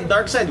 It's like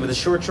Darkseid with the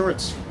short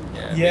shorts.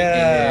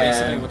 Yeah.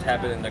 Basically, what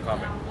happened in the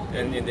comic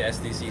in the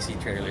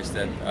SDCC trailers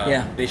that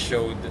Yeah. they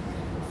showed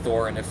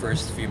Thor in the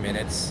first few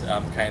minutes,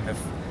 kind of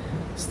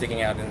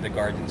sticking out in the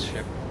Guardians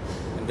ship,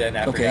 and then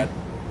after Okay. that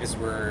is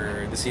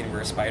where the scene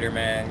where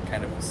Spider-Man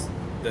kind of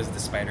does the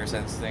spider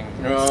sense thing.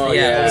 Oh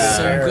Yeah, it's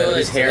so Yeah. good.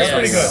 His hair That's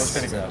pretty good. It's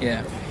pretty good.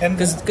 Yeah, And-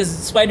 because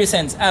Spider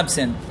Sense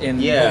absent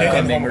in Yeah.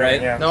 Homecoming, Yeah,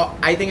 right? yeah. No,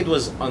 I think it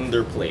was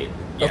underplayed.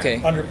 Yeah. Okay.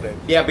 Underplayed.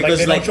 Yeah, because,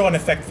 they like- don't show an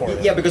effect for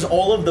it. Yeah, because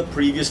all of the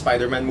previous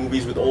Spider-Man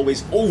movies would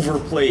always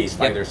overplay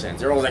Spider-Sense.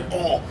 They're always like,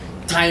 oh,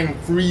 time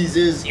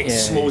freezes, it Yeah.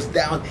 slows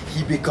down,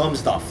 he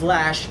becomes the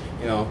Flash,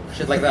 you know,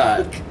 shit like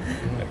that. Okay.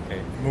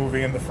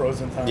 Moving in the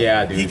frozen time.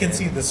 Yeah, dude. He can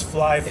see this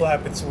fly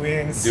flap its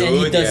wings. Dude. And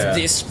he does yeah.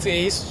 this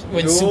face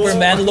when No.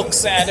 Superman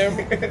looks at him.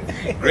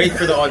 Great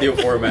for the audio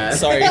format.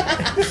 Sorry,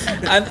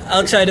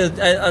 I'll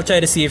try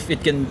to see if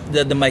it can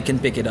the mic can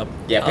pick it up.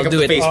 Yeah, pick I'll up do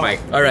the it. face Oh. mic.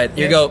 All right,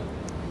 here you Yeah. go.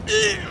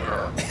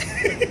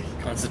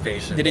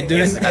 Constipation. Did it do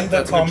In, it? in the That's a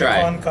good Comic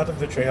try. Con cut of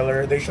the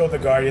trailer, they show the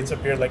Guardians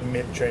appear like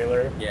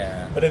mid-trailer.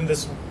 Yeah. But in the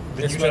This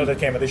new trailer one- that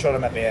came out, they showed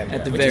them at the end.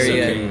 At the Which is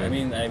very okay. end. I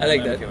mean, I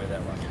like I'm that. okay with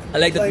that one. I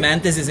like that Like-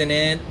 Mantis is in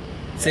it.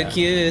 So Yeah.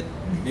 cute.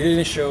 They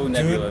didn't show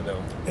Nebula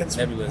though. It's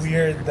Nebula's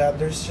weird that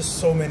there's just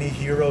so many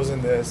heroes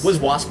in this. Was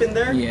Wasp in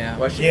there? Yeah.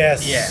 Was she?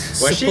 Yes. Yeah.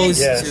 Was she? Supposed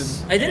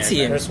Yes. to. I didn't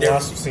see him. There's They're-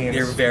 Wasp scenes.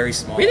 They're very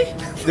small. Really?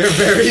 They're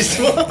very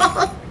small.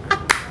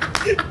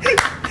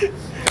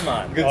 Come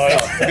on. Good Oh,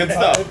 stuff. Good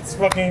stuff. It's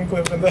fucking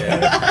clip in the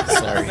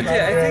Sorry. But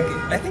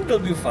yeah, I think they'll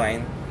do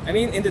fine. I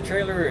mean, in the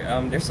trailer,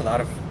 there's a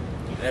lot of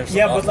Yeah, an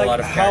but awful like, lot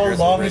of how characters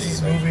long already, is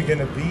this but movie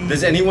gonna be?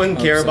 Does anyone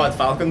care so. about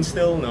Falcon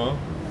still? No.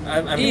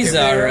 I'm He's okay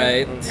with it.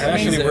 alright. I'm I mean,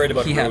 actually he's worried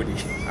about he had-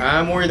 Rhodey.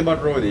 I'm worried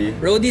about Rhodey.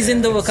 Rhodey's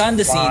in the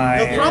Wakanda fine.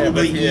 scene. He'll probably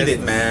but he eat has it,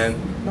 this- man.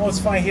 No, it's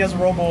fine. He has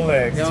robo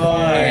legs. It's No,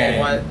 fine.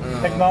 what?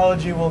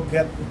 Technology will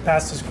get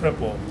past his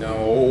cripple.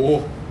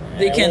 No.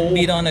 They can't Oh.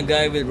 beat on a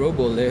guy with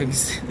robo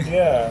legs.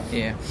 Yeah.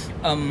 Yeah.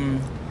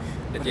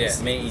 But yeah,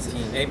 May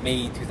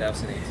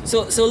 2018.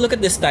 So look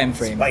at this time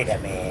frame.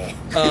 Spider-Man.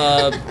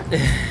 Uh,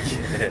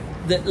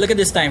 look at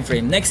this time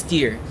frame. Next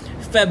year,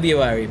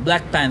 February,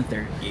 Black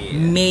Panther. Yeah.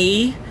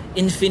 May,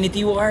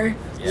 Infinity War.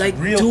 Like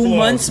Real 2 close,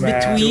 months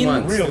man. between. 2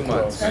 months. Real 2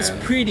 months. close. That's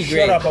man. pretty Shut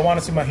great. up! I want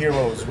to see my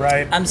heroes,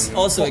 right? I'm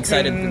also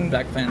excited Fucking- with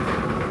Black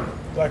Panther.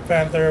 Black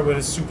Panther with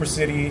his super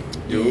city,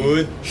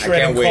 Dude, I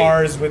shredding can't wait.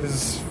 cars with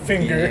his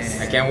fingers.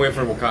 Yeah. I can't wait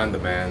for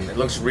Wakanda, man. It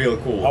looks real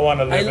cool. I want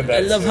to live in that.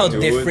 I love how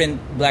dude. different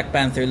Black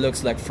Panther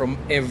looks like from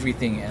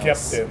everything else.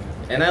 Kept it.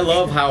 And I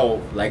love how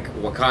like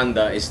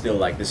Wakanda is still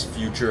like this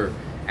future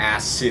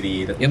ass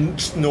city that Yep.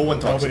 just no one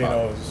talks Nobody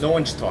about. knows. No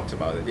one just talks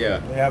about it. Yeah.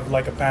 They have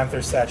like a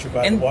panther statue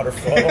by And- the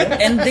waterfall.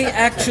 And they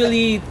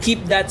actually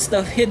keep that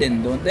stuff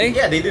hidden, don't they?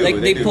 Yeah, they do, Like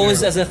they they do.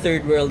 pose as a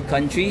third world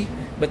country,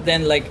 but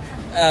then like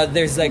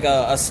there's like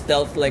a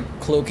stealth like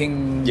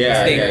cloaking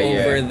Yeah, thing yeah, yeah.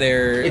 over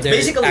their It's their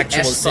basically actual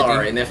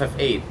S-Star city. in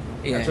FF8.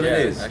 Yeah. That's what Yeah,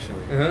 it is.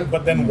 actually. Uh-huh.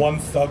 But then one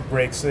thug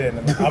breaks in,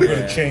 and I'm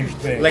gonna change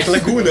things. Like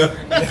Laguna.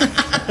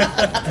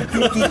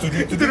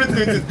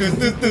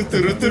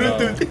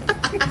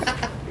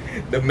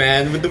 The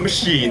man with the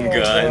machine Oh,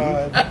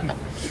 gun. God.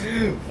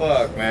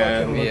 Fuck,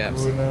 man. Fucking Yeah.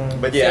 Laguna.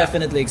 But yeah,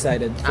 Definitely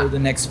excited for the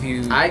next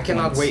few. I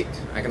cannot months. wait.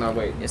 I cannot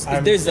wait. Yes,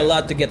 I'm- there's a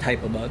lot to get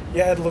hype about.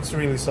 Yeah, it looks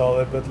really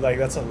solid, but like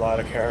that's a lot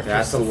of characters.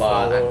 That's a to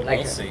lot. follow. Like,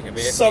 We'll see. I mean,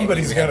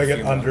 Somebody's we have gonna a get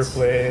few months.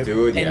 underplayed.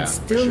 Dude, And yeah.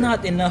 still for sure.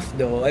 not enough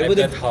though. I I would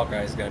bet have.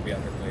 Hawkeye is gonna be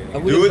underplayed. I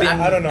it. would have Dude, been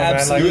I don't know, man,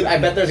 like- absolutely- Dude, I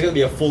bet there's gonna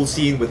be a full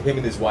scene with him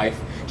and his wife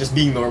just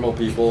being normal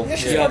people. Yeah,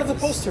 she's Yeah. part of the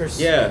posters.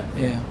 Yeah.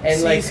 Yeah. And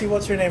see, like see,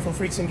 what's her name from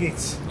Freaks and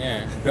Geeks?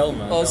 Yeah,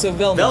 Velma. Also,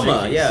 Velma.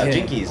 Velma, yeah, Yeah.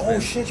 Jinkies. Oh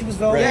man. shit, she was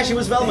Velma. Yeah, she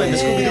was Velma in the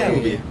Scooby-Doo Damn.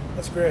 movie.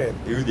 That's great.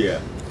 Dude, yeah.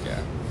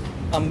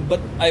 Yeah. But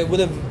I would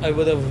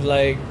have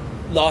like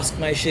lost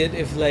my shit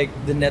if like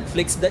the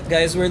Netflix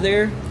guys were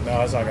there.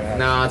 No, it's not gonna happen.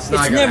 Nah, it's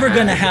not It's never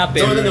gonna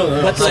happen.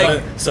 No. But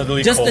like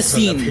Suddenly just the Colson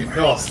scene. appeared.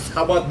 No,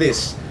 how about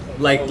this?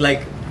 Like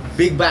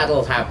big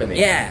battles happening.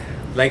 Yeah.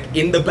 Like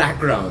in the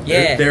background.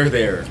 Yeah. They're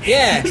there.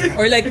 Yeah,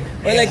 or like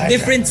Yeah.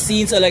 different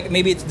scenes, or like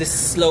maybe it's the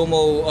slow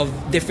mo of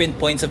different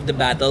points of the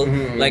battle,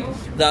 like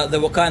the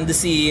Wakanda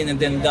scene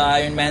and then the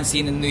Iron Man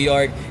scene in New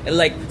York, and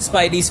like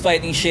Spidey's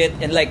fighting shit,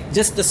 and like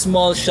just a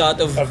small shot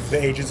of Of the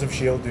Agents of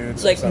Shield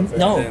dudes. like or something.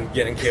 no, And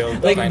getting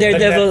killed. like Finally.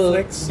 Daredevil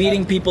Netflix?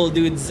 beating people,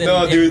 dudes,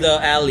 No, in dude. the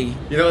alley.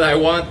 You know what I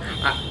want?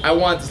 I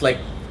want like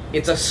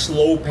it's a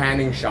slow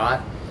panning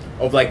shot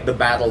of like the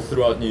battle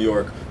throughout New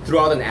York,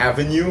 throughout an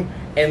avenue,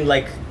 and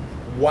like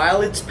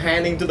while it's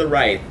panning to the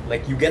right,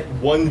 like you get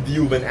one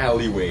view of an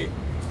alleyway,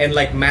 and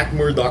like Matt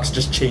Murdock's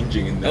just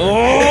changing in there.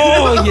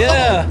 Oh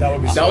yeah, That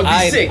would be That so. would be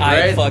I'd- sick, I'd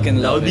right? fucking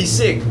that love would be it.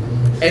 sick.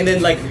 And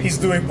then like He's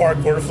doing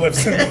parkour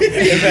flips in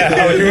that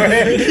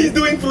alleyway. he's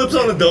doing flips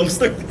on a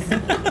dumpster,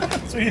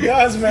 That's what he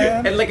does,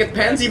 man. and like it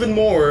pans even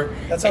more,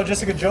 That's how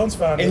Jessica Jones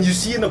found and it. you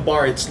see in the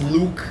bar it's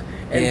Luke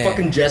and Yeah.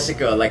 fucking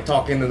Jessica like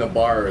talking in the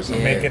bar or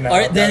something. Making out.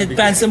 or then that'd it be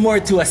pans some more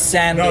to a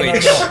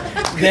sandwich. No.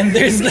 Then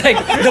there's like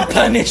the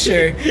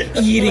Punisher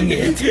eating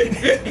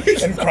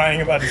it. and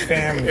crying about his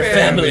family.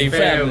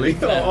 Family.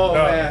 Oh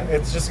No, man.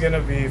 it's just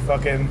gonna be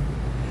fucking.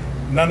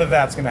 None of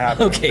that's gonna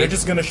happen. Okay. They're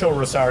just gonna show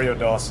Rosario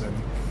Dawson,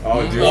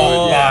 Oh dude.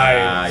 Oh.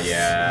 Yeah,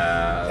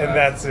 yeah. and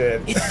that's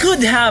it. It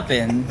could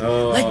happen.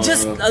 Oh. Like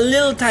just a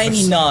little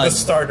tiny The nod.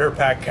 starter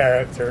pack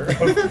character of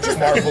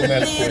Marvel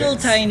Netflix. Little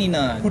tiny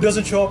nod. Who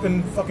doesn't show up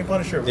in fucking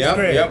Punisher? Which is Yep,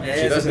 great. yep. Yeah, She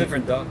it's a doesn't-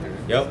 different doctor.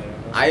 Yep.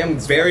 I am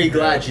very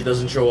glad she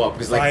doesn't show up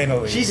because like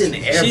Finally. she's in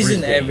everything. She's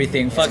in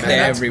everything. Fuck Man,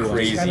 that's everyone.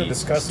 crazy. It's kind of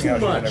disgusting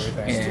It's how too she's in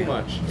much. everything. It's too Yeah.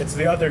 much. It's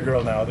the other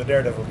girl now, the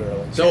Daredevil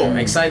girl. So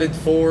excited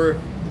for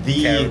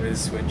the Carrot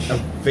switch.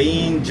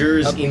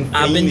 Avengers Infinity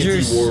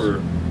Avengers. War.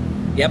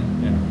 Yep,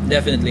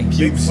 definitely. Big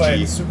Pubes fight,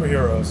 G.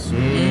 superheroes.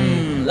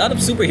 A lot of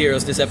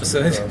superheroes this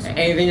episode.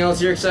 Anything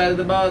else you're excited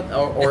about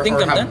or I think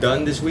I'm have done.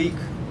 done this week?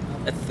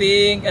 I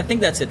think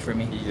that's it for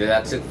me. Yeah,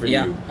 that's it for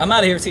Yeah, you. I'm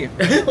out of here. See you.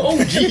 Oh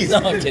jeez.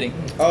 No, I'm kidding.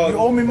 You Oh,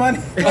 owe me money.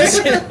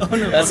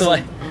 That's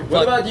why.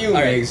 what about you, All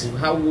right.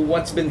 Migs?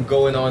 What's been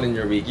going on in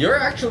your week? You're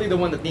actually the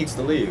one that needs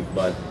to leave,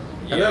 but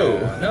hello.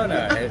 Yeah.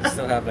 No, I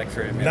still have like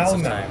 30 minutes Now,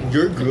 of now. time.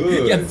 You're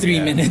good. You have 3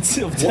 Yeah. minutes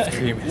of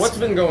time. What's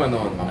been going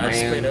on, my I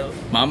just played man?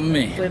 played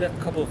Mommy. a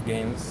couple of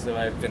games, so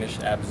I finished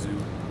Abzu.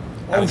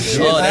 Oh Abzu.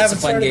 shit! Oh, I that's haven't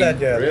a fun started game. that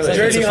yet. Really?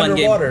 Journey It's a fun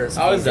game. underwater.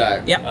 How is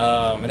that? Yep.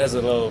 It has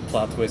a little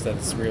plot twist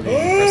that's really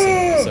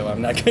impressive, so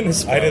I'm not gonna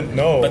spoil. I didn't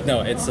know. But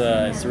no,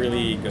 it's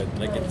really good.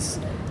 Like it's.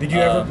 Did you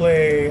ever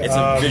play? It's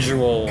a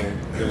visual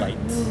delight.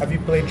 Have you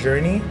played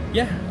Journey?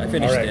 Yeah, I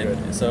finished Alright, it.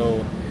 good.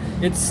 So,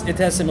 it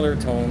has similar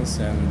tones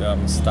and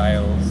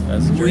styles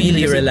as Journey.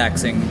 Really Because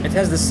relaxing. It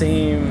has the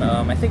same.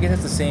 I think it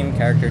has the same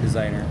character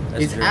designer.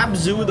 As Is Journey.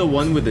 Abzu the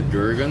one with the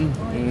Durgan?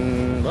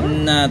 What?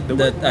 Not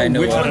that I know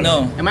Which of. one?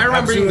 No. Am I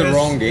remembering Abzu the is-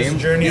 wrong is game?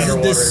 Journey This is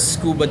underwater. the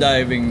scuba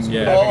diving.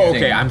 Yeah. Oh, thing.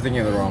 okay. I'm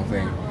thinking of the wrong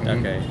thing.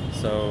 Okay,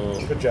 so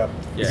Good job.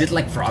 yeah. Is it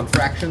like Frog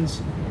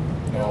Fractions?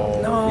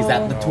 No. Is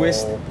that the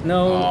twist?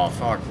 No. Oh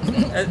fuck.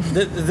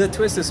 The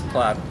twist is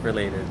plot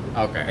related.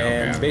 Okay,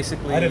 And okay.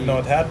 basically, I didn't know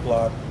it had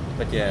plot.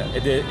 But yeah,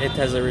 it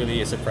has a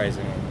really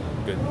surprising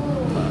good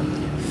plot.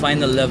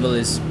 Final level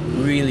is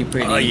really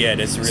pretty. Oh yeah,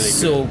 that's really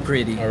so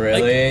pretty.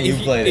 really? You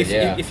if, played if, it,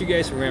 yeah. If you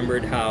guys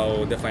remembered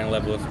how the final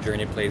level of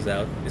Journey plays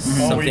out, it's Oh,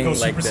 where something you go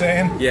like Super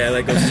that. Saiyan? Yeah,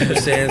 like goes Super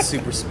Saiyan,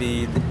 super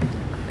speed,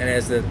 and it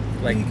has the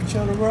like. We can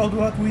show the world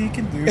what we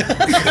can do.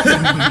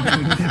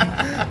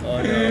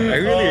 Oh no, I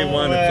really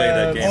want to play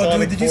that game. Oh,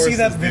 dude, did you see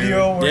that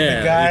video where Yeah,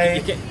 the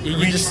guy you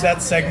reaches just-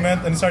 that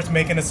segment and starts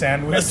making a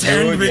sandwich? A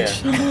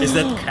sandwich. Is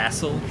that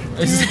Castle?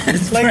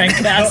 It's Like Frank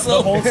the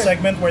Castle. whole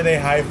segment where they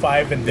high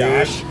five and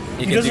dash. You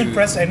He can doesn't do-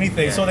 press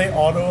anything, so they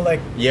auto like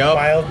Yep.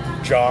 wild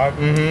jog.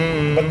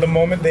 But the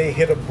moment they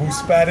hit a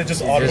boost pad, it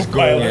just auto Just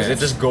pilot. goes. It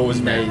just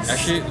goes, man.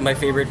 Actually, my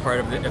favorite part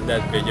of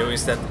that video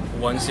is that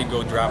once you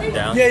go drop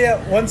down, Yeah.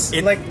 Once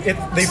It-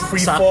 they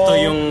free sakto fall.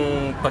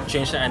 yung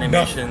pag-change na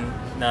animation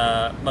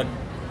na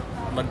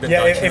magda-dodge Yeah,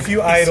 na. if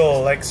you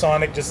idle, like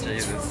Sonic just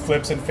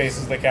flips and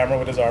faces the camera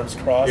with his arms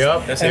crossed.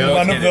 Yup, that's and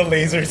yup. none of the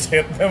lasers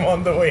hit them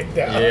on the way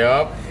down.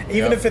 Yep.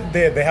 Even Yep. if it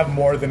did, they have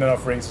more than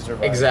enough rings to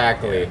survive.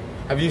 Exactly.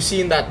 Have you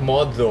seen that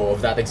mod though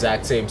of that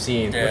exact same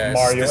scene? Yeah,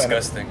 Mario it's and a-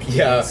 disgusting.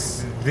 Yeah,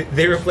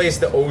 they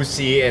replaced the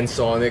OC and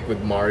Sonic with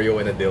Mario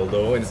and a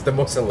dildo, and it's the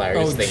most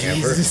hilarious Oh, thing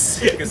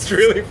Jesus. ever. It's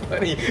really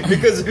funny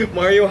because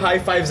Mario high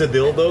fives a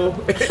dildo,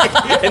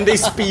 and they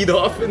speed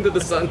off into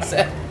the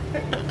sunset.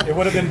 It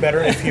would have been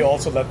better if he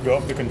also let go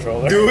of the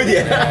controller. Dude,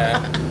 yeah.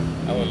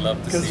 Yeah, I would love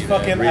to Because see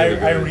fucking, that.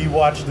 Really I good.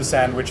 rewatched the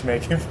sandwich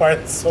making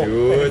part so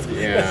Dude, much.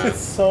 yeah. It's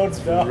so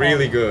dumb.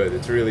 Really good.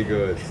 It's really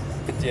good.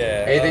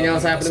 Yeah. Anything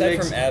else happened to aside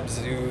Migs? from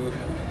Abzu,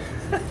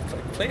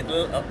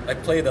 I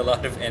played a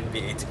lot of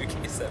NBA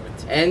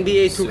 2K17.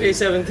 NBA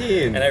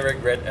 2K17. And I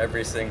regret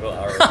every single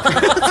hour.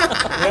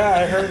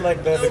 Yeah, I heard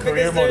like the No,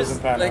 career because mode there's,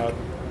 doesn't pan like, out.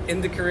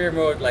 In the career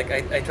mode, like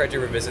I tried to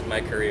revisit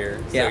my career.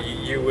 So Yeah.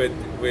 you would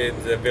with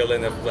the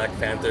villain of Black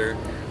Panther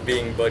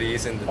being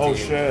buddies in the Oh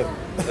team. shit.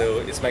 So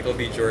it's Michael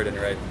B. Jordan,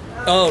 right?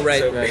 Oh,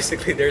 right, So right.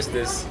 basically, there's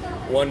this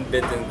one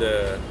bit in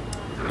the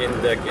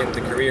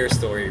career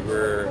story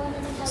where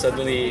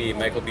suddenly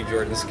Michael B.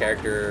 Jordan's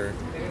character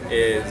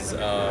is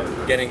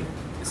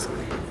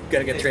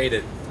gonna get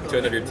traded to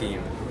another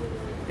team,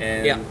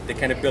 and Yeah. they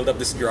kind of build up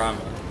this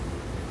drama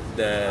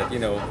that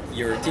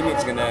your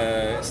teammate's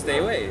gonna stay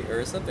away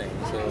or something.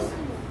 So,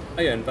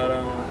 ayun,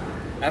 parang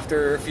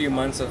after a few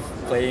months of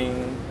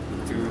playing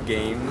through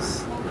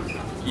games,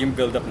 yung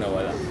build up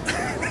nawala.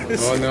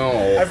 Oh no.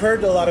 I've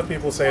heard a lot of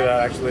people say that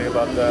actually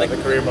about the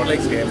career mode like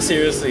of this game.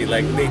 seriously,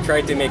 like they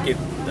tried to make it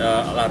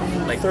a lot of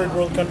like Third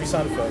world country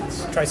sound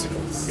effects,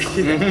 tricycles.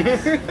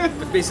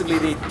 but basically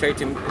they tried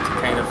to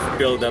kind of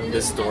build up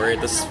the story.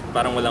 Tas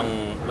parang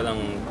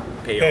walang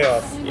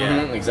payoff.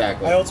 Yeah. Mhm,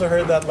 exactly. I also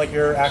heard that like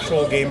your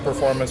actual game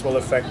performance will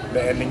affect the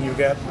ending you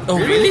get, Oh,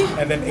 really?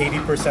 and then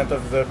 80%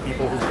 of the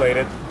people who played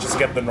it just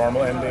get the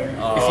normal ending.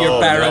 If you're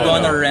Oh,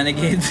 Paragon no. or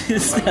Renegade,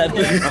 is that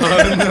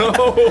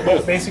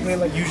But basically,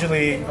 like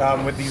usually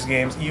with these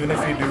games, even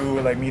if you do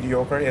like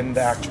mediocre in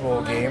the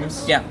actual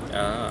games, Yeah.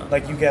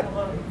 like you get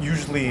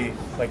usually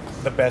like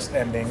the best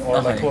ending or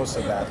like Okay. close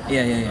to that.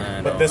 Yeah, yeah,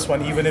 yeah. But this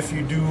one, even if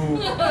you do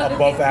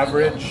above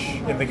average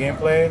in the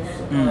gameplay,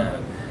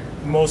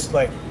 most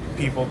like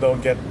people don't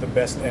get the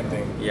best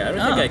ending. Yeah, I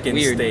don't think I can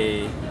weird.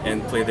 stay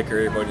and play the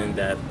career mode in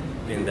that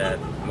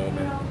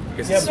moment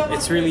because Yeah.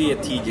 it's really a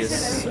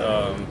tedious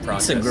It's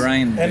process. a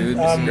grind, dude.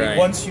 And grind.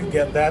 once you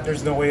get that,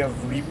 there's no way of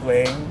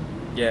replaying.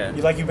 Yeah,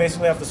 You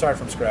basically have to start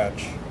from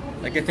scratch.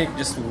 like I think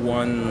just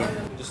one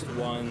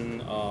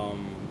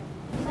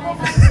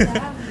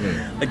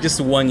like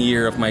just 1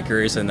 year of my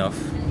career is enough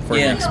for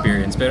Yeah. the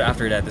experience. But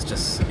after that, it's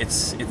just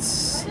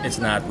it's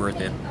not worth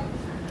it.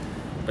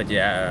 But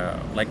yeah,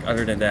 like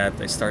other than that,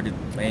 I started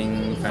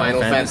playing Final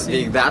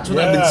Fantasy. That's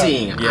what I've been Yeah.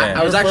 seeing. Yeah.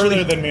 I was You're actually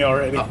further than me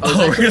already. I was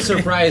actually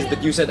surprised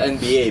that you said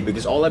NBA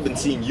because all I've been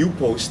seeing you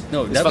post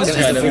No, is that was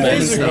fucking kind of Final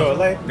days Fantasy. ago,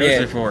 like That was Yeah.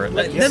 before.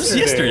 Like That was yesterday.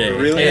 yesterday.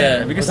 Really?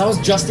 Yeah, because that was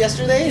just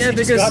yesterday. yeah, just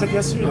because got it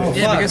yesterday.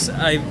 yeah, fuck. because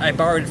I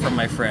borrowed it from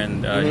my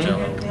friend Joe,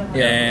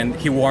 and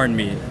he warned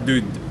me,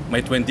 dude, my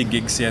 20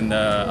 gigs yan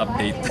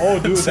update. Oh,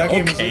 dude, So, that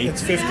game okay.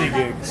 it's 50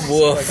 gigs.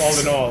 Woof. Like all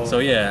in all. So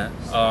yeah,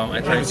 I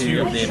tried was to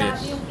huge. update it,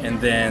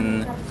 and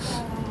then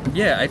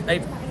yeah,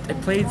 I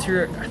played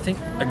through I think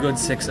a good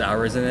 6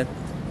 hours in it,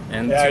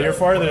 and yeah, two- you're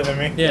farther than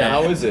me. yeah.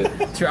 How is it?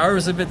 2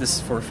 hours of it is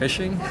for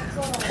fishing.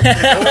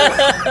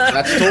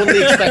 That's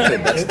totally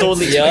expected. That's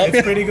totally expected.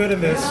 It's pretty good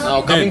in this.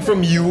 Now coming from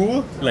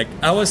you, Like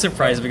I was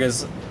surprised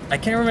because I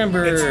can't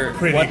remember It's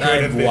pretty what good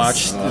I've in this.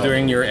 watched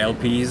during your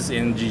LPs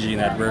in GG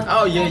Network.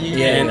 oh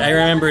yeah. And I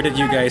remember that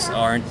you guys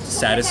aren't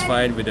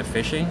satisfied with the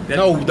fishing.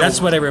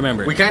 That's what I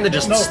remember. We kind of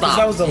just No, 'cause stopped.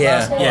 that was the Yeah.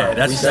 last part. yeah, We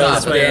that's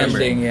stopped. what I the remember.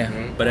 ending, yeah.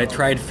 But I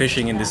tried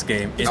fishing in this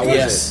game. It How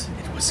was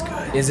was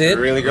good. Is it?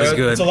 really It was good.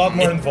 good. It's a lot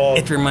more involved.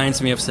 It reminds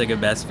me of Sega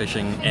Bass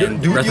Fishing Dude,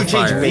 and you Breath of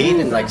change Fire. bait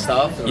and like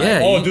stuff. and, like- Yeah,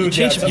 Oh, you dude,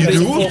 change yeah, you that's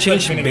do full you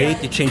change fishing bait,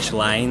 game. you change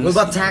lines. What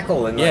about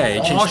tackle and yeah, like,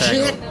 you change oh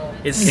tackle. shit.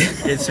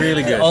 It's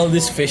really good. All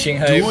this fishing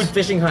hype. Dude,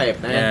 fishing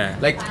hype, man. Yeah.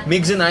 Like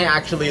Migs and I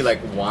actually like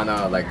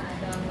wanna like.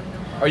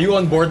 Are you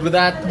on board with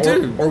that,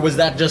 Dude. or was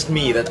that just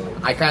me that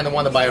I kind of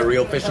want to buy a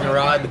real fishing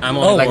rod? I'm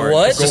Oh, on board.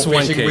 what? It's Go just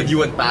fishing 1K. with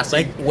you and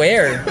Pasig.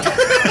 Where?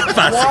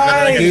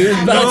 Why? Dude,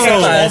 No, that's all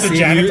the classy.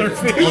 janitor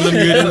fish. All the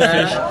mutant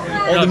fish.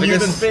 All the because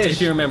mutant fish.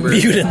 If you remember,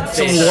 Mutant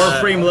Some it's,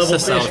 Warframe level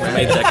it's a fish, South,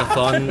 may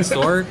Decathlon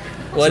store.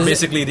 What So is it?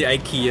 basically the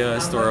IKEA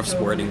store of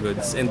sporting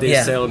goods, and they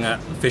Yeah. sell nga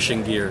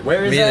fishing gear.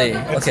 Where is Really?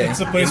 that? Okay.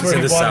 It's a place It's where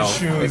in you the bought south.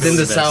 shoes. It's in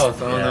the Best. south.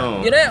 Oh Yeah.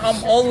 no. You know,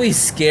 I'm always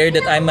scared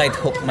that I might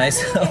hook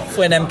myself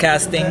when I'm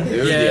casting.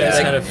 Dude, Yeah, it's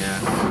like- kind of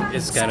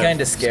it's kind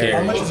kinda of scary.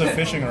 How much is a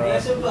fishing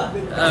rod?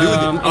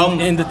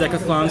 in the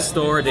Decathlon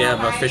store, they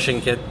have a fishing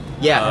kit.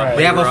 Yeah,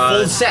 they have a rod.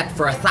 full set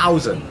for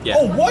 1,000. Yeah.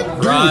 Oh, what?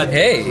 Rod,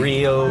 Hey,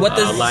 reel, what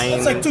does- line,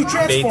 That's like two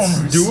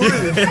Transformers.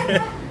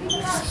 Dude.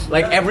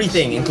 Like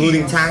everything,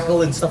 including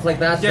tackle and stuff like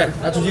that. Yeah.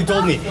 That's what you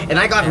told me. And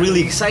I got really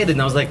excited and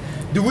I was like,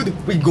 dude,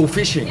 we go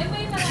fishing.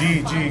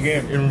 GG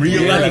game. In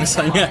real Yeah. life.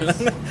 Minsan nga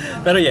lang.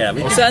 Pero yeah,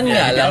 Saan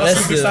nga lang?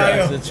 Let's do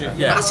Bisayo. that.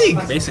 yeah, Pasig.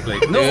 basically.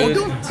 No,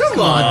 Dude. don't, come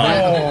on,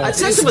 man. A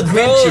sense of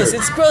adventure. Gross.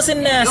 It's gross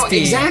and No,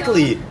 nasty.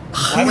 exactly.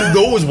 Who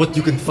knows what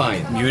you can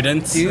find?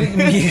 Mutants. Dude,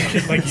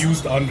 Like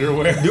used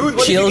underwear. Dude,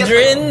 what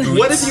Children? If you get,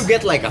 what if you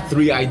get like a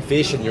three-eyed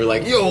fish and you're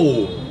like,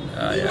 yo,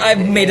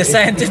 I've made a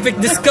scientific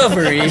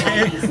discovery.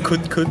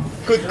 Could. could.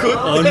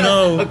 Oh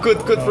no. A could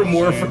from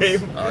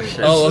Warframe. Oh shit.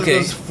 Oh, okay.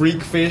 Those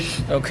freak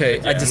fish. Okay,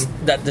 that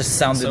just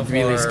sounded So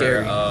really far,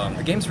 scary.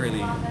 The game's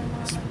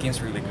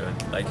really good.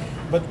 Like,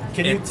 But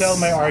can you It's- tell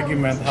my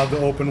argument how the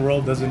open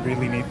world doesn't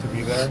really need to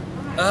be there?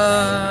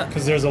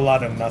 Because there's a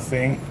lot of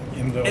nothing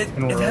in the it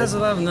open world. has a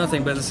lot of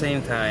nothing, but at the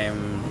same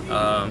time,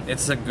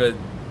 it's a good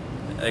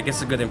like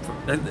it's a good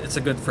it's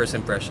a good first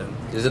impression.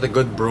 Is it a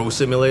good bro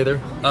simulator?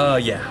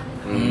 Yeah.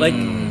 Like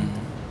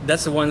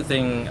that's the one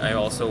thing I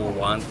also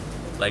want.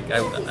 Like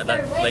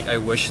I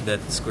wish that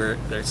Square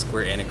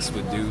Enix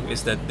would do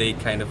is that they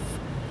kind of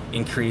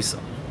increase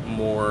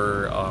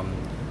more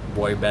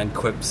boy band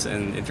quips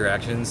and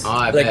interactions.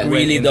 I Like bet.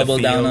 really in the double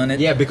down field. on it.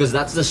 Yeah, because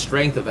that's the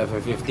strength of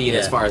FF15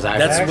 as Yeah. far as I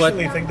That's I know. what-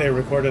 actually think they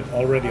recorded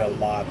already a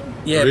lot.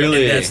 Yeah,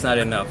 Really? but that's not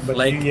enough. But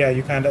Like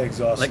you kind of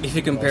exhaust. like if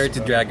you compare it to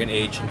most of Dragon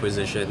Age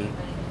Inquisition,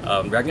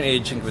 Dragon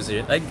Age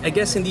Inquisition, like I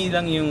guess hindi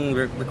lang yung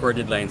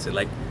recorded lines,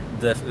 like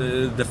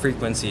the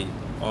frequency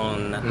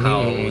on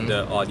how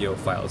the audio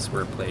files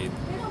were played.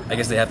 I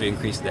guess they have to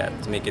increase that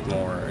to make it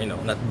more,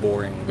 not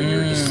boring when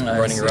you're just I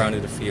running see. around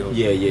in the field.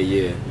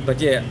 Yeah.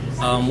 But yeah,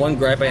 one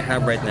gripe I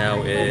have right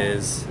now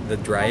is the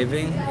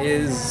driving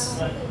is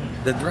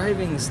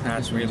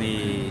not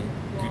really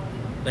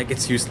like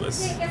it's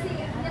useless.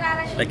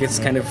 Like it's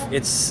kind of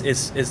it's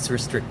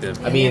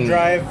restrictive. I mean, you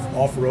drive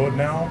off road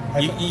now.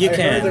 You I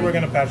can. heard they were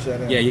gonna patch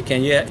that in. Yeah, you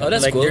can. Yeah. Oh,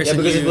 that's like, cool. there's yeah, a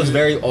because it new- was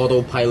very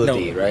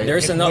autopilot-y, No, right?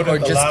 there's It an wouldn't Or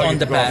just allow on you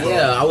the to go path. off road.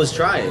 Yeah, I was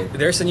trying.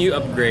 There's a new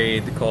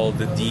upgrade called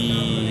the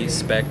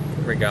D-Spec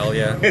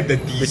Regalia, The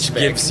which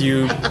D-Spec. gives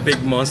you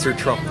big monster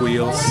truck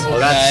wheels. Oh,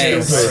 that's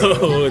Nice. stupid.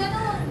 So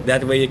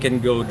that way you can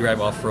go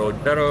drive off road,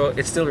 pero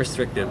it's still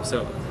restrictive.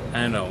 So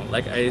I don't know.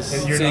 Like You're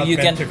So not you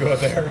meant can- to go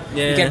there.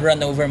 yeah, You can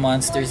run over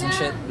monsters and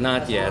shit.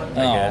 not yet,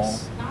 I Oh.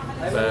 guess.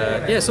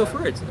 But yeah, so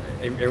far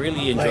I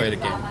really enjoy the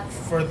game.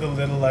 For the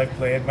little I've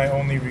played, my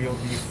only real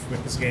beef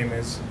with this game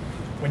is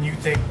when you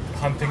take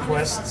hunting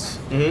quests,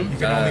 you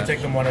can only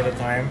take them one at a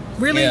time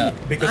Really? Yeah.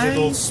 because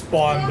it'll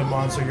spawn the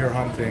monster you're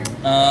hunting.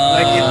 Uh,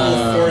 Like it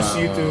will force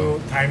you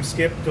to time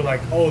skip to like,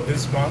 oh,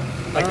 this this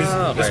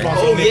okay.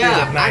 monster Oh only appears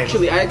yeah, at night.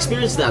 actually, I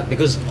experienced that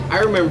because I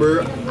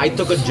remember I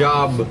took a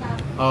job.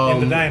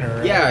 In the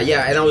diner, right?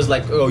 Yeah, and I was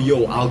like, oh,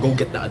 yo, I'll go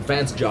get the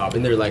advanced job,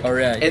 and they're like, Oh,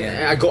 right, and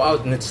yeah. I go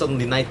out and it's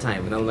suddenly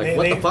nighttime, and I'm like, They,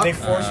 what they, the fuck? they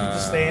force you to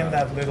stay in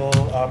that little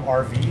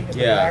RV at the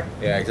yeah, back.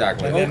 yeah,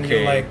 exactly. And then Okay.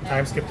 you like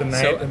time skip the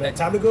night So, and then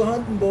time to go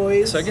hunting,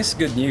 boys. So I guess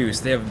good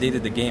news. They have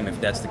updated the game if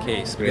that's the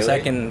case because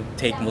I Really? can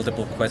take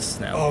multiple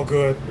quests now. Oh,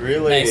 good.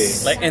 Really?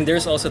 Nice. Like, and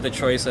there's also the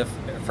choice of,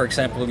 for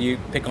example, you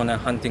pick on a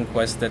hunting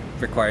quest that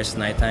requires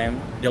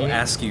nighttime. They'll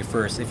ask you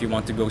first if you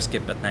want to go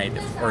skip at night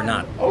or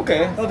not.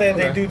 Okay. Oh, they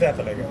Okay. do that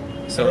talaga.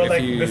 So Pero if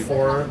like you-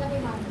 before,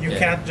 you Yeah.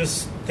 can't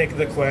just take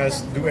the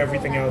quest, do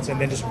everything else,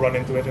 and then just run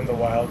into it in the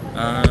wild.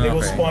 They will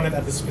okay. spawn it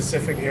at the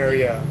specific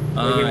area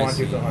where they I want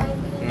you see. to hunt.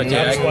 But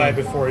yeah, That's I- why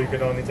before you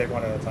could only take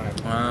one at a time.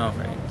 Ah,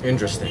 okay.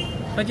 Interesting.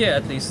 But yeah,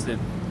 at least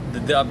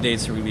the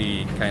updates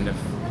really kind of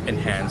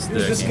enhance the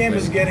This game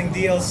is gameplay. getting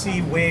DLC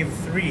Wave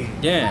 3.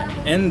 Yeah,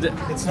 and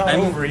It's not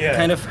I'm over yet.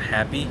 kind of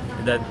happy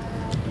that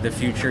the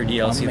future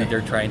DLC that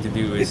they're trying to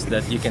do is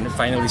that you can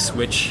finally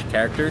switch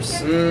characters.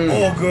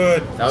 Oh,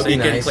 good. That would So be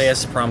you can nice. play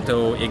as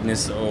Prompto,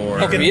 Ignis, or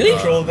You can really?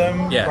 control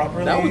them Yeah.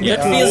 properly. That would be It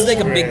cool. feels like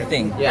a Great. big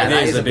thing. Yeah,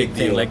 that it is is a big deal.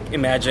 thing. Like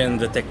imagine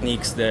the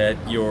techniques that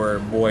your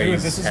boys Dude,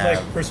 this is have.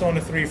 like Persona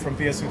 3 from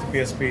PS2 to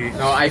PSP.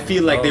 No, I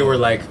feel like they were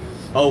like,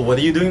 oh, what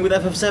are you doing with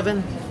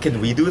FF7?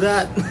 Can we do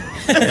that?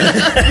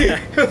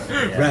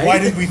 Right? Why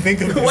did we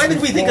think of this Why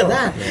did we think of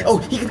before? that? Oh,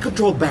 he can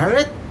control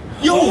Barrett?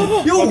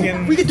 Yo,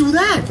 Fucking- we could do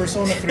that!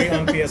 Persona 3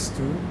 on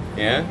PS2,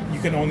 Yeah? you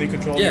can only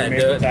control Yeah, your main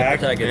the attack,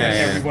 protagonist. and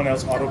Yeah, yeah. everyone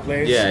else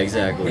autoplays. Yeah,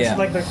 exactly. Yeah. It's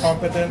like they're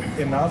competent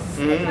enough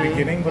at the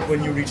beginning, but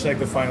when you reach like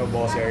the final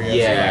boss area, it's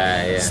Yeah,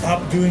 like, yeah.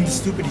 stop doing the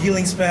stupid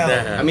healing spell.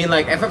 Yeah. I mean,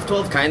 like,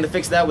 FF12 kind of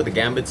fixed that with the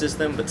Gambit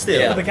system, but still.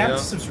 Yeah. But the you gambit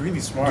know? system's really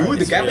smart. Dude,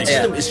 the Gambit really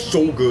system good. is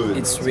so good.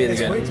 It's really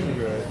It's way good. too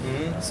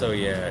good. So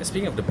yeah,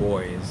 speaking of the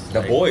boys, the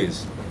like,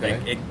 boys.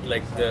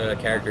 like the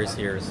characters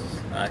here,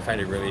 I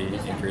find it really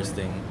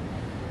interesting.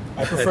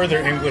 I prefer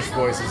their English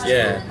voices.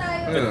 Yeah,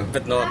 Mm.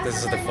 but no,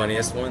 this is the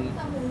funniest one.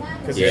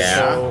 Because Yeah. they're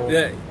so.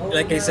 Yeah,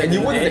 like I said And you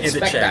in, wouldn't in the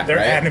expect chat, that, They're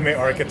right? anime like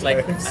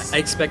archetypes. I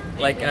expect,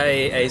 like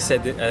I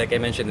said, like I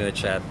mentioned in the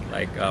chat,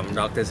 like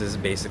Noctis is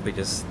basically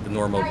just the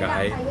normal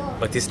guy,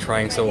 but he's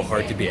trying so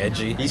hard to be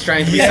edgy. He's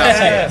trying to be Yes!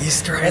 Sasuke.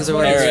 He's trying That's so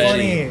why hard to it's be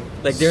Already. funny.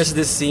 edgy. Like there's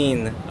this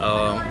scene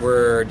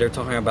where they're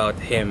talking about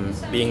him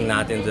being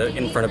not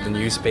in front of the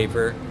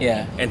newspaper.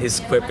 Yeah. And his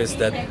quip is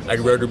that I'd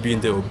rather be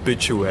in the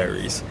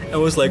obituaries. I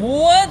was like,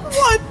 What?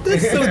 what?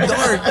 That's so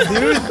dark,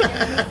 dude.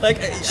 Like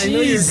I know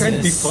you're trying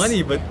to be Jesus.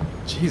 funny, but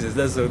Jesus,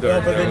 that's so Yeah,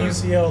 dark. but then you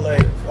see how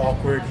like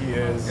awkward he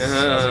is as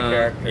a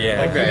character.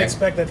 yeah. Like Okay. you'd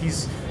expect that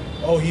he's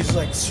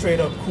like straight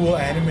up cool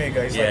anime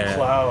guy. He's Yeah. like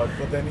Cloud,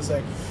 but then he's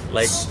like,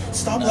 Like-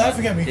 stop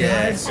laughing at me,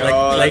 guys. Like,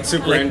 Oh, like, that's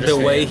super like the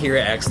interesting. way he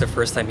reacts the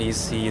first time he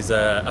sees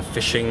a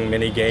fishing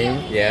mini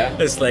game. Yeah.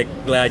 It's like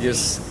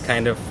Gladius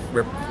kind of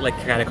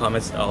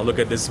comments, "Oh, look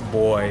at this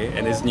boy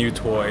and his new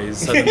toys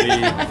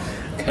suddenly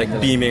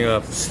like beaming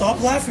up."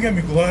 Stop laughing at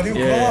me, Gladio.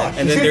 Yeah, Gosh.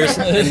 and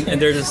then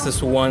and there's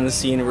this one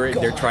scene where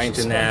they're trying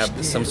to nab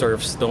some sort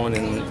of stone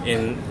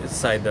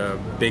inside the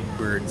big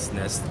bird's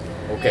nest,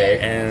 Okay.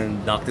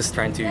 and Noctis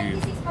trying to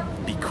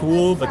be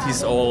cool, but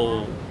he's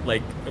all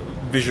like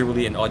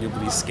visually and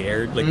audibly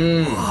scared. Like,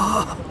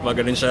 mga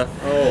ganun siya.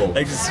 Oh.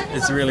 Like,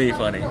 it's really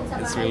funny.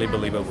 It's really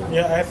believable.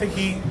 Yeah, I think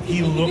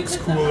he looks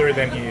cooler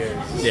than he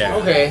is. Yeah.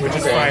 Okay. Which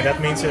is fine.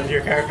 That means that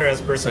your character has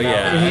So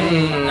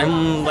personality. yeah,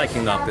 I'm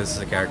liking Noctis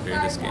as a character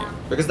in this game.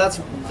 Because that's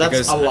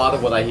Because- a lot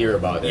of what I hear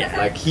about it. Yeah.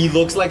 Like he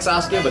looks like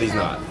Sasuke, but he's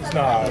not. It's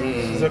not.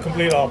 It's the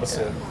complete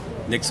opposite.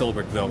 Nick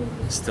Solberg though,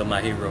 still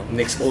my hero.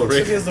 Nick He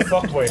Ulrich. has the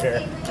fuckboy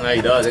hair. Yeah,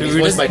 he does. And he's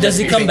voiced by Does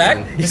he Jesse come back?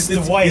 Pinkman. He's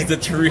the white. He's the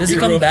true Does he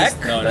hero come of back?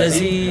 this- No, Does that's-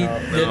 he?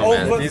 No,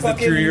 man. but He's the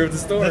fucking true hero of the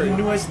story. The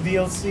newest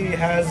DLC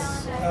has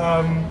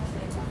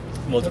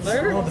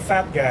multiplayer? the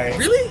fat guy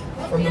Really?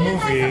 from the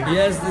movie.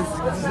 Yes, this.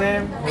 What's his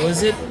name? What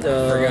was it?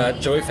 Forgot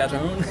Joey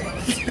Fatone.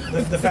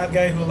 The fat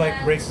guy who like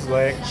breaks his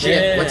leg. Shit,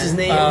 Yeah. what's his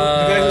name?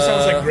 The guy who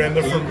sounds like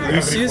Brenda from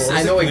Lucius? Gravity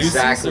I know Lucius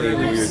exactly or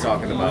who you're Lucius?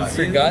 talking about.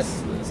 Forgot.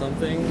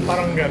 Something. Falls.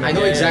 Parang ganun. I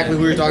know exactly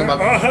who you're talking about.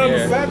 I'm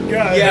Yeah. a fat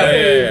guy. Yeah,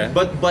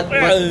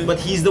 yeah. but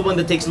he's the one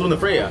that takes Luna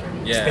Freya.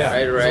 Yeah.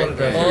 Right, right. He's one of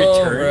the- He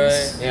Oh,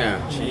 returns.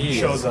 Yeah. He Jeez.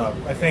 shows up.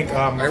 I think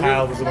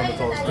Kyle was the one that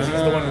told us because he's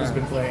the one who's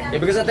been playing. Yeah,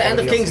 because at the end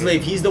of all the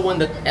Kingslave, he's the one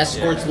that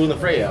escorts Luna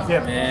Freya.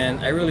 Yeah,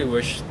 And I really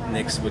wish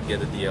Nyx would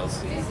get a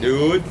DLC.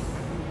 Dude.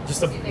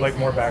 just a, like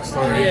more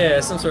backstory Yeah,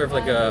 some sort of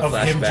like a of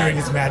him during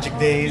flashback. his magic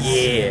days.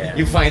 Yeah.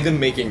 You find him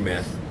making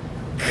meth.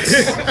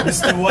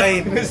 Mr.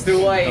 White, Mr.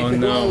 White. Oh,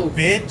 no.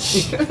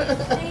 bitch.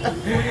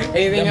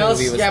 Anything That else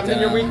movie was happened in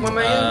your dumb. week, my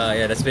man?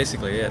 Yeah, that's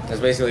basically it. That's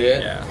basically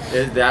it.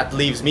 Yeah. That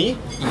leaves me.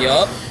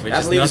 Yup. Which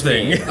That is leaves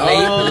nothing.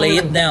 me. Lay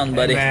it down,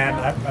 buddy. Man,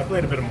 I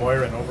played a bit of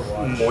Moira in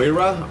Overwatch.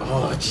 Moira?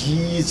 Oh,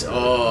 jeez.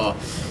 Oh.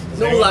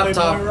 No anyone played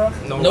laptop. Moira?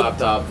 No Nope.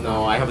 laptop.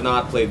 No, I have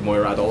not played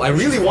Moira at all. I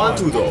really want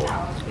to though.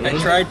 I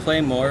tried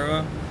playing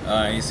Moira.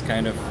 He's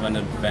kind of an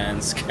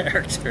advanced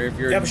character. If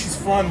you're Yeah, but she's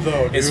fun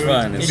though. Dude. It's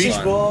fun, it's Beach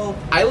fun. ball.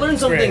 I learned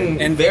something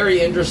Great. And- very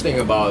interesting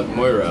about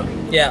Moira.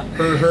 Yeah.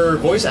 Her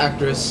voice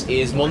actress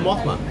is Mon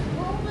Mothma.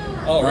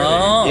 oh really?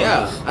 Oh.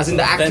 Yeah, as in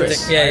the Authentic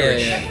actress. Yeah, yeah,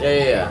 Irish. yeah.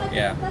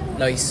 Yeah. Yeah.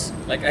 Nice.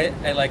 Like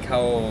I like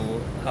how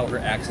her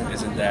accent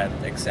isn't that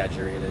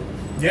exaggerated.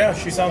 Yeah,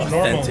 she sounds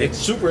normal. Authentic. It's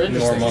super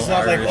interesting. Normal. It's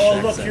not like, Irish oh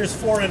look, accent. here's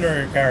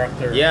foreigner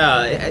character.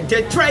 Yeah,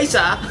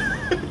 Tracer.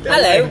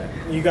 Hello.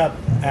 You got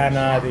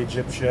Anna, the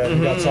Egyptian.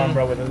 You got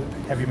Sombra with a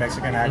heavy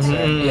Mexican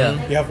accent. Yeah.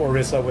 You have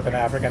Orisa with an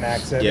African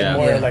accent. Yeah. And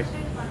Moira Yeah. like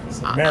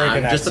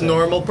American I'm just a accent.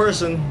 normal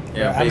person.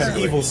 Yeah, I'm an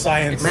basically. evil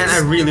scientist. Man, I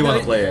really want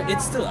to play it.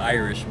 It's still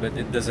Irish, but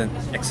it doesn't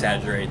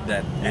exaggerate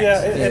that accent.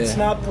 Yeah, it's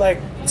Yeah. not like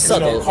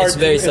Subtle. It's cartoon-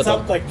 very It's subtle.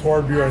 not like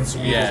Torbjorn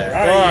Sweet. Yeah.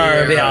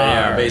 It's like,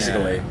 "Ah, Yeah,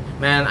 basically.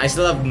 Man, I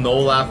still have no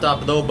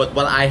laptop though, but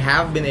what I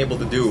have been able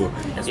to do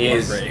It's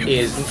is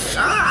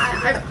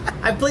Warframe.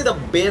 I played a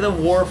bit of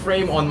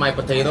Warframe on my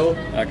potato,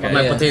 Okay. on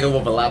my Yeah. potato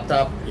of a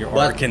laptop. Your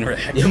but- Orokin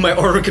reactor. Yeah, my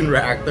Orokin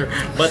reactor.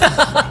 But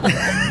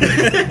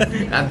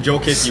that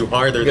joke hit you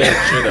harder than it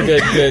should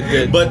have. Good,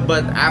 good.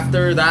 But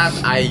after that,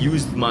 I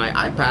used my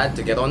iPad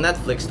to get on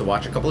Netflix to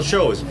watch a couple of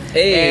shows.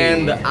 Hey.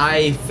 And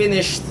I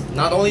finished.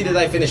 Not only did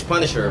I finish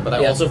Punisher, but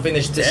I Yeah. also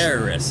finished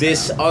Terrorist.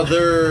 this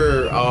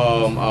other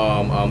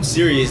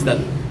series that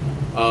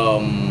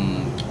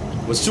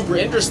was super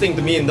interesting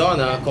to me and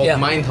Donna called Yeah.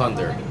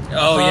 Mindhunter.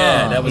 Oh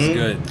yeah, that was Mhm.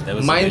 good. That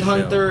was a good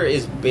Mindhunter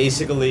is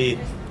basically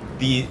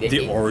show.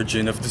 The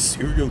origin of the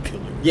serial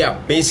killer. yeah,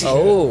 basically.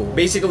 Oh.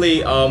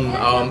 Basically,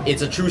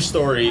 it's a true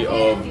story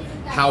of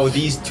how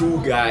these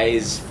two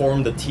guys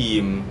formed a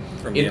team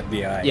From the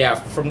FBI. Yeah,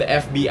 from the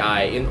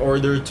FBI in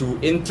order to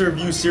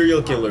interview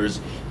serial killers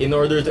in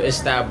order to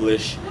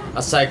establish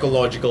a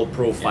psychological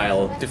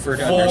profile To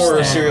further for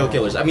understand. serial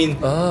killers. I mean,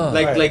 Oh.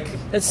 like Right. like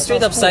That's That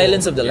straight up sounds cool.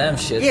 Silence of the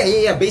Lambs shit.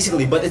 yeah,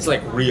 basically, but it's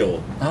like real.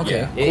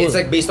 Okay. Yeah. It's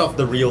like based off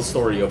the real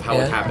story of how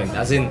it Yeah. happened.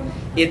 As in,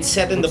 it's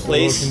set in the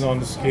place. Lotion on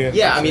the skin.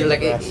 Yeah, I mean, like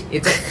That's-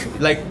 it's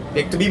like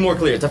to be more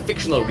clear, it's a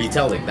fictional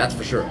retelling. That's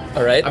for sure.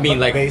 All right. I mean,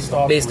 like based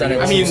off based on real-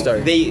 a I mean, true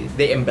story.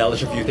 they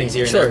embellish a few things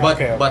here and Sure. there, but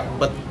Okay, okay.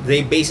 but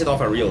they base it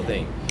off a real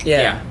thing.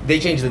 Yeah. they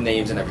change the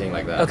names and everything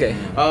like that. Okay.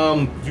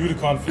 due to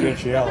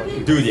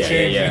confidentiality. Dude, yeah,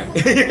 Change yeah.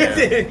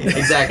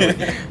 Exactly.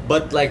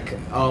 But like,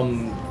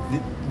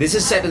 this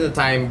is set in a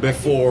time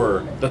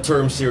before the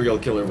term serial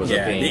killer was a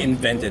Yeah, thing. they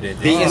invented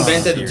it. They in this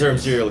invented the term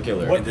series. serial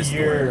killer. What this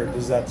year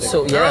does that take?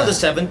 So Around yeah. the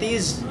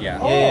 70s. Yeah.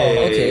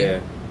 Oh, okay.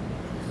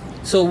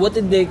 So what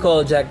did they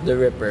call Jack the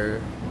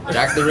Ripper?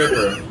 Jack the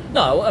Ripper.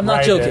 No, I'm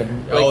not Raiden. joking.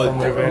 Oh, from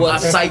Revenge. a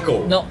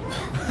psycho. No.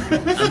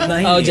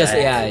 A Oh, just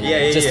yeah,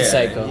 Yeah, just a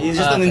psycho. He's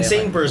just Ah, an okay,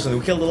 insane okay. person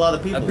who killed a lot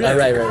of people. Ah,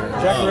 right.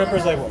 Jack the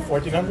Ripper's like what,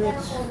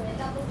 1400s?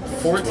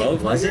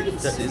 14 was it?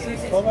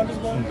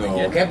 1200s? back? No,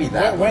 it can't be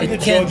that. When It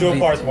did can't JoJo be.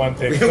 Part 1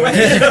 take?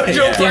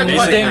 Joe Ding,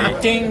 Part ding,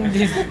 one. ding,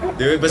 ding.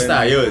 Dude,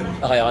 basta yun.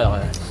 Okay.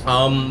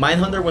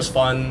 Mindhunter was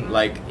fun.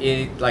 Like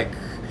it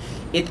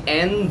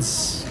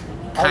ends.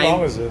 How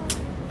long is it?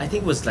 I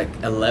think it was like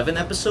 11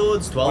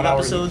 episodes, 12 1 hour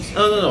episodes. each?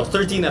 No,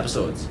 13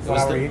 episodes. It 1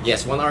 was hour each?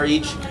 Yes, 1 hour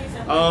each.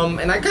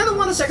 And I kind of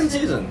want a second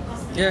season.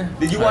 Yeah.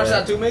 Did you watch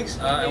that too, Mix?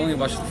 I only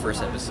watched the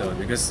first episode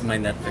because my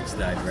Netflix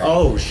died. Right.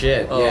 Oh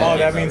shit! Oh. Yeah. Oh,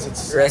 that means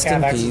it's Rest I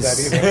can't in access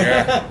peace. that either.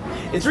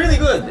 Yeah. It's really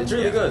good. It's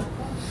really good.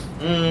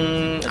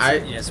 Yeah, I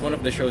it's one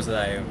of the shows that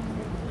I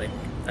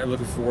I'm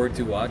looking forward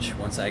to watch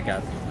once I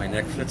got my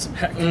Netflix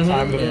back.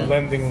 Time to Yeah.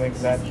 lending link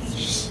that.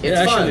 It's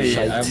Actually,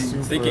 fun. I'm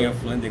Super- thinking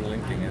of lending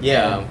linking it.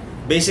 Yeah.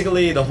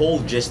 Basically, the whole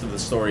gist of the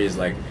story is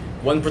like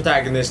one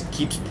protagonist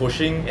keeps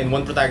pushing, and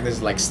one protagonist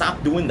is like,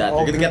 "Stop doing that! Oh,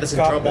 You're gonna get good us in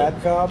cop, trouble."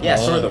 bad cop? Yeah,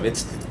 Oh. sort of.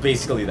 It's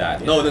basically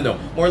that. No,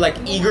 more like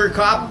eager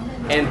cop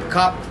and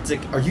cop. It's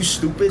like, are you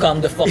stupid? Calm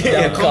the fuck Yeah,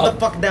 down, calm cop. the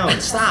fuck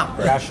down. Stop.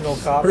 Rational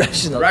cop.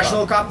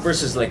 Rational cop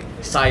versus like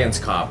science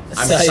cop.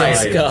 I'm a Science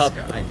scientist.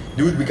 cop.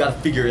 Dude, we gotta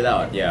figure it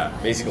out. Yeah,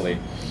 basically.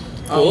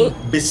 Cool.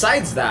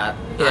 Besides that,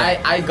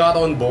 Yeah. I got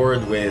on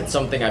board with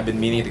something I've been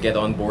meaning to get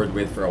on board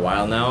with for a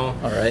while now.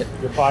 All right.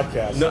 Your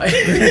podcast. No.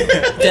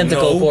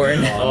 Tentacle porn.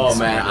 Oh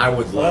man, I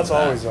would Well, love that's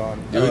that. always on.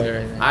 Dude, Oh,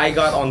 right. I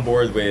got on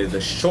board with the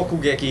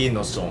Shokugeki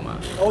no Soma.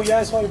 Oh yeah,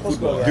 I saw you post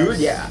about that. Dude,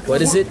 yeah.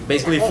 What is it?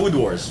 Basically, Food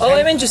Wars. Oh,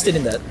 I'm interested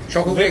in that.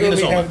 Shokugeki no Literally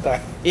Soma. hentai.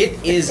 It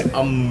is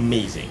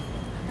amazing.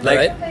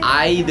 Like, Alright.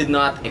 I did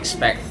not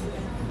expect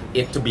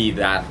it to be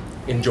that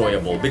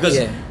enjoyable because.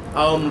 Yeah.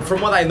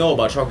 From what I know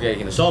about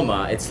Shokugeki no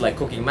Soma, it's like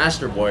Cooking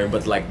Master Boy,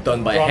 but like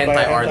done by a Drawn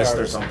by hentai a hentai artist or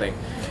artist. something.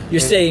 You're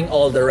saying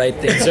all the right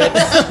things, right?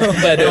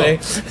 By the way.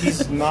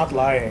 He's not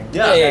lying.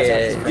 Yeah, Yeah, that's yeah,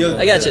 actually- yeah.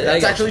 I got you, I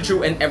That's got actually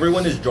true, and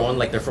everyone is drawn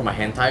like they're from a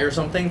hentai or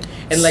something,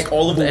 and like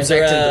all of the Boobs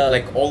effects are, and uh,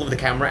 like all of the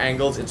camera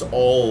angles, it's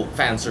all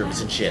fan service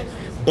and shit.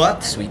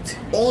 But Sweet.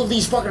 all of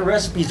these fucking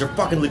recipes are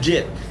fucking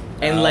legit,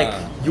 and like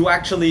you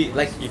actually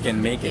like You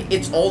can make it.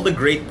 it's all the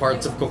great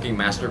parts of Cooking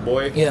Master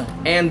Boy. Yeah.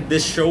 And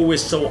this show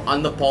is so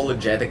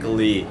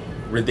unapologetically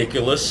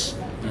ridiculous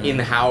in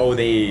how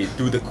they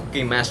do the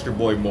Cooking Master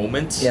Boy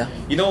moments. Yeah.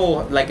 You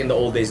know, like in the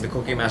old days, the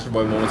Cooking Master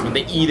Boy moments when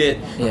they eat it,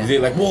 Yeah. they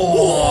like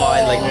whoa,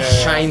 and like Yeah.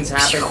 shines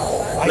happen.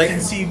 I Like,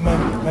 can see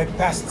my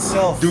past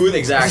self. dude,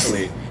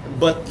 exactly.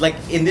 But like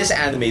in this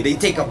anime, they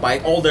take a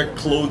bite, all their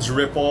clothes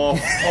rip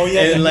off. Oh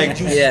yeah, and the like meat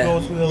juices Yeah. go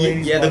through the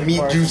ladies' yeah, the body meat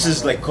parts.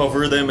 juices like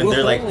cover them, and Whoa.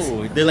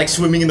 they're like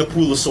swimming in the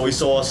pool of soy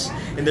sauce,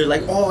 and they're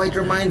like, oh, it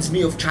reminds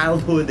me of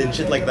childhood and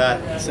shit like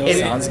that. So And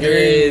sounds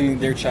during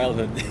their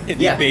childhood, they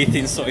Yeah. bathe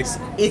in soy sauce.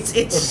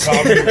 It's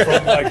coming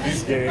from like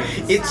these games.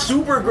 it's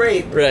super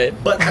great, Right.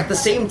 But at the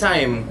same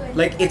time,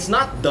 like it's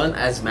not done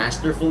as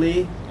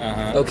masterfully,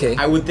 Uh-huh. Okay.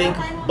 I would think,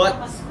 but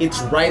it's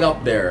right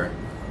up there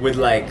with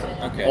like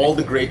Okay. all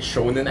the great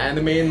shonen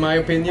anime in my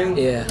opinion.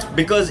 Yeah.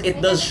 Because it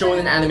does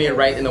shonen anime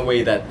right in a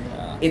way that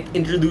it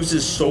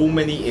introduces so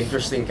many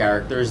interesting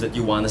characters that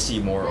you want to see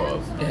more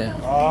of. Yeah.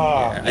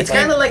 Ah, It's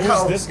kind of like who's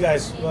how this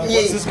guy's. What's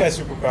Yeah, this guy's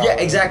superpower? Yeah,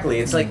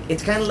 exactly. It's like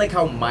it's kind of like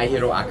how My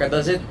Hero Aka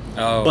does it,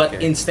 Oh, but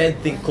okay. instead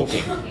think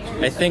cooking.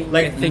 I think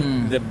Like-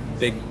 the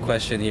big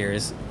question here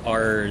is: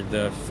 are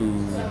the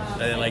food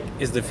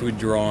is the food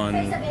drawn?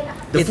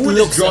 The It food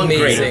looks is drawn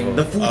amazing.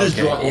 great. The food is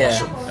Okay. drawn Yeah.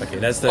 awesome. Okay,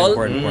 that's the All-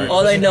 important part.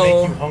 all Does I it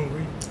know- Make you hungry?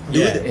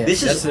 Dude, Yeah.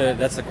 this is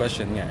that's the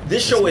question. Yeah. this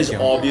show Let's is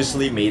make it-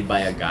 obviously made by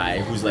a guy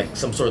who's like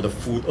some sort of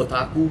food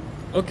otaku.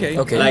 Okay.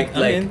 Okay. Like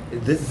I'm like in.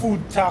 this. Food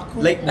taco.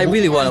 Like I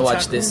really want to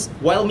watch this.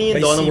 While me and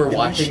By Donna were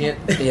Steve watching it,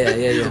 Yeah,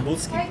 yeah,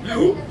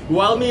 yeah.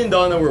 while me and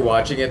Donna were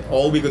watching it,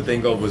 all we could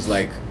think of was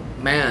like,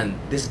 man,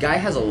 this guy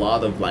has a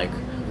lot of like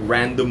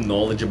random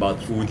knowledge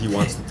about food he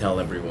wants to tell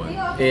everyone.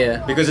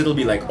 Yeah. Because it'll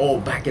be like, oh,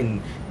 back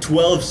in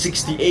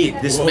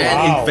 1268, this Whoa, man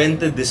wow.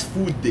 invented this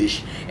food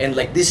dish, and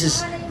like this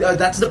is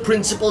that's the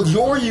principle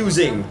you're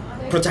using,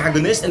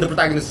 protagonist. And the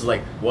protagonist is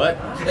like, what?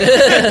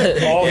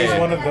 Oh, he's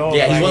one of those.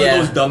 Yeah, he's like, one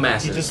Yeah. of those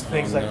dumbasses. He just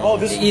thinks like, oh,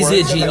 this He's a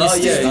works. And genius. like, Oh,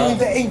 he's yeah. doing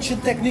the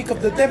ancient technique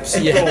of the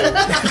Dempsey Yeah.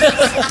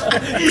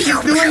 roll. He's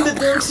doing the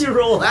Dempsey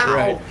roll. How?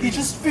 Right. He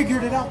just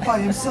figured it out by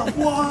himself.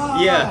 Wow.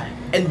 Yeah,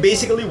 and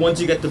basically once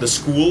you get to the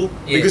school,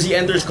 Yeah. because he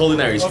enters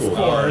culinary Of school.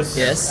 course.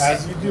 Yes.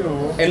 As you do.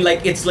 And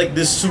like it's like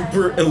this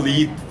super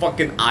elite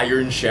fucking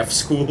Iron Chef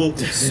school. But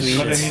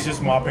then he's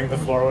just mopping the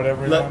floor with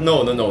everyone.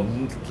 No.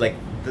 Like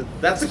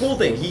that's the cool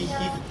thing.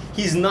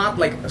 He's not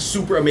like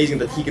super amazing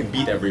that he can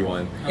beat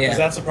everyone. Because Yeah.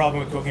 that's the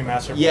problem with Cooking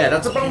Master Boy. Yeah,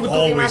 that's the problem with He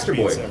Cooking always Master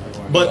Boy. beats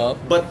everyone.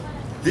 But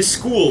this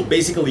school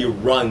basically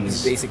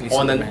runs Basically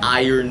on an Superman.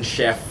 Iron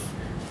Chef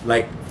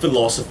like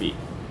philosophy.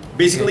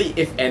 Basically,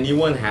 if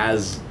anyone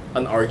has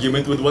an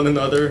argument with one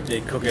another,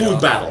 They cook it food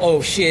off. battle.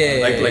 Oh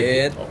shit.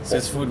 So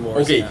it's food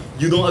wars. Okay, now.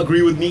 you don't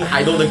agree with me,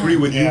 I don't agree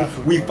with you. Yeah.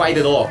 We fight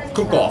it off.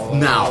 Cook off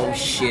now. Oh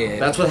shit.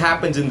 That's what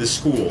happens in the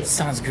school.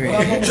 Sounds great.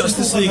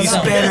 Justice League is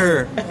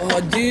better. Oh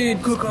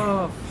dude. Cook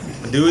off.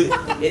 Dude,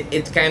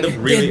 it's kind of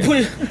really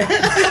Deadpool.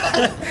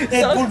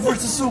 Deadpool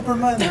versus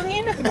Superman.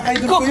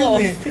 Idol Cook ko yun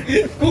off.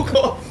 eh. cook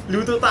off.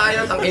 Luto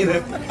tayo,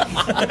 tangina.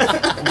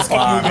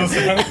 Noodles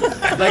lang.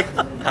 Like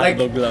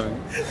Hotdog lang.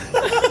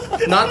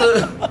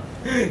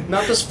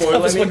 not to spoil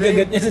Tapos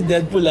pagkagat anything. niya sa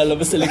Deadpool,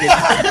 lalabas sa likod.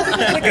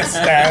 Like a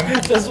stand.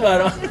 Tapos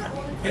parang,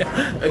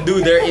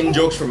 Dude, they're in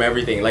jokes from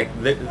everything. Like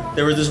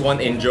there was this one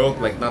in joke,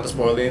 like not to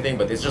spoil anything,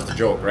 but it's just a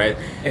joke, right?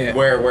 Yeah.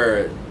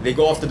 Where they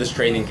go off to this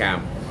training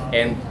camp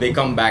and they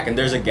come back and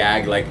there's a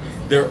gag like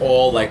they're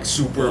all like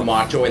super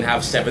macho and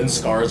have 7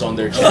 scars on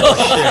their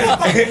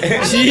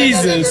chest.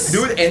 Jesus.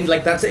 Dude, and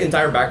like that's the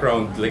entire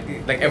background. Like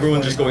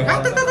everyone's just going.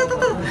 "Ah, da, da, da,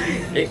 da."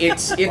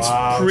 It's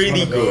Wow, pretty it's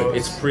one of good. those.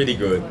 It's pretty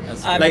good.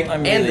 I'm really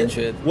and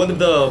into it. one of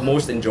the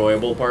most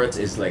enjoyable parts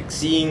is like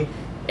seeing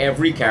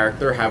every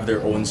character have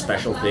their own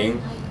special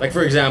thing. Like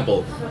for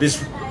example,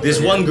 this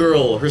one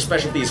girl, her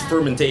specialty is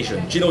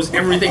fermentation. She knows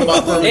everything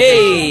about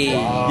fermentation.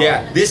 Hey.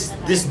 Yeah,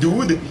 this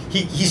dude,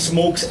 he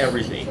smokes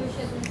everything.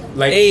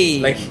 Like Hey.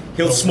 like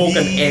he'll smoke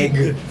an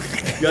egg.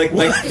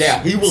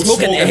 Yeah, he will Smoke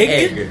smoke, an an egg?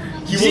 egg.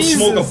 He will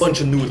smoke a Jesus. bunch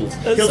of noodles.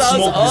 That He'll sounds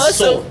smoke awesome. his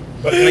soul.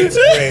 But it's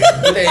great.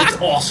 But it's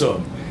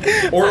awesome.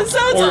 Or, That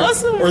sounds or,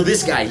 awesome. Or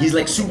this guy, he's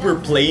like super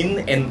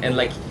plain and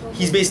like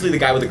he's basically the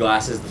guy with the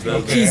glasses.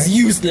 He's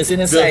useless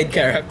in a The- side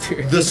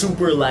character. The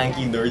super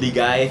lanky nerdy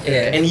guy,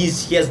 Yeah. and he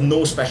has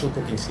no special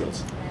cooking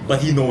skills, but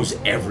he knows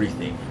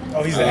everything.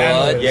 Oh, he's an What?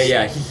 analyst.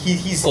 Yeah,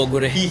 he's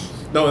Kogure.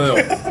 no.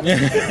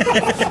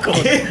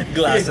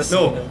 Glasses.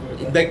 No,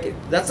 like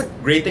that's the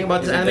great thing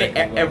about this Is it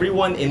anime. that-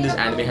 Everyone in this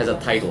anime has a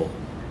title.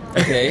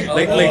 Okay.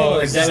 like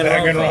Is this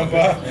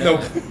Danganronpa? no,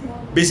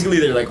 basically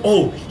they're like,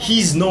 oh,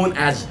 he's known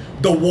as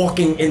the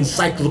walking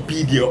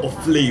encyclopedia of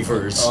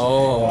flavors.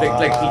 Oh.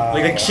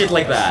 Like shit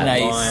like that.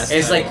 Nice. And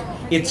it's like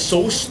it's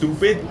so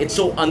stupid. It's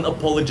so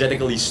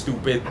unapologetically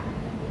stupid,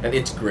 and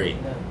it's great.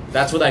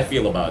 That's what I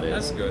feel about it.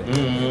 That's good.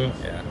 Mhm.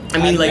 Yeah. I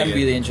mean, I'm like,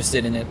 really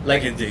interested in it. I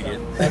like can dig it.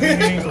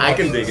 I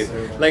can dig it.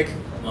 Like,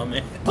 Oh,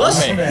 man.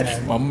 plus,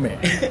 My man.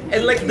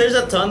 and like, there's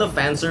a ton of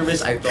fan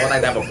service I thought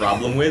I'd have a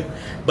problem with,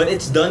 but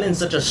it's done in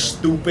such a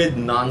stupid,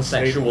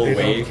 non-sexual They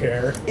way. don't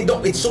care.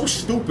 It's so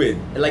stupid.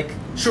 Like,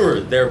 sure,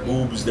 there are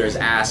boobs, there's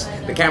ass,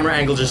 the camera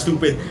angles are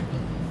stupid,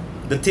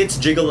 the tits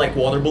jiggle like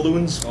water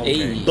balloons,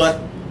 Hey. but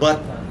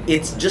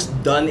it's just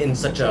done in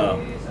such a,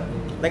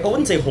 like, I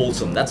wouldn't say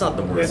wholesome. That's not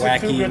the word. Is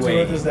it too Wacky way.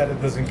 gratuitous that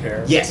it doesn't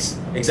care? Yes,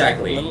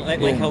 exactly.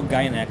 Like how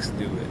Gainax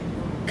do it.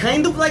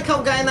 Kind of like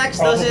how Gainax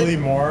does Probably it.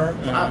 more.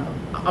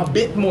 A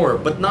bit more,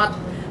 but not.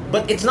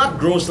 But it's not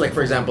gross. Like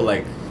for example,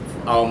 like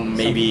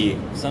maybe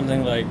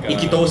Something like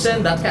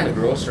Ikitosen. That's kind of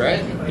gross,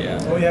 right? Yeah.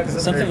 Oh, yeah, 'cause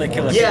it's something very like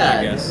Kill forced. la Kill,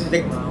 I Yeah, guess.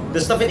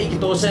 the stuff in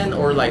Ikitosen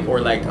or like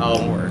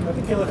I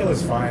think Kill la Kill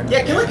is fine.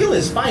 yeah, Kill la Kill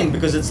is fine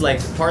because it's like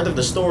part of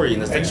the story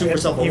and it's like And- super and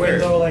self-aware. Even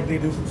though like they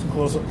do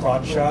close-up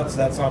crotch shots,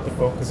 that's not the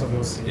focus of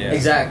those scenes. Yeah.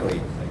 Exactly.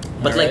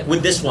 But like Alright.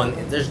 with this one,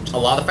 there's a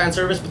lot of fan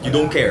service, but you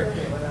don't care.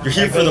 You're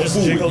here Like, for they'll the just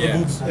food, jiggle the Yeah.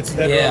 boobs. It's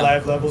Dead or Yeah.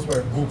 Alive levels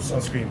where boobs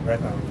on screen right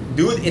now.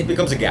 dude. It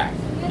becomes a gag.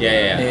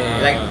 Yeah.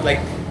 Yeah. Like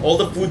all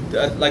the food,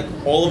 like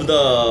all of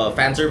the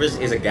fan service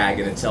is a gag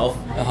in itself.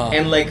 Uh-huh.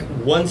 And like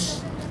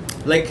once,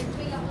 like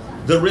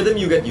the rhythm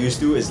you get used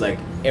to is like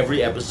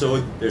every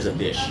episode there's a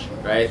dish,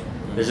 right?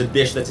 There's a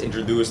dish that's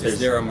introduced. Is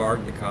there a Mark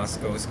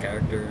Dacascos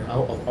character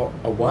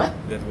a what?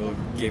 that will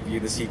give you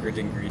the secret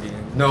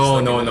ingredient? No,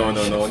 Stuck no, in no, the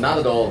no, dish? no, not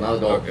at all, not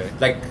at all. Okay.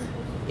 Like,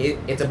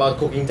 it's about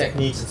cooking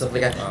techniques and stuff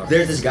like that. Okay.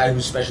 There's this guy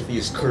whose specialty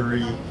is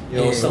curry, you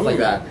know, Yeah. stuff like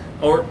that.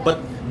 Or, but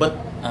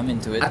I'm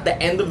into it. at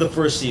the end of the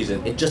first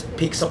season, it just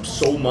picks up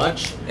so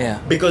much. Yeah.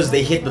 Because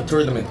they hit the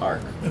tournament arc.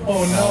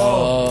 Oh no!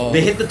 Oh.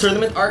 They hit the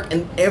tournament arc,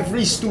 and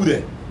every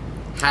student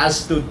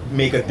has to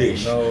make a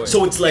dish. No.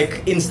 So it's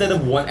like instead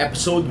of one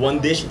episode, one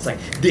dish, it's like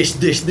dish.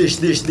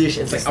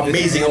 It's like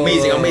amazing.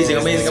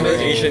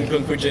 Asian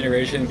Kung Fu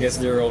Generation gets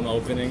their own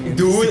opening.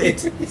 Dude,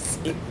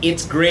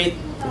 it's great.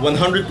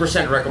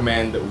 100%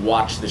 recommend.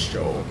 Watch the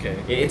show. Okay.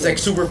 It's like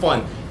super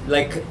fun.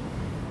 Like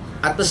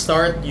at the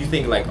start, you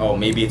think like, oh,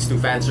 maybe it's too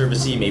fan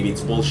servicey, maybe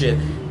it's bullshit,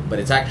 but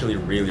it's actually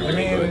really, I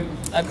really good.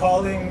 mean,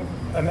 calling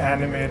an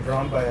anime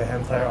drawn by a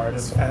hentai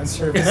artist fan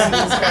service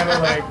is kind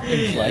of like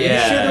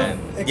Yeah,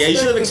 you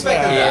should have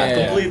expected that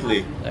Yeah.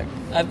 completely. Like,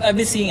 I've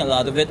been seeing a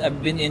lot of it.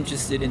 I've been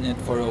interested in it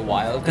for a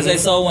while because I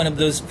saw one of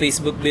those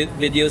Facebook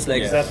videos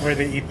like. Is that where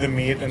they eat the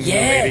meat and Yeah.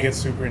 the lady gets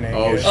super naked?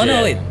 Oh, Oh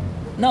no! shit. Wait,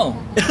 no.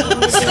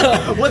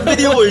 So, What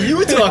video are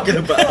you talking No,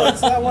 about?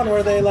 it's that one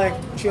where they like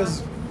she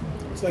has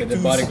it's like The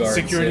two bodyguards,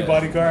 security yeah.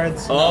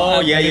 bodyguards.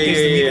 Oh yeah, And they taste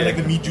the meat and yeah. like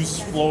the meat juice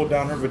flow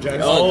down her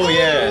vagina. Oh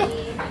yeah.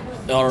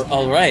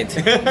 all right.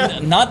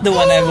 Not the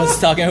one I was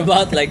talking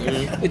about. Like,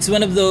 it's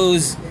one of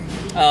those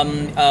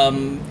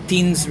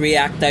teens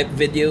react type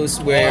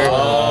videos where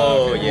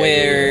Oh, yeah,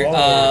 where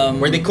yeah.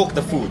 Where they cook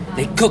the food.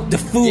 they cook the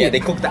food. Yeah, they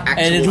cook the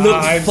actual. and it food.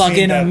 looks I've seen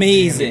fucking that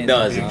amazing. It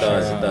does. It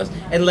does.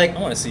 And like, I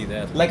want to see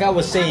that. like I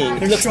was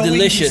saying, It looks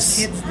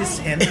delicious. This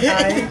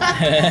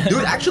hentai.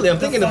 dude. Actually, I'm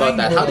thinking about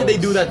that. How did they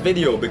do that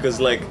video? Because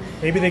like,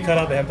 Maybe they cut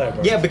out the hentai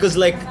part. yeah, because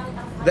like.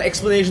 The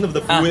explanation of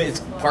the food Ah. is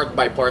part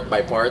by part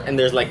by part, and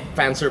there's like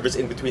fan service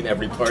in between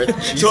every part.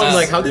 So I'm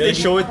like, how did they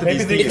show it to Maybe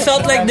these they- It things?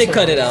 felt like they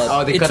cut it out.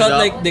 Oh, they it cut felt it out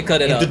like they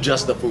cut it into out.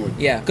 just the food.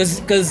 Yeah,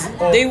 because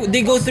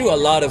they go through a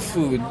lot of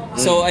food.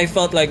 So I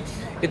felt like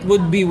it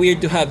would be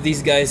weird to have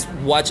these guys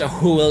watch a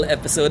whole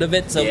episode of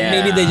it. So Yeah.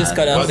 maybe they just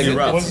cut out Must the be good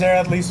rough. Was bits. there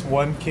at least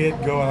one kid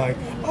going like,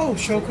 "Oh,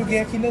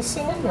 Shokugeki no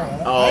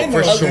Soma"? Oh, I know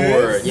for this."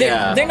 sure.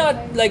 Yeah. They're not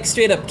like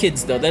straight up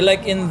kids though. They're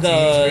like in the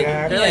Teens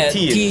react. They're like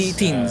teens.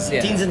 teens.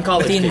 Yeah. Teens and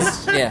college teens.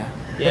 kids. Yeah.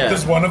 Yeah.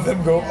 Does one of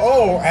them go,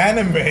 "Oh,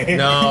 anime"?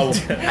 No,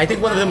 I think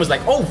one of them was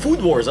like, "Oh,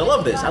 Food Wars! I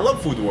love this. I love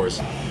Food Wars,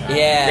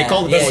 Yeah. They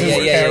call it yeah, the yeah,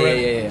 super yeah, parent.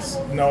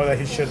 yeah, yeah. Know that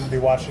he shouldn't be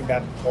watching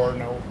that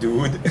porno.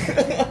 dude."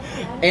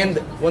 And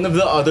one of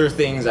the other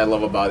things I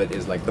love about it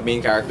is like the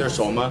main character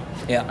Soma.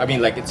 Yeah. I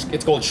mean, like it's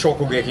called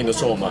Shokugeki no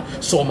Soma.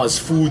 Soma's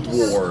Food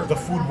War. The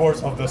food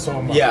wars of the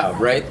Soma. Yeah,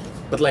 right.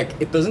 but like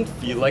it doesn't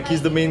feel like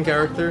he's the main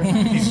character.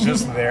 He's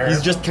just there.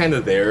 He's just kind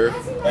of there.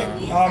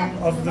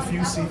 Of the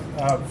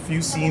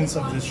few scenes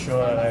of this show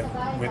that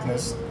I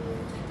witnessed,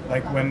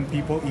 like when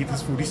people eat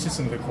his food, he's just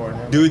in the corner.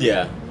 Dude,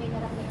 yeah.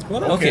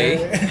 Okay.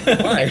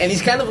 And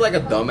he's kind of like a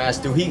dumbass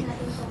too.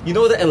 You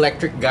know the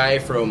electric guy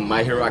from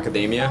My Hero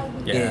Academia?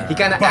 Yeah. He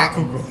kind of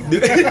Bakugo.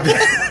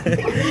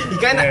 he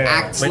kind of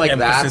acts like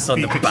that, emphasis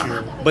on the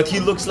Pikachu. but he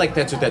looks like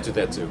Tetsu.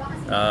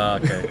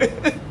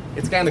 Okay.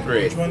 It's kind of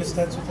great. Which one is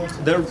that?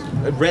 Supposed The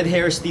red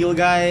hair steel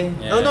guy.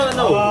 Yeah.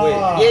 No.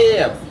 Ah. Wait.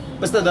 Yeah.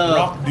 Basta the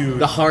Rock dude.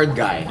 the hard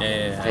guy.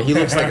 Yeah. He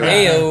looks like that.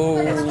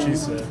 Heyo. That's what she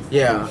said.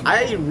 Yeah,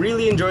 I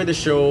really enjoyed the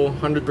show.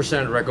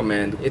 100%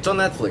 recommend. It's on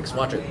Netflix.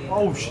 Watch it.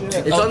 Oh shit.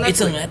 It's on Netflix.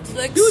 It's on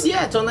Netflix? Dude,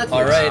 yeah, it's on Netflix.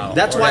 Alright.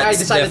 That's why I That's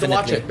decided to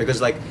watch definitely- it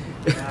because like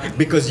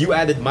because you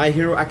added My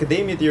Hero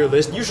Academia to your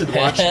list, you should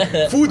watch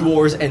Food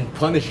Wars and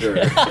Punisher.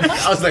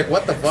 I was like,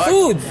 what the fuck?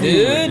 Food,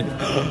 dude.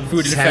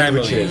 Food and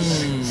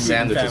Sandwiches. family.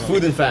 Sandwiches.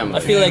 Food and family. I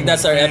feel like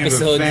that's our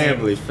episode.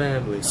 Family.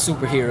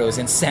 Superheroes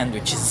and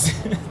sandwiches.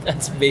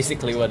 That's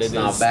basically what it is.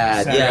 Not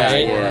bad.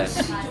 Right?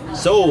 Yeah.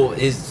 So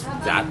is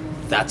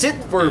that's it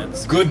for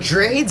Good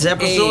Trades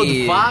episode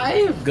Hey,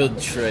 5? Good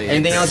trade.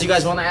 Anything else you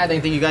guys want to add?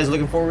 Anything you guys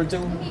looking forward to?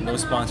 No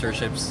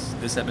sponsorships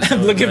this episode.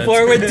 I'm looking but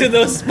forward to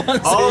those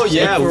sponsors. Oh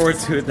yeah, Look forward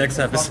to it next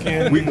episode.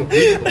 Fucking- we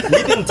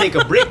didn't take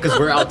a break because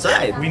we're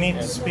outside. We need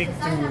to speak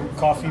to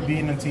Coffee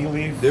Bean and Tea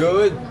Leaf.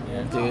 Dude,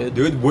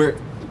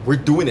 we're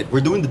doing it.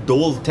 We're doing the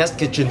Dole test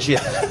kitchen shit,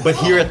 but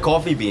here at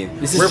Coffee Bean.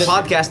 This is We're the-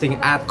 podcasting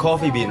at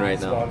Coffee Bean right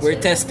now. We're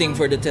testing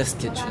for the test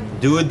kitchen.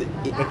 Dude,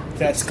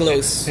 That's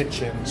close.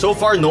 Kitchen. so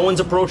far no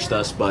one's approached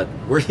us, but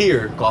we're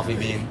here, Coffee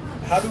Bean.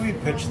 How do we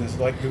pitch this?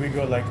 Like, do we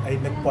go like, ay,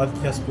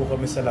 nag-podcast po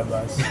kami sa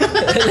labas?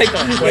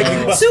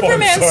 like,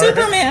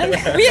 Superman,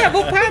 we have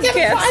a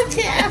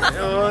podcast.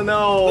 Oh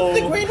no.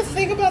 greatest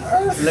thing about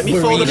Earth. Let me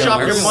We're Photoshop reading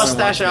your ours.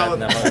 mustache I out.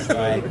 wanna watch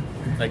that now,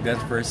 like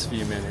that first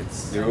few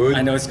minutes. Dude.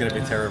 I know it's gonna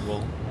be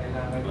terrible.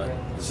 But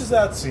It's just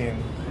that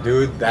scene.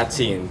 Dude, that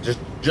scene.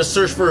 Just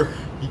search for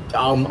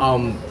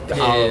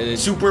Yeah.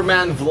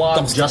 Superman vlog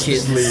Talks to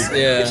Justice kids.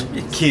 League.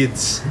 Yeah.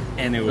 Kids.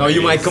 anyway. No,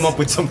 you might come up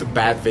with some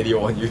bad video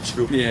on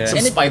YouTube. Yeah. Some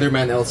And it-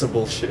 Spider-Man Elsa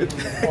bullshit.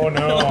 Oh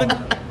no.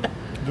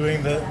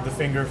 Doing the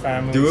finger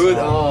family. Dude,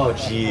 song. oh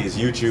jeez,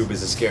 YouTube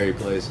is a scary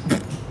place.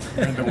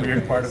 And the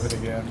weird part of it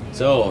again.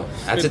 So,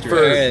 that's Good it for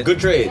trade. Good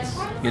Trades.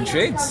 Good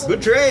trades.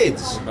 Good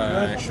Trades.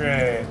 Bye. Good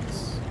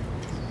trades.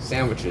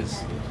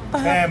 Sandwiches.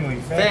 Family.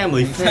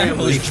 Family.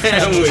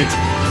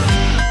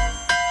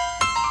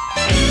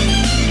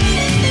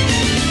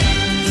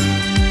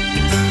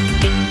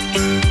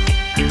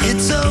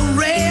 It's a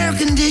rare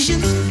condition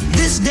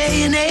this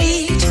day and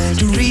age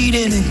to read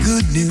any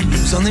good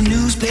news on the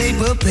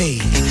newspaper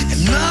page.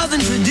 And love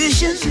and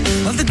tradition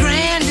of the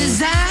grand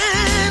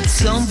design,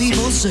 some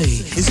people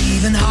say, is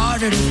even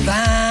harder to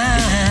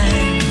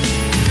find.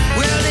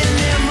 Well, then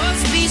there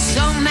must be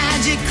some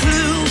magic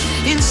clue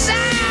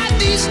inside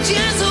these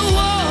gentle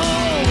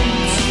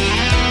walls.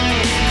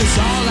 'Cause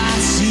all I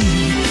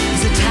see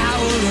is a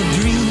tower of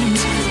dreams,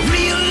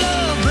 real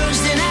love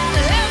bursting out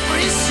of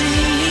every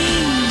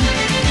scene.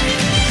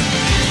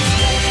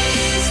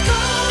 Days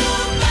go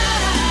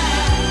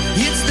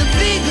by. It's the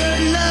bigger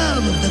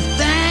love of the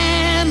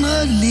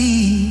family.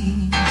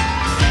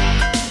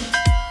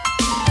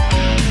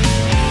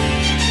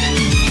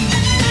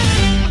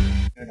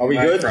 Are we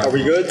good? Are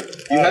we good?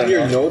 You have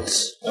your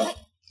notes?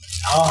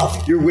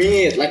 Oh, you're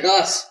winging it like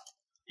us.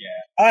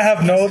 I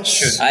have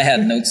notes. I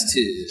had notes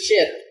too.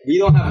 Shit, we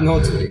don't have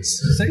notes.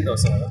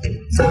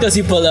 Because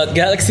you pull out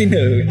Galaxy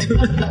Note.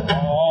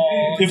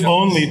 If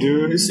only,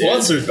 dude.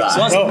 Sponsored by.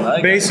 No,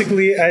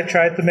 basically, I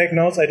tried to make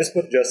notes. I just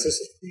put Justice.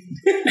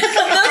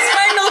 That's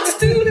my notes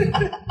too.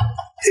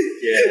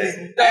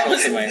 Yeah. That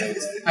was my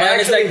notes. Mine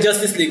is like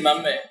Justice League,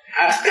 mame.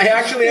 I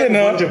actually have You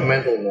know. a bunch of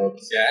mental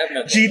notes. Yeah, I have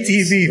nothing.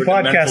 GTV We're the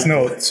podcast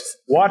mental- notes.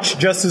 Watch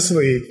Justice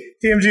League.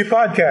 TMG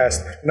podcast.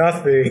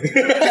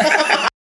 Nothing.